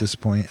dead at this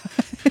point.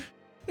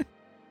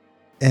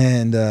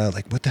 And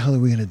like, what the hell are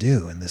we gonna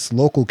do? And this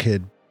local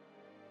kid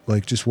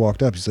like just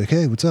walked up. He's like,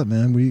 "Hey, what's up,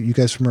 man? You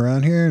guys from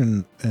around here?"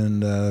 And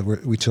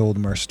we told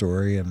him our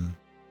story, and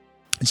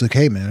he's like,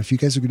 "Hey, man, if you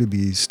guys are gonna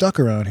be stuck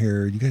around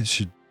here, you guys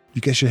should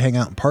hang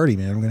out and party,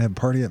 man. We're gonna have a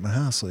party at my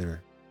house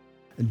later."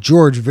 And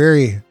George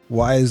very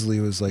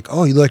wisely was like,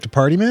 "Oh, you like to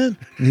party, man?"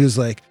 And he was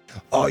like,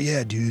 "Oh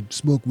yeah, dude,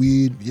 smoke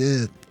weed,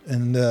 yeah."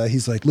 And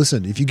he's like,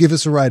 "Listen, if you give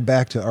us a ride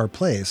back to our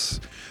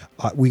place,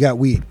 we got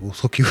weed. We'll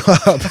hook you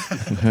up."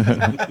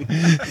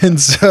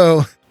 And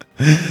so,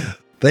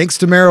 thanks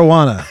to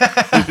marijuana,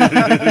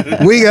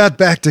 we got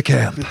back to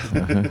camp.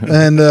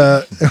 And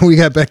we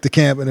got back to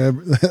camp, and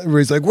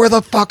everybody's like, "Where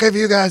the fuck have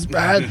you guys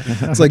been?"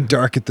 It's like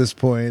dark at this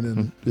point,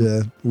 and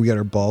yeah, we got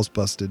our balls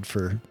busted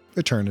for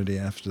eternity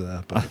after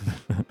that. But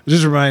it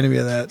just reminded me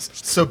of that.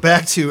 So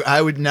back to,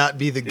 I would not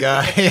be the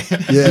guy.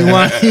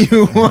 Yeah.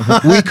 you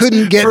want We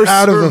couldn't get for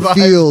out of a survival.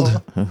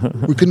 field.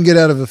 We couldn't get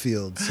out of a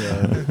field.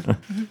 So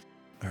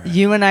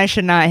You and I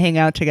should not hang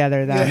out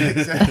together then. Yeah,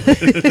 exactly.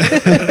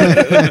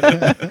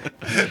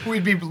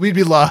 we'd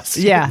be lost.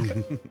 Yeah.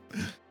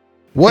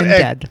 what And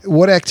dead.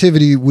 what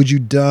activity would you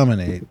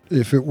dominate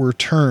if it were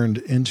turned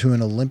into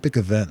an Olympic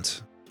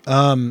event?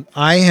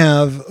 I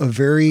have a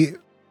very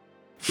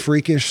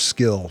freakish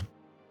skill.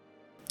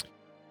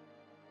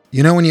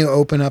 You know when you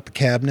open up a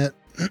cabinet,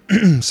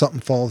 something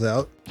falls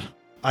out?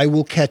 I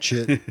will catch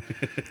it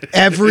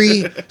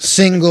every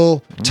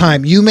single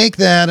time. You make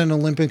that an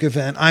Olympic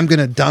event, I'm going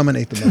to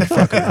dominate the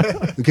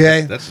motherfucker.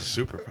 Okay? That's a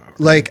superpower.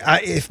 Like,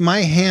 if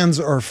my hands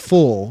are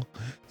full,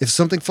 if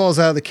something falls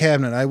out of the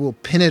cabinet, I will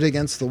pin it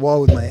against the wall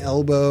with my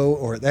elbow.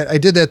 Or that. I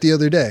did that the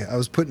other day. I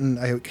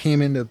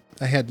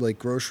had like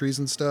groceries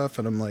and stuff,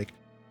 and I'm like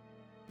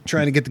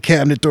trying to get the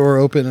cabinet door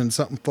open, and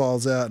something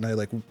falls out, and I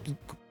like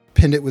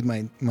pinned it with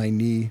my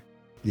knee.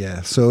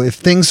 Yeah. So if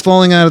things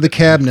falling out of the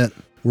cabinet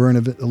were an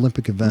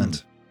Olympic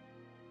event,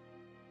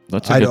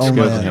 That's a good skill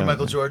to You're have.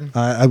 Michael Jordan.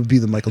 I would be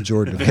the Michael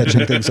Jordan of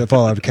catching things that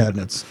fall out of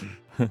cabinets.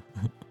 I'm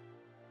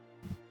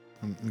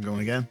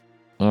going again.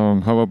 How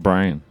about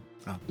Brian?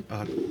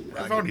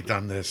 I've already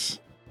done this.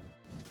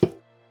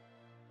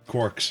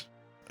 Corks.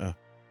 Oh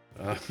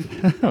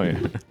yeah.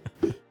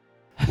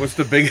 What's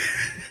the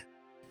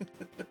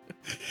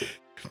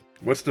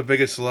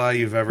biggest lie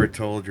you've ever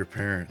told your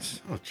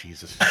parents? Oh,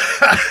 Jesus.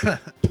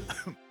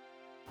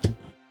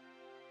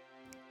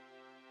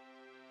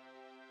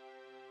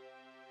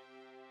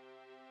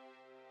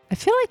 I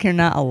feel like you're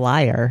not a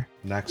liar.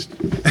 Next.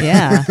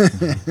 Yeah.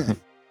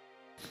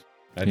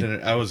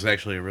 I was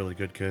actually a really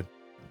good kid.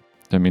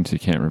 That means you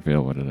can't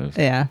reveal what it is.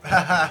 Yeah.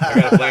 I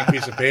got a blank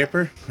piece of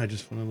paper. I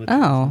just want to let you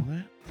know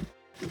that.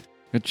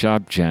 Good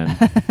job, Jen.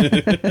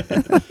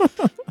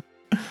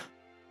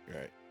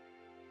 Right.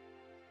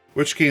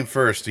 Which came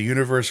first, the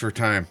universe or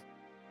time?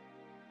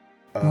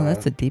 Oh,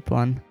 that's a deep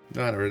one.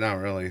 Not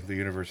really. The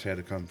universe had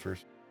to come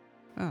first.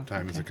 Oh,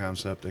 Time is a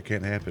concept that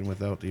can't happen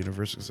without the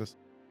universe existing.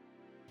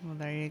 Well,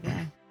 there you go.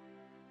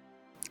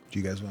 Do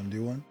you guys want to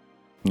do one?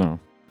 No.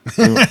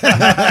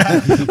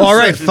 All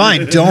right,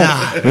 fine.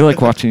 Don't. We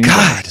like watching you.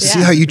 God, see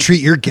how you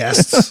treat your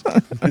guests. All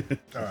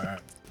right.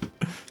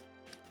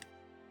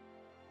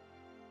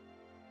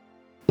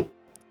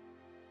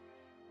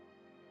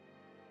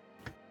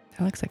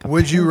 That looks like a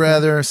Would you penguin.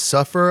 rather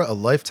suffer a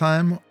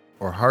lifetime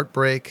of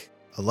heartbreak,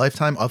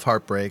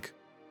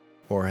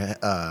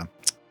 or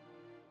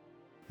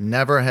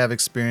never have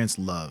experienced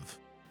love?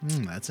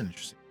 That's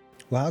interesting.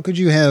 Well, how could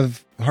you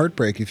have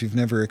heartbreak if you've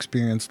never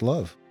experienced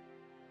love?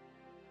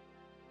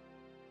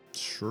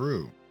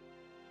 True.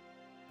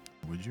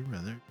 Would you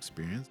rather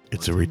experience?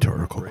 It's a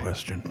rhetorical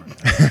question.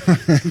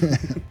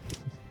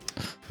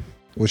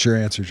 What's your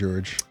answer,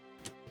 George?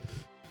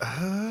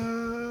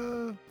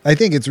 I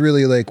think it's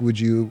really like, would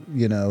you,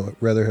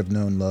 rather have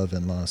known love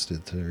and lost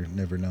it, or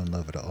never known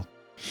love at all?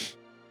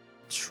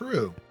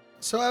 True.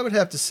 So I would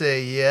have to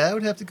say, yeah, I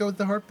would have to go with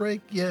the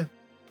heartbreak. Yeah.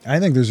 I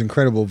think there's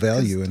incredible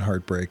value in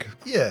heartbreak.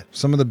 Yeah.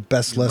 Some of the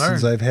best You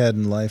lessons learn. I've had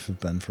in life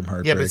have been from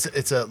heartbreak. Yeah, but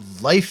it's a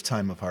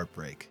lifetime of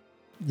heartbreak.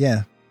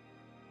 Yeah.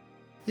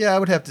 Yeah, I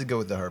would have to go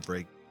with the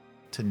heartbreak.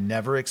 To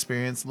never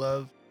experience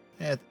love,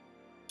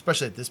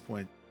 especially at this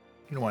point,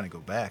 you don't want to go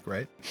back,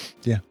 right?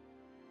 Yeah.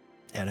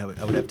 And I would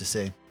have to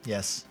say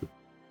yes.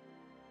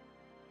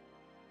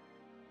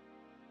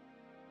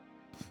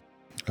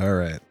 All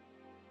right.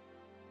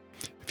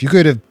 If you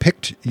could have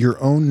picked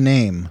your own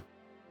name,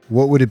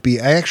 what would it be?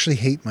 I actually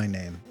hate my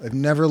name. I've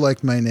never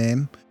liked my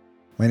name.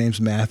 My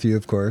name's Matthew,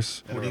 of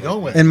course. What are you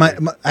going with?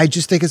 And I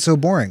just think it's so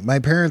boring. My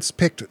parents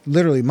picked,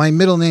 literally, my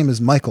middle name is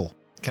Michael.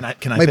 Can I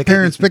My pick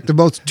parents picked the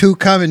most two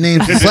common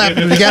names and slapped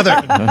them together.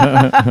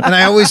 And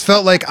I always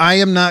felt like I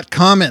am not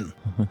common.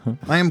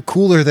 I am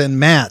cooler than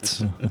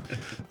Matt.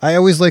 I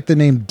always liked the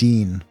name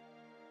Dean.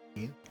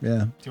 Dean?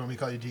 Yeah. Do you want me to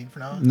call you Dean for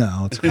now?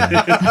 No, it's okay.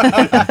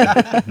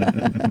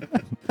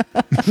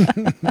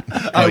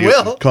 I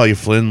will. Call you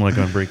Flynn like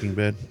on Breaking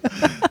Bad.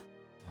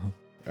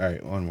 All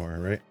right, one more,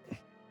 right?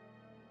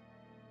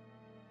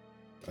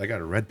 I got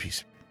a red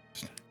piece.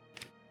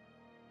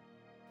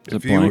 Is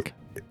it blank?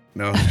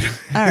 No. All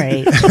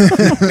right.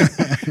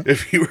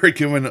 If you were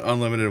given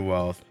unlimited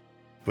wealth,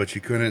 but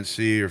you couldn't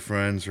see your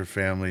friends or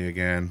family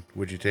again,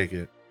 would you take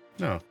it?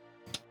 No.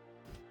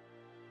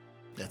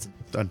 That's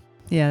done.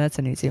 Yeah, that's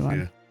an easy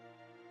one. Yeah.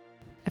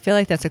 I feel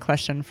like that's a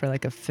question for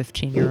like a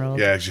 15-year-old.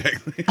 Yeah,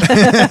 exactly.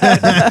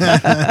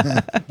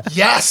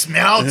 Yes,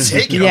 man, I'll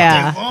take it.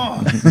 Yeah.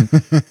 All day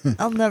long.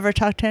 I'll never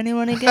talk to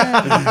anyone again.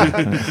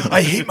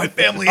 I hate my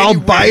family. I'll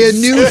buy a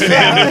new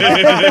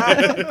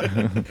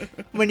family.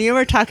 When you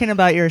were talking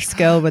about your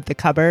skill with the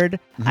cupboard,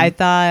 I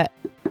thought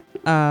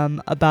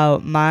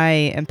about my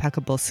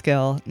impeccable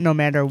skill. No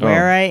matter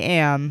where I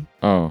am,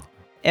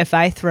 if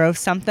I throw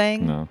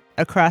something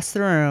across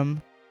the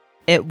room,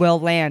 it will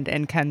land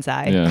in Ken's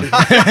eye. Yeah.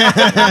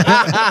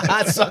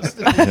 That sucks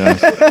to me.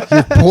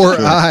 Your poor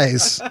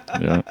eyes.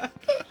 Yeah.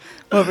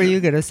 What were you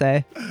going to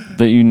say?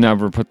 That you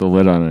never put the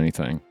lid on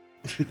anything.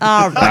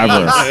 All right.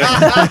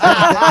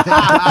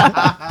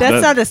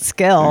 That's not a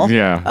skill.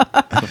 Yeah.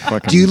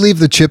 Do you leave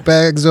the chip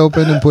bags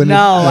open and put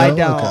No, it? I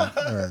don't. Okay.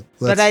 All right.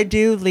 But I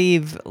do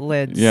leave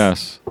lids.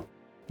 Yes.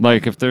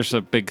 Like if there's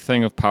a big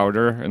thing of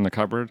powder in the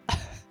cupboard,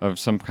 of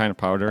some kind of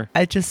powder,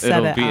 I just set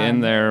it'll it be in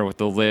on. there with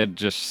the lid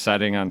just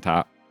setting on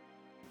top.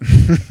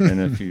 And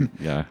if you,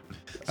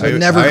 So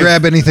never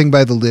grab anything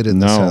by the lid in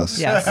this house.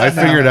 Yes. I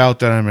figured out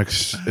that I'm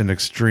an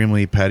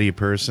extremely petty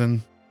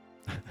person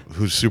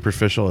who's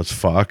superficial as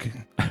fuck,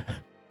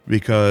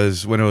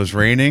 because when it was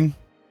raining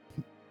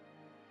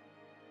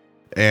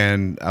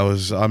and I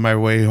was on my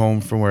way home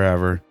from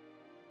wherever,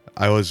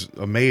 I was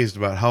amazed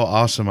about how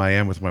awesome I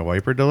am with my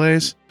wiper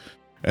delays.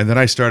 And then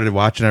I started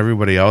watching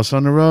everybody else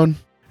on the road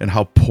and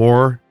how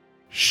poor,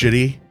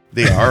 shitty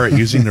they are at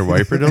using their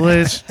wiper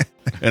delays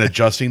and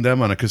adjusting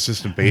them on a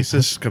consistent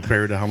basis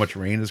compared to how much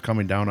rain is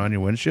coming down on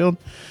your windshield.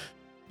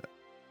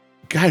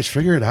 Guys,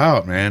 figure it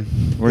out, man.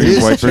 Were you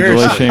wiper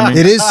delay shaming?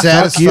 It is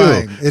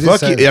satisfying. Fuck you. It is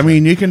Fuck you. I satisfying.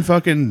 mean, you can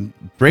fucking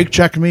brake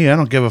check me. I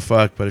don't give a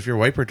fuck. But if your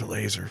wiper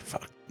delays are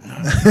fuck.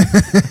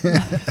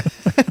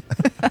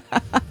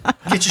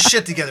 Get your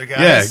shit together, guys.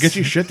 Yeah, get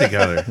your shit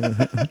together.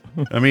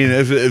 I mean,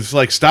 if it's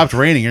like stopped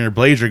raining and your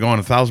blades are going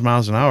 1,000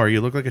 miles an hour,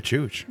 you look like a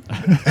chooch.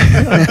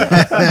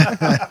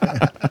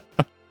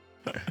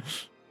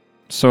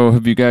 So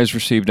have you guys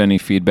received any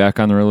feedback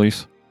on the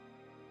release?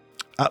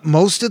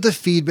 Most of the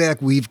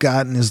feedback we've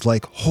gotten is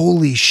like,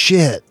 holy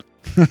shit.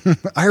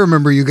 I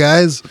remember you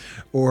guys.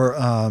 Or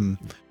some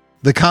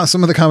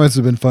of the comments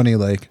have been funny.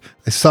 Like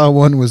I saw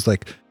one was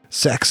like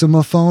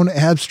saxophone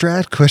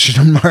abstract ? Oh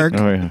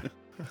yeah.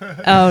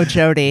 Oh,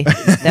 Jody.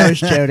 That was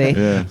Jody.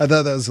 Yeah. I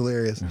thought that was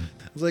hilarious. I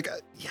was like,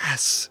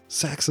 yes,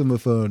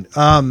 saxophone.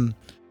 I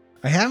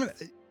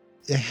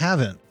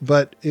haven't,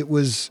 but it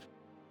was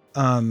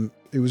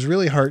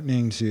really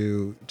heartening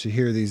to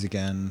hear these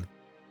again.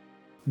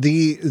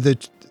 The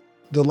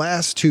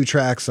last two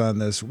tracks on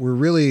this were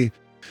really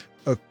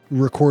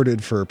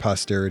recorded for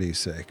posterity's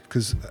sake,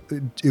 because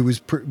it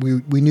was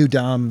we knew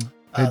Dom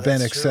had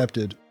been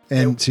accepted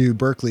to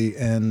Berklee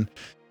and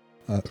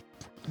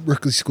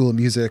Berklee School of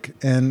Music,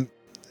 and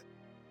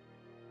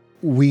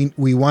we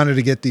wanted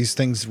to get these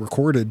things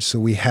recorded, so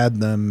we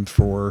had them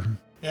for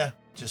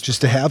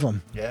just to have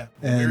them. Yeah,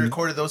 when we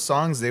recorded those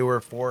songs, they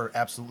were for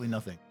absolutely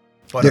nothing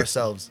but Yeah.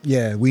 ourselves.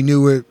 Yeah, we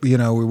knew it. You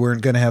know, we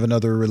weren't going to have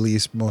another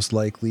release, most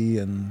likely,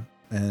 and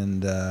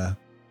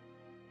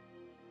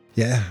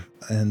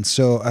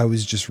so I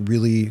was just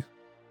really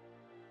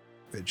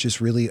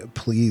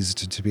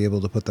pleased to be able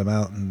to put them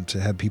out and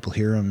to have people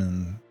hear them,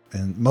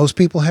 and most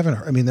people haven't.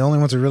 I mean, the only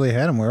ones that really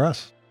had them were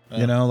us. Yeah.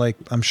 You know, like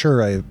I'm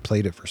sure I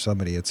played it for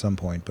somebody at some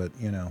point, but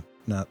you know,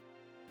 not.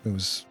 It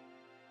was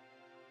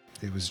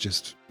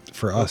just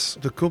for us.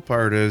 The cool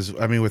part is,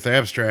 I mean, with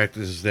Abstract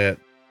is that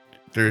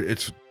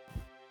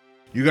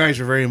you guys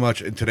are very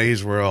much in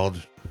today's world.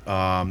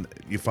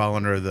 You fall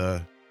under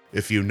the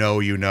if you know,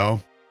 you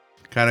know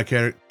kind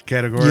of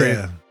category.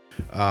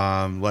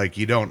 Yeah. Like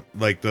you don't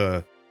like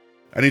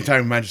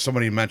anytime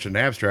somebody mentioned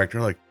Abstract,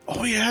 they're like,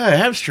 oh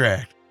yeah,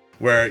 Abstract.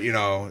 Where, you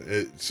know,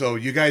 so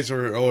you guys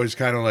are always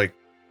kind of like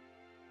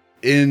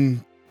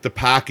in the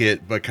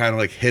pocket, but kind of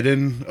like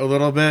hidden a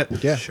little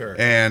bit. Yeah, sure.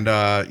 And,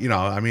 you know,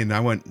 I mean,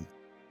 I went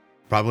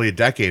probably a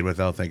decade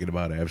without thinking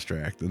about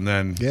Abstract. And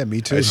then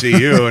me too. I see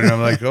you and I'm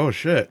like, oh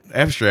shit,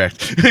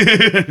 Abstract.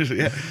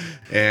 Yeah.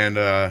 And,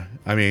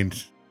 I mean,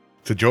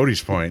 to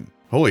Jody's point,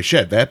 holy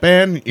shit, that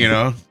band, you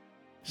know,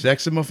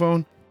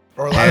 Saxophone.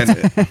 Or a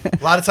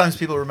lot of times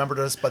people remembered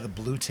us by the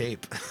blue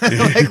tape.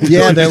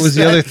 Yeah, that was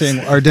the other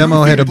thing. Our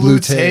demo had a blue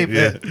tape.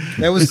 Yeah.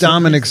 That was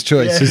Dominic's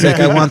choice. Yeah. He's like,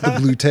 I want the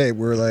blue tape.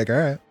 We're like, all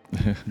right,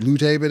 blue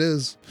tape it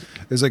is.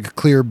 It was like a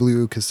clear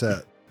blue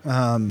cassette.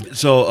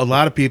 So a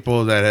lot of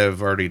people that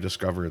have already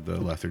discovered the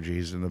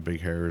lethargies and the big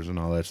hairs and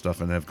all that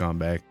stuff and have gone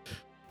back,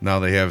 now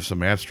they have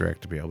some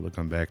Abstract to be able to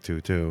come back to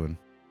too. And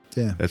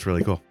yeah, that's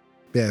really cool.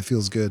 Yeah, it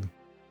feels good.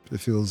 It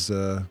feels,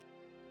 yeah.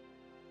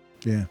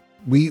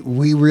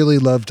 we really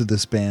loved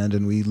this band,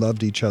 and we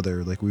loved each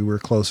other. Like, we were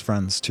close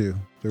friends too.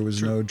 There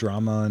was no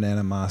drama and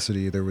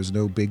animosity. There was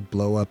no big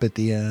blow up at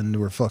the end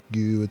where fuck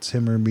you, it's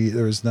him or me.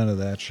 There was none of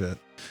that shit.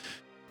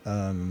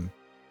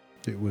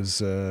 It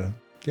was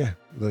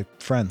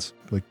like friends,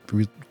 like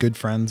good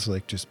friends,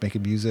 like just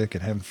making music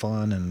and having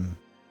fun, and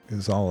it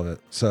was all of it.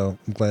 So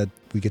I'm glad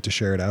we get to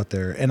share it out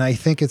there, and I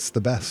think it's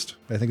the best.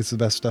 I think it's the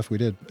best stuff we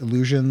did.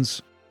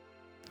 Illusions,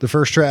 the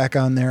first track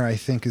on there, I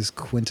think is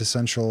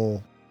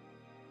quintessential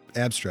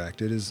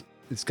Abstract. It's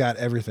got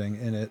everything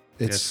in it.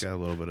 It's got a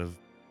little bit of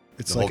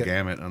it's the like whole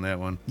gamut on that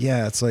one.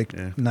 Yeah, it's like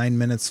 9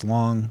 minutes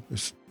long.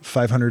 There's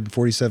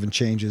 547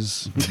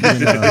 changes.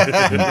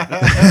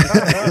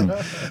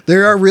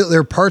 There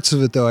are parts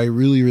of it though I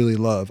really, really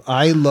love.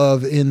 I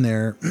love in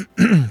there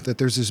that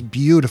there's this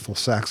beautiful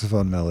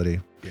saxophone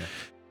melody. Yeah.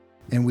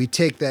 And we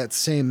take that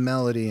same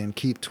melody and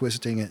keep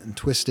twisting it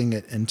into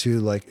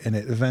and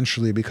it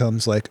eventually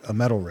becomes like a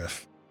metal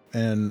riff.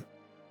 And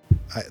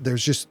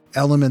there's just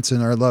elements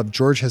in our love.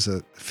 George has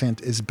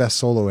his best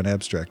solo in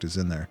Abstract is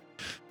in there.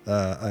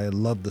 I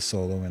love the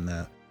solo in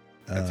that.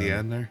 At the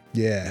end there?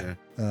 Yeah.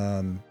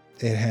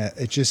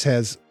 It just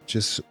has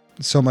just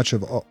so much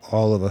of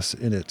all of us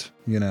in it,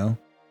 you know?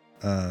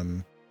 I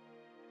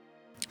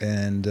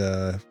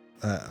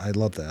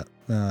love that.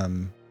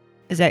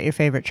 Is that your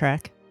favorite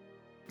track?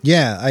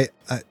 Yeah,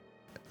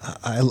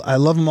 I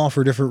love them all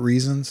for different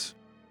reasons.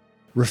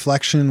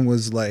 Reflection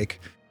was like,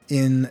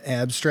 in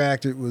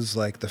Abstract, it was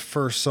like the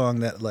first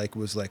song that like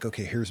was like,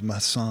 okay, here's my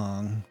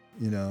song,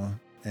 you know?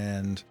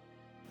 And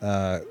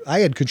I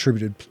had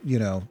contributed, you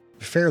know,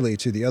 fairly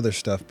to the other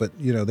stuff, but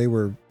you know, they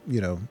were,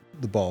 you know,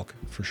 the bulk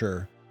for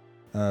sure.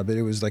 But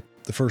it was like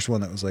the first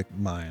one that was like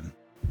mine.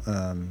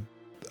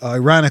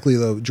 Ironically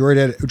though,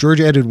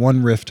 George added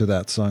one riff to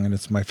that song, and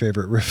it's my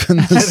favorite riff in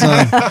the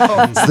song.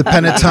 It's the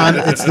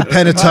pentatonic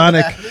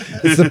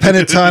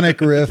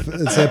riff.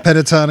 It's a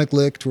pentatonic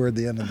lick toward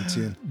the end of the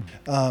tune.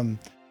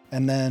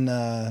 And then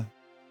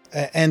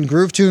and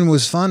Groove Tune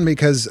was fun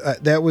because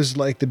that was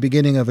like the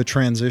beginning of a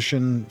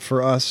transition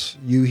for us.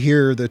 You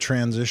hear the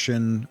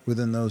transition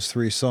within those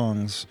three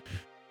songs.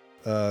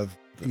 You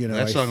know,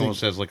 that song almost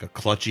has like a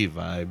clutchy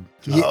vibe.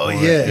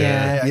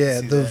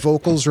 Yeah. The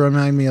vocals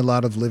remind me a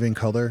lot of Living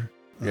Colour.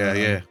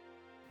 Yeah.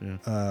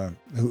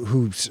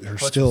 Who are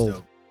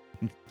still.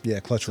 Yeah,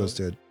 Clutch was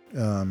good.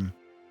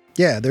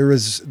 There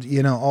was,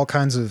 you know, all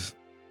kinds of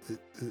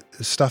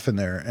stuff in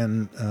there,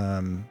 and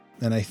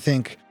I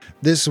think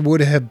this would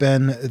have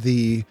been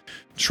the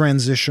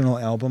transitional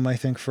album, I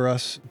think, for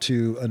us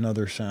to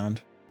another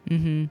sound.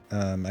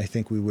 Mm-hmm. I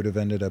think we would have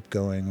ended up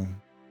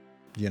going,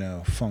 you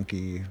know,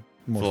 funky,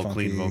 more full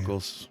funky. clean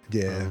vocals.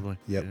 Yeah. Probably.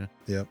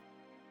 Yep.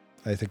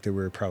 I think that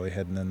we were probably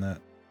heading in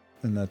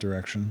that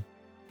direction.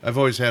 I've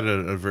always had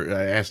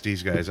I asked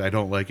these guys, I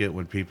don't like it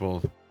when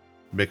people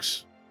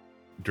mix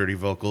dirty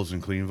vocals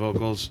and clean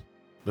vocals,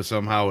 but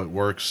somehow it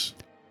works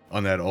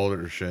on that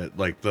older shit,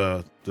 like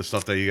the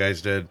stuff that you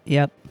guys did.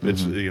 Yep.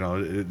 It's you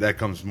know, that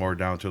comes more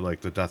down to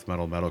like the death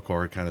metal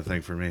metalcore kind of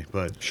thing for me.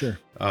 But sure.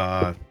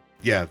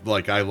 Yeah,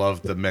 like I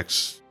love the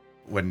mix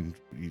when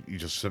you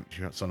just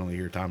suddenly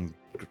hear Tom,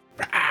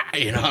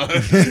 you know.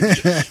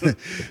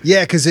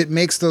 Yeah, because it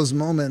makes those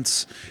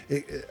moments.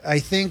 I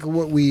think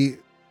what we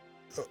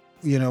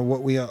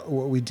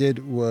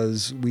did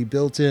was we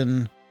built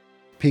in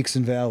peaks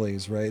and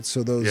valleys, right?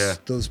 So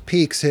those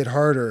peaks hit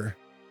harder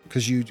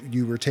because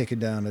you were taken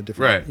down a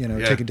different,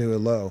 taken to a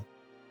low,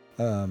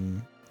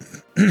 and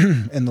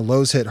the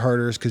lows hit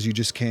harder because you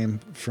just came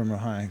from a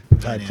high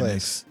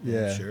place.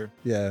 Yeah, sure.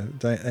 Yeah,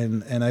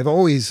 and I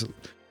always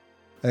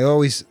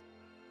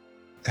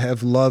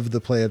have loved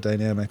the play of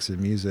dynamics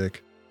in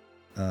music,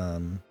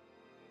 in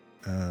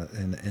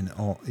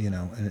all, you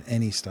know, in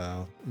any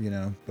style, you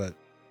know, but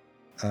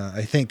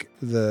I think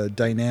the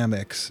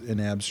dynamics in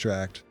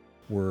Abstract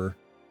were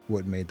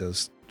what made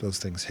those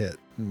things hit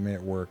and made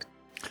it work.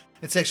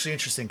 It's actually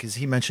interesting because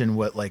he mentioned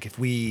what, like, if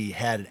we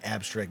had an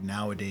Abstract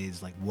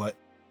nowadays, like what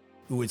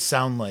it would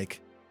sound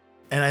like.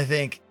 And I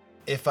think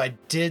if I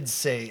did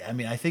say, I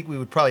mean, I think we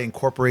would probably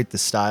incorporate the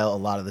style, a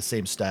lot of the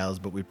same styles,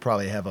 but we'd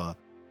probably have a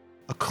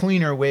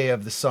cleaner way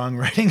of the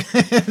songwriting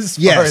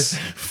as far as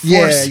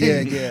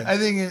forcing. Yeah. I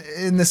think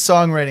in the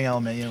songwriting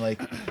element, you know,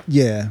 like,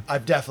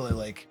 I've definitely,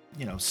 like,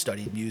 you know,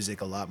 studied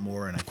music a lot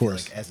more, and I feel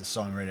like as a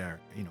songwriter,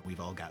 you know,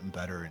 we've all gotten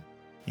better, and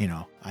you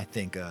know, I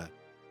think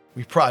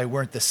we probably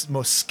weren't the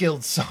most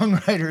skilled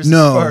songwriters as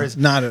far as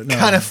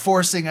kind of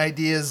forcing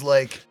ideas,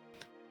 like.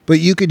 But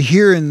you could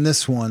hear in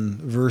this one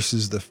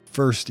versus the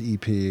first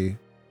EP.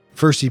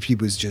 First EP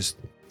was just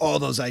all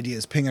those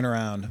ideas pinging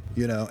around,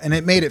 you know, and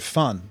it made it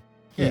fun.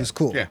 It was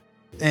cool. Yeah.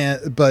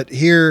 But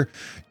here,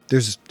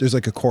 there's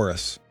like a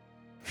chorus.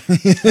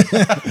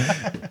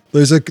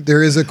 There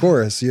is a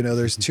chorus, you know.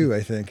 There's two,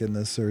 I think, in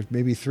this, or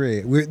maybe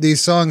three.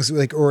 These songs,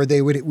 like, or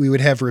we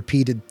would have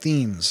repeated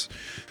themes.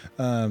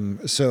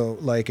 So,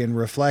 like in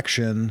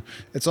Reflection,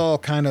 it's all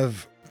kind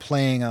of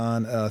playing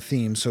on a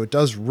theme. So it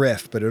does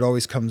riff, but it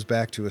always comes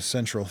back to a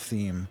central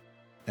theme,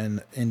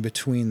 and in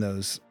between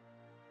those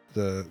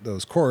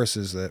those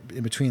choruses, that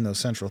in between those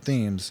central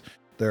themes,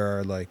 there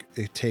are like,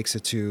 it takes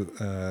it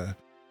to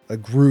a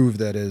groove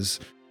that is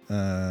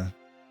a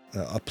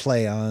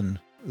play on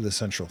the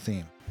central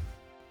theme.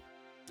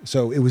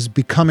 So it was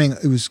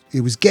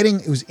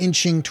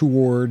inching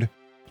toward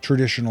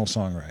traditional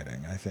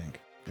songwriting, I think.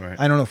 Right.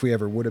 I don't know if we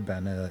ever would have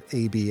been a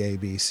A-B,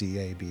 A-B, C,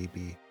 A-B,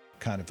 B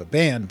kind of a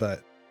band,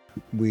 but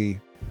we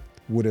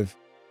would have,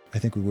 I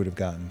think we would have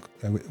gotten,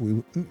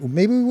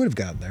 maybe we would have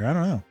gotten there. I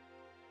don't know.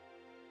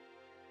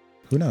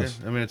 Who knows?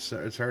 Yeah, I mean,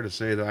 it's hard to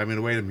say though. I mean,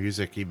 the way the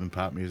music, even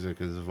pop music,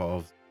 has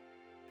evolved,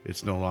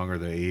 it's no longer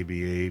the A,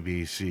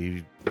 B,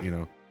 C,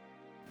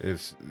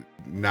 it's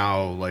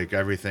now like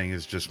everything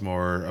is just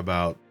more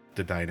about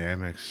the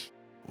dynamics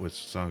with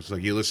songs.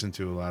 Like you listen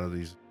to a lot of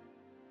these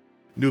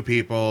new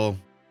people,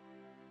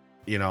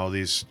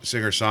 these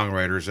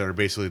singer-songwriters that are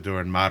basically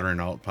doing modern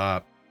alt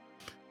pop.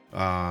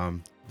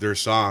 Their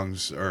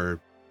songs are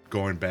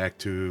going back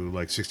to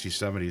like 60s,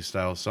 70s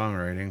style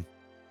songwriting.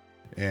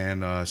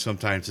 And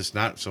sometimes it's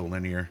not so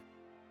linear.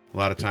 A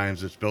lot of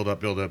times it's build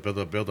up.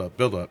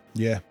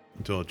 Yeah.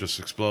 Until it just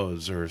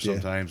explodes. Or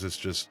sometimes it's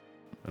just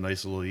a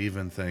nice little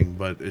even thing,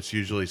 but it's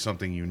usually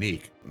something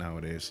unique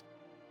nowadays.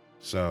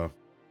 So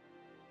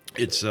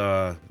it's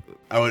I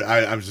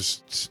was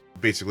just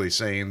basically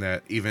saying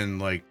that even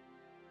like,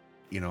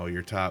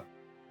 your top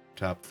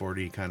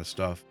 40 kind of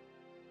stuff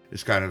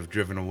is kind of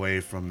driven away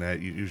from that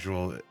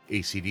usual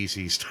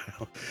AC/DC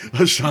style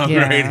of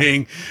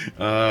songwriting,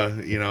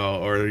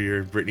 or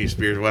your Britney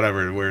Spears,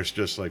 whatever, where it's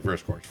just like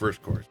verse, chorus,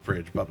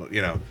 bridge, blah, blah,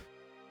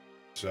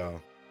 So,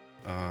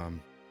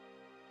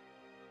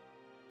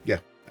 yeah,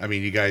 I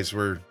mean, you guys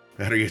were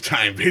ahead of your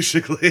time,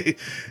 basically,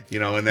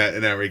 in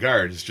that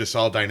regard. It's just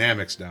all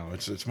dynamics now.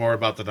 It's more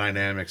about the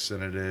dynamics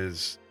than it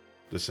is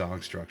the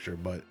song structure,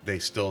 but they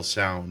still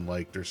sound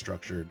like they're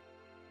structured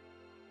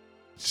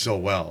so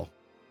well.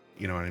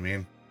 You know what I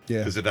mean? Yeah.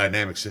 Because the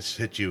dynamics just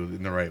hit you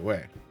in the right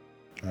way.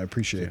 I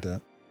appreciate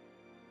that.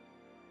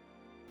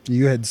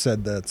 You had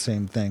said that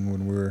same thing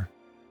when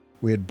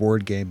we had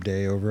board game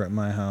day over at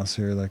my house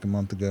here like a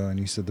month ago, and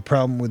you said the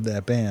problem with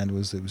that band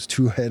was it was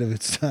too ahead of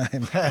its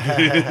time.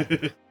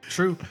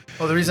 True.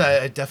 Well, the reason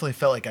I definitely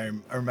felt like I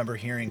remember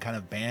hearing kind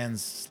of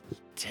bands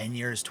 10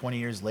 years, 20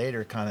 years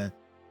later kind of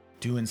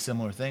doing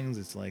similar things.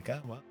 It's like, oh,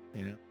 well,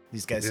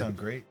 these guys sound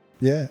great.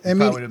 Yeah, I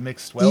mean, would have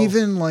mixed well.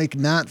 Even like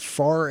not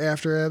far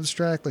after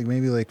Abstract, like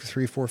maybe like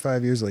 3, 4,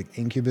 5 years, like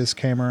Incubus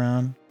came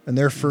around, and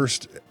their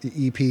first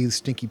EP,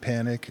 Stinky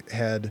Panic,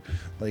 had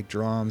like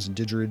drums and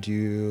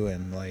didgeridoo,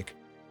 and like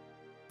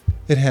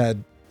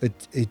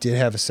it did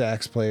have a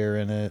sax player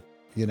in it,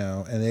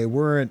 and they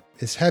weren't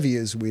as heavy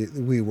as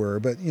we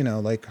were, but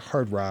like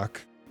hard rock,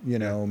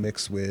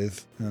 mixed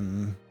with,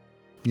 and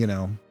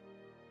I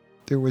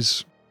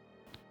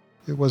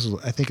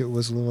think it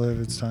was a little ahead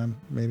of its time,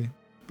 maybe,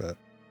 but.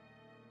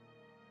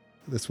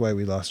 That's why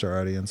we lost our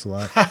audience a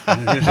lot.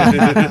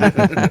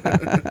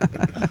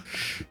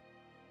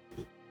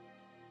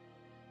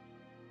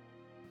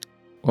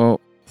 Well,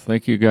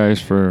 thank you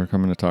guys for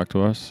coming to talk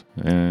to us,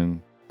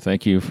 and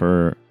thank you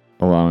for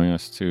allowing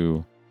us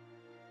to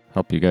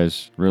help you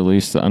guys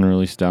release the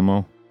unreleased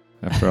demo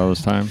after all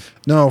this time.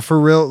 No, for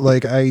real,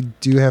 like I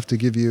do have to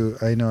give you,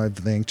 I know I've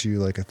thanked you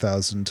like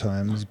 1,000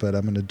 times, but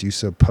I'm going to do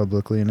so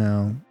publicly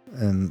now.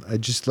 And I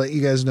just let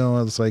you guys know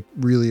I was like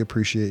really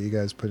appreciate you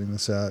guys putting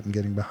this out and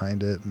getting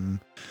behind it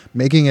and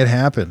making it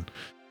happen.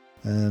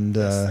 And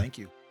thank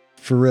you.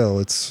 For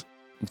real,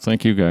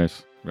 thank you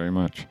guys very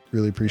much.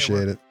 Really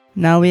appreciate it.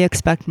 Now we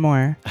expect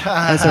more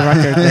as a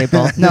record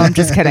label. No, I'm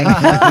just kidding. I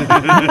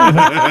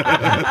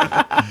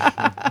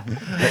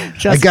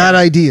got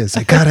ideas.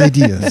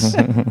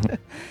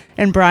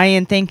 And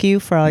Brian, thank you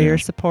for all your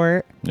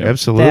support. Yeah.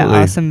 Absolutely. That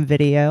awesome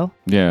video.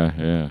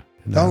 Yeah.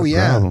 Oh,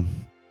 yeah.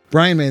 Problem.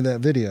 Brian made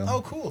that video.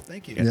 Oh, cool.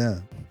 Thank you.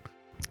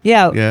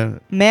 Yeah.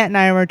 Matt and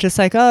I were just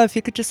like, oh, if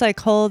you could just like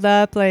hold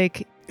up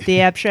like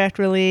the Abstract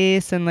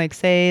release and like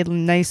say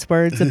nice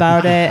words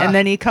about it. And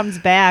then he comes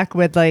back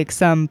with like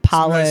some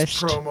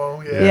polished nice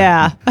promo.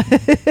 Yeah.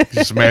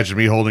 Just imagine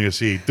me holding a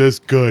seat. This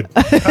good.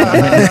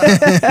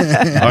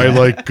 I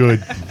like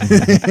good.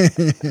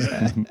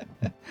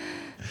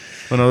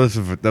 Well, no,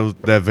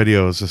 that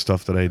video is the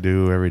stuff that I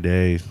do every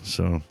day.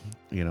 So,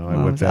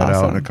 I whip that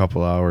out in a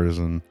couple hours,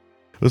 and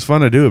it was fun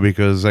to do it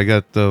because I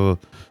got to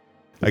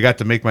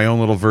make my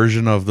own little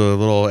version of the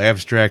little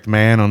Abstract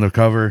man on the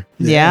cover.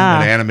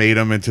 Yeah. And animate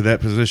him into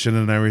that position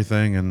and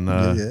everything. And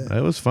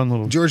it was fun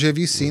little. George, have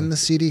you seen the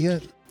CD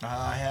yet?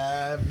 I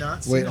have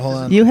not seen Wait, hold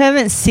on. You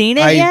haven't seen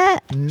it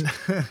yet?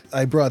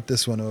 I brought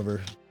this one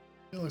over.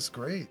 It looks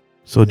great.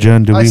 So,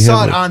 Jen, I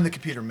saw it on the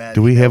computer, Matt.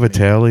 Do we have a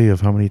tally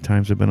of how many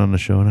times I've been on the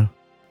show now?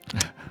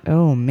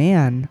 Oh,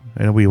 man.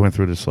 I know we went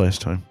through this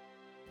last time.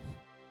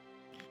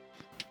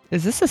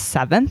 Is this a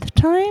 7th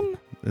time?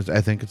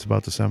 I think it's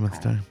about the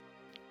 7th time.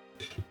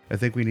 I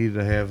think we need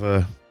to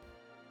have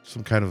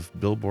some kind of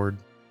billboard.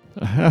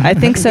 I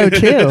think so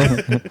too.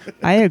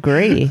 I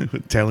agree.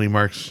 Tally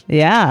marks.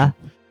 Yeah.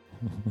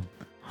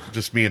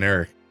 Just me and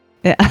Eric.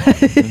 Yeah.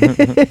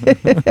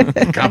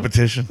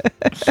 Competition.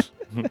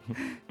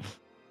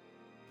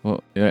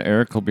 Well, yeah,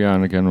 Eric will be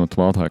on again with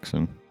Wild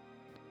Hexen.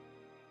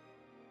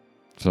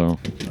 So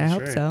I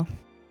hope so.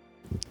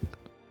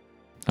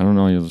 I don't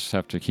know. You'll just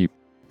have to keep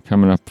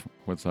coming up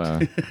with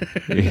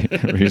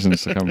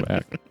reasons to come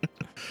back.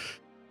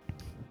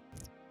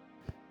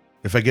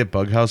 If I get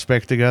Bughouse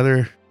back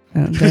together,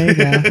 there you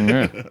go.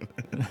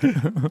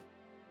 Yeah.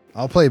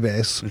 I'll play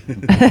bass.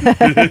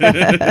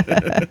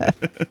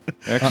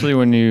 Actually,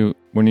 when you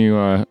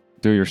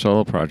do your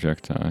solo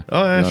project, oh,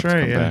 you'll have that's to right.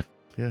 come Yeah, back.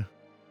 yeah.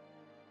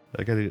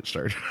 I gotta get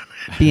started.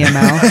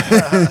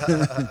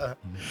 BML.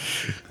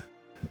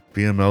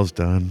 BML's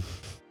done.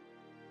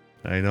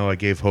 I know I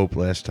gave hope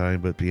last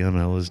time, but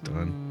BML is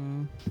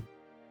done.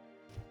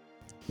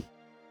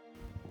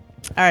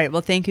 All right.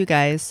 Well, thank you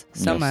guys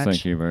so much.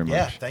 Thank you very much.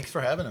 Yeah, thanks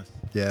for having us.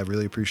 Yeah, I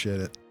really appreciate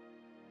it.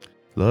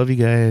 Love you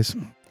guys.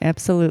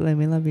 Absolutely.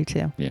 We love you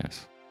too.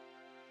 Yes.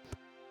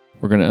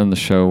 We're going to end the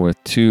show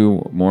with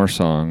 2 more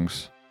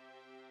songs.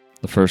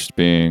 The first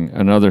being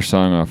another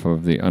song off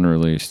of the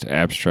unreleased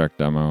Abstract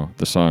demo.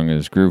 The song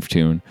is Groove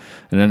Tune.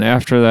 And then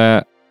after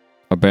that,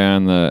 a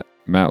band that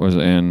Matt was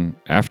in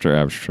after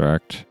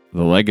Abstract,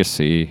 The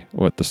Legacy,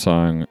 with the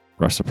song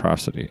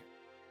Reciprocity.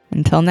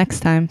 Until next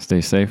time.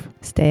 Stay safe.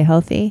 Stay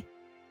healthy.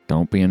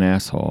 Don't be an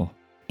asshole.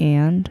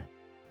 And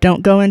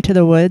don't go into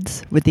the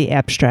woods with the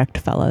Abstract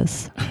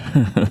fellas.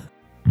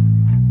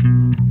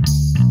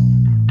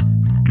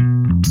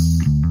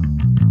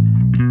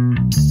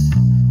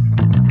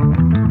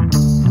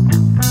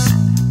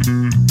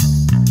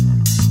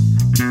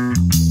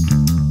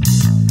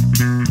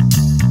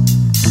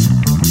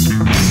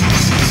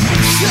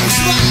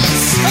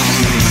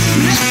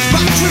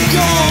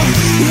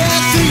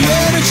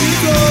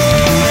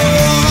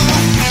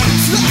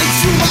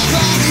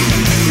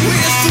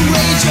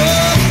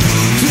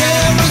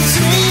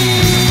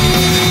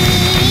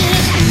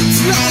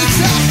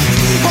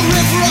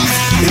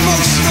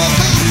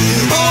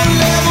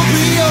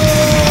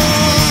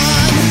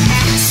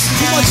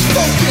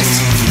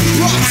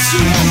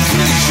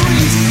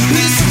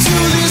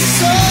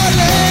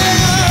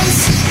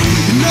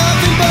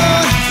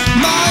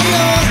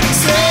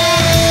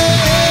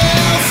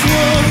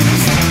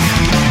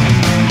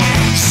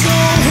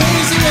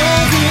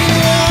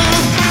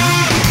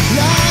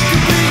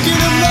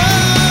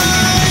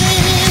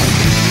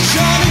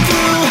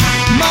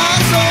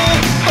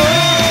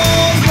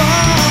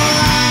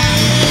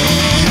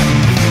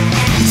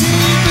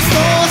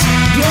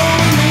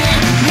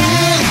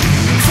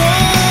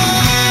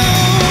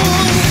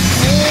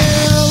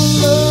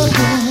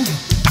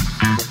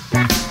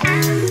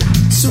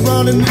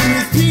 Surrounding me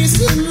with peace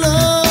and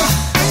love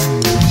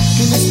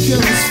in this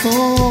purest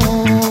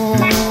form.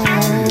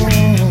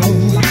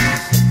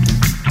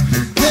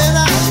 Then I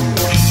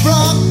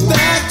brought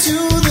back to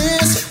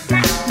this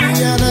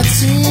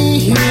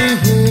reality,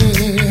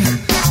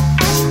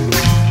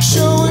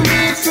 showing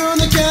me through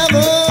the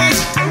caverns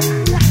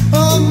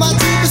of my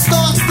deepest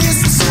thoughts. This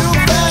is too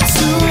bad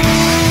to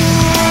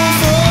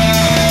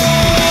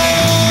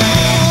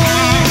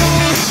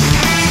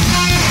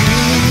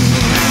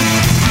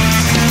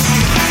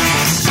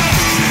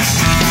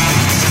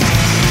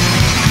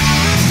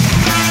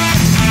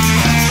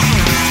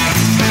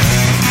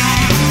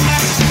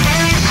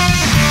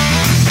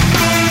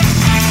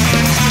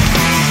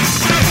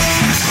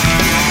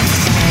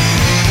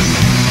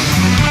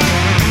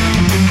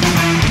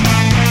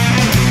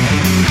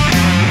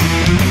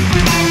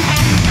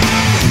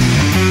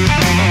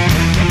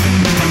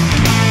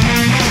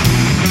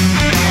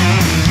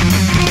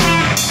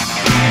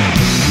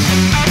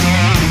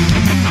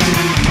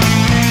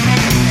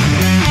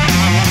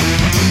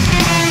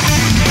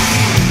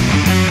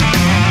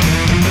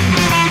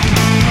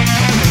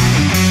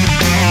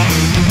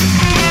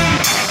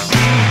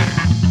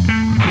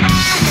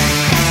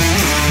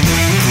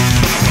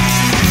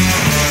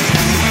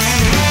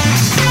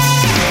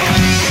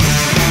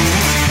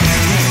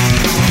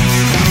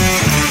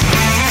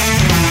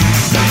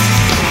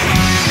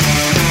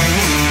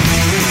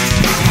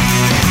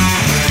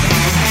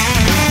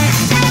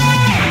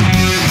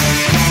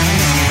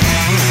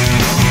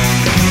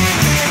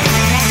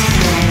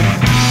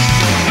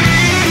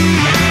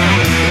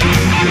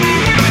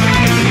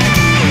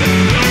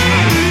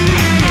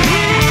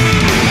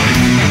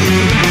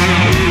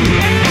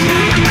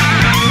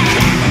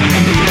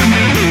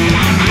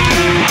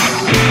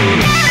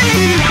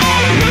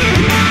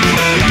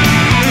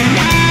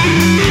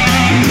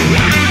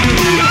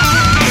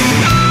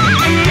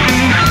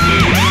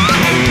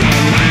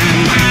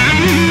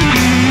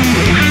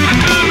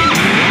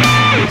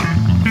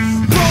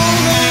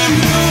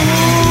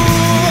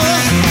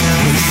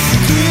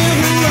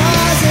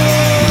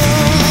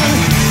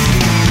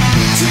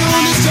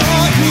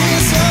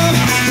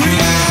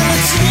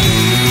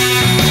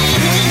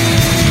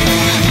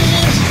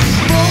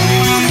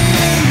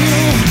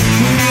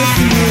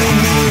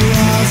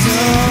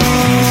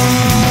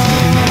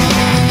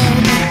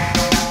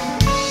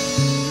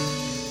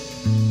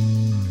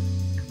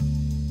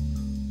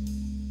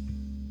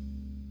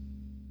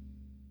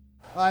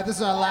All right, this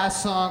is our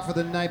last song for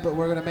the night, but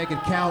we're gonna make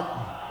it count.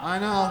 I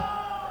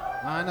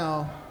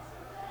know.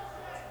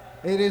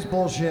 It is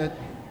bullshit.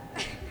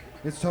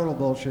 It's total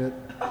bullshit.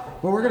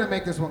 But we're gonna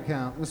make this one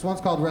count. This one's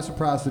called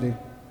Reciprocity.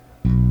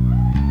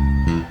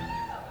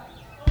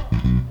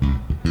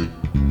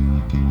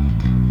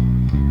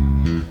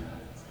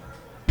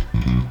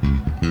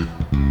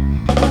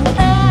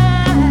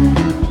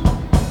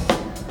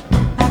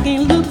 I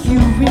can't look you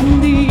in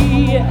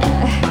the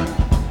eye.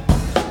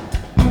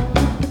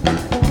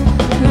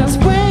 That's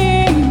when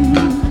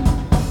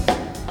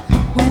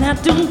I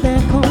do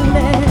that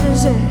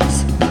coldness.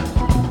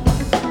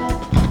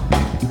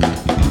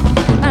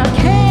 I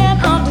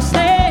can't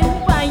understand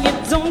why you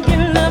don't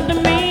give love to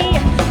me.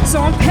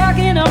 So I'm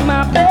packing up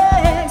my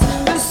bags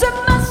to set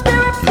my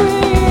spirit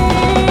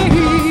free.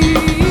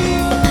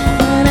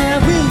 But I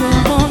really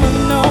wanna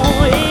know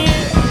it.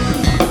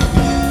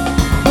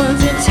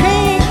 What's it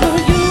take for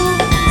you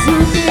to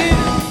give?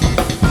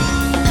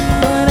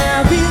 What I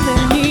really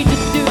need to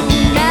do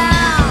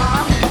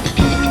now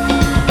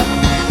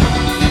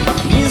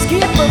is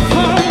give a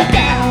phone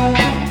down.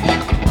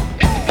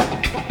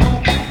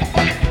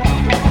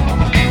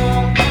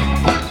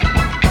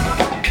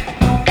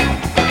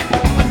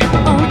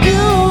 Oh,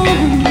 you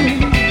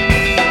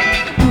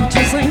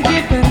just ain't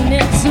giving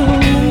it to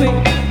me.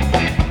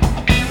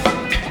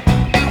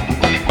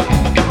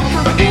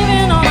 I'm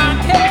giving all I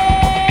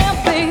can,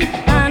 babe.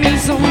 I need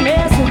some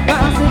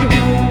reciprocity.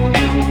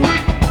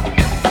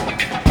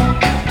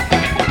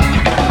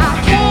 I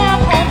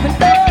can't open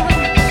up,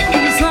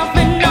 need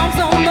something else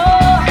no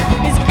more.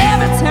 It's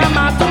every time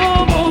I do,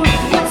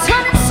 you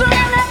turn it so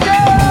let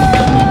go.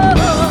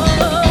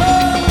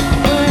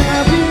 But I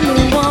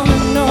really wanna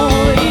know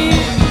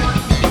it.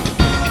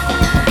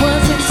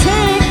 What's it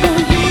take for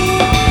you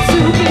to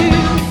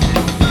give?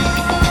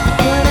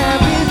 What I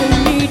really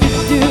need to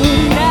do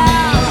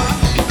now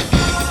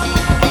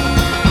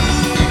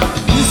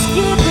is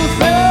give the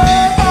fly.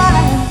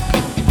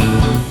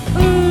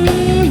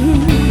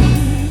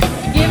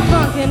 Get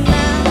funky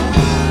now.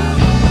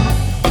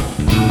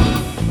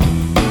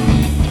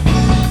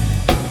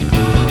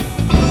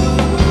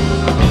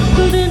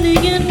 But in the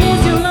end,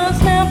 is you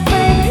lost now,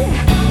 baby?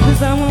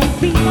 'Cause I won't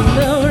be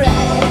the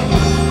right.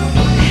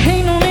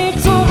 Ain't no need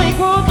to make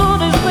one go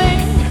this way,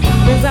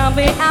 'cause I'll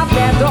be out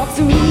that door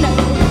tonight.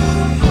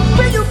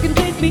 But you can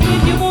take me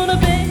if you wanna,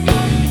 babe,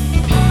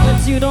 but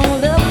you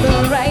don't love the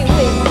right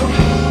way.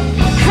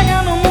 I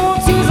got no more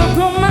tears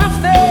upon my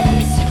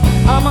face.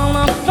 I'm on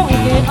a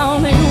funky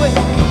only way.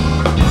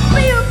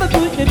 But you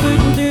can put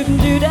me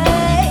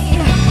today,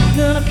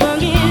 gonna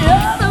funky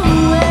all the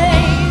way.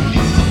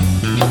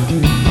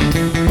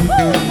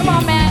 Woo, come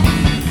on, man.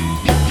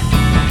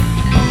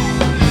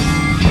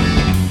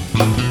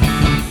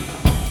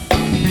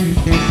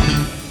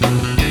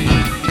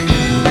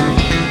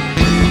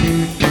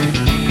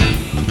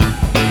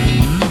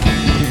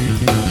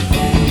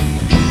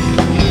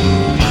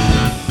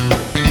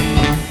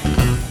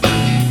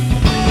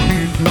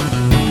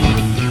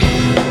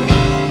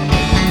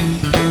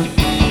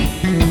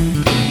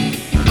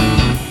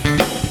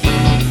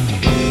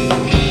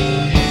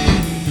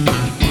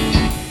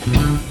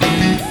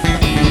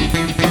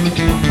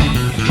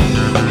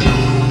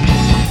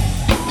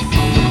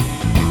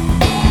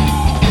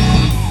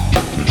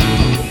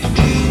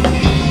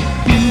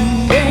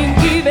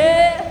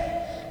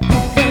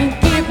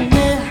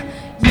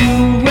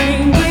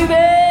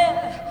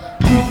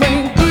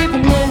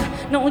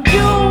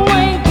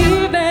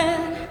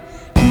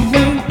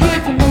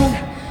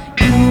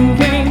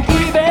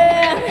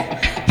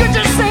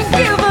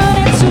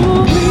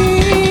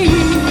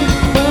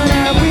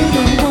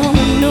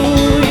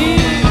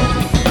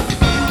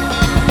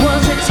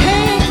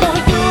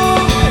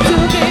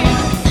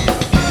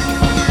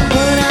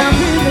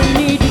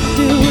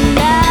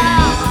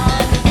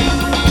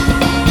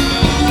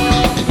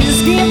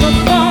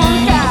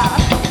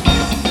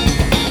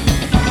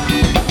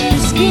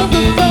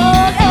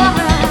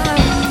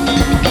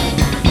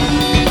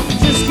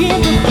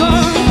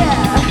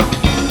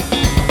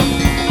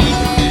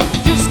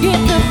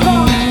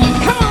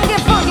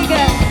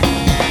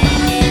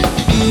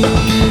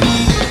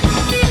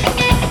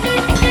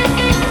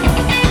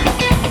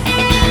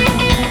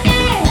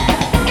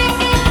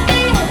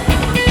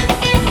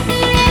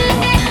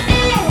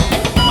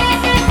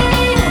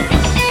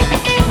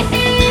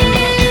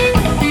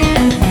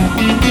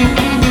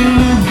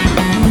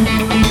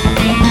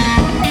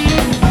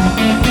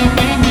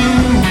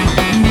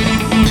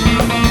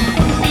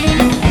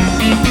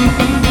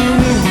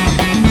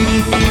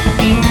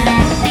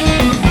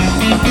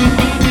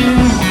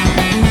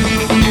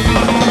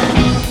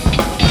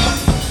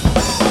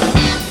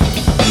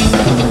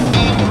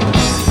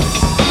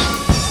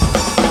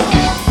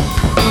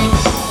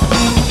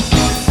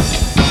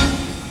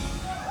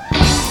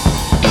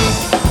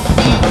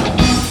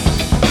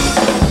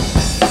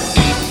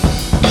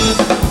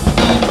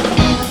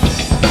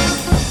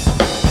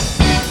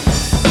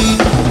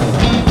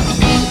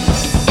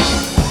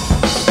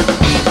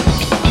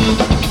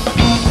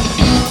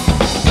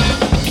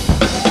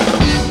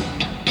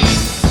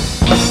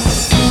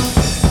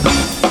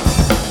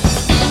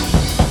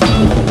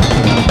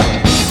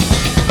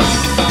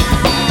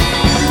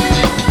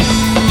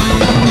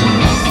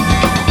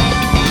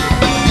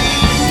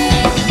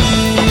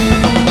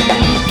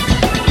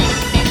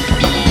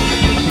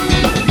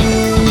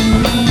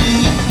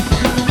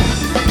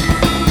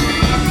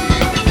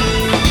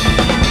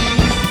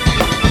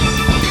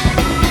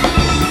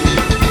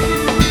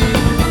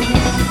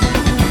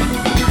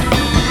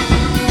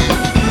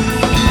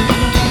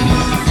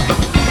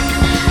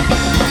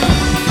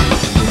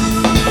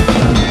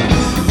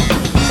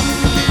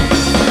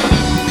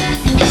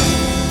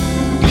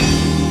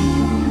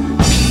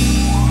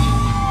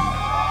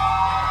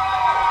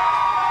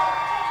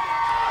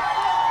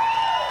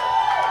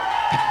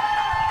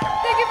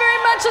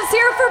 much. Let's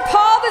hear it for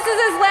Paul. This is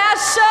his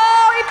last show.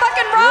 He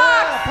fucking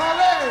rocks. Yeah,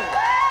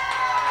 Paulie.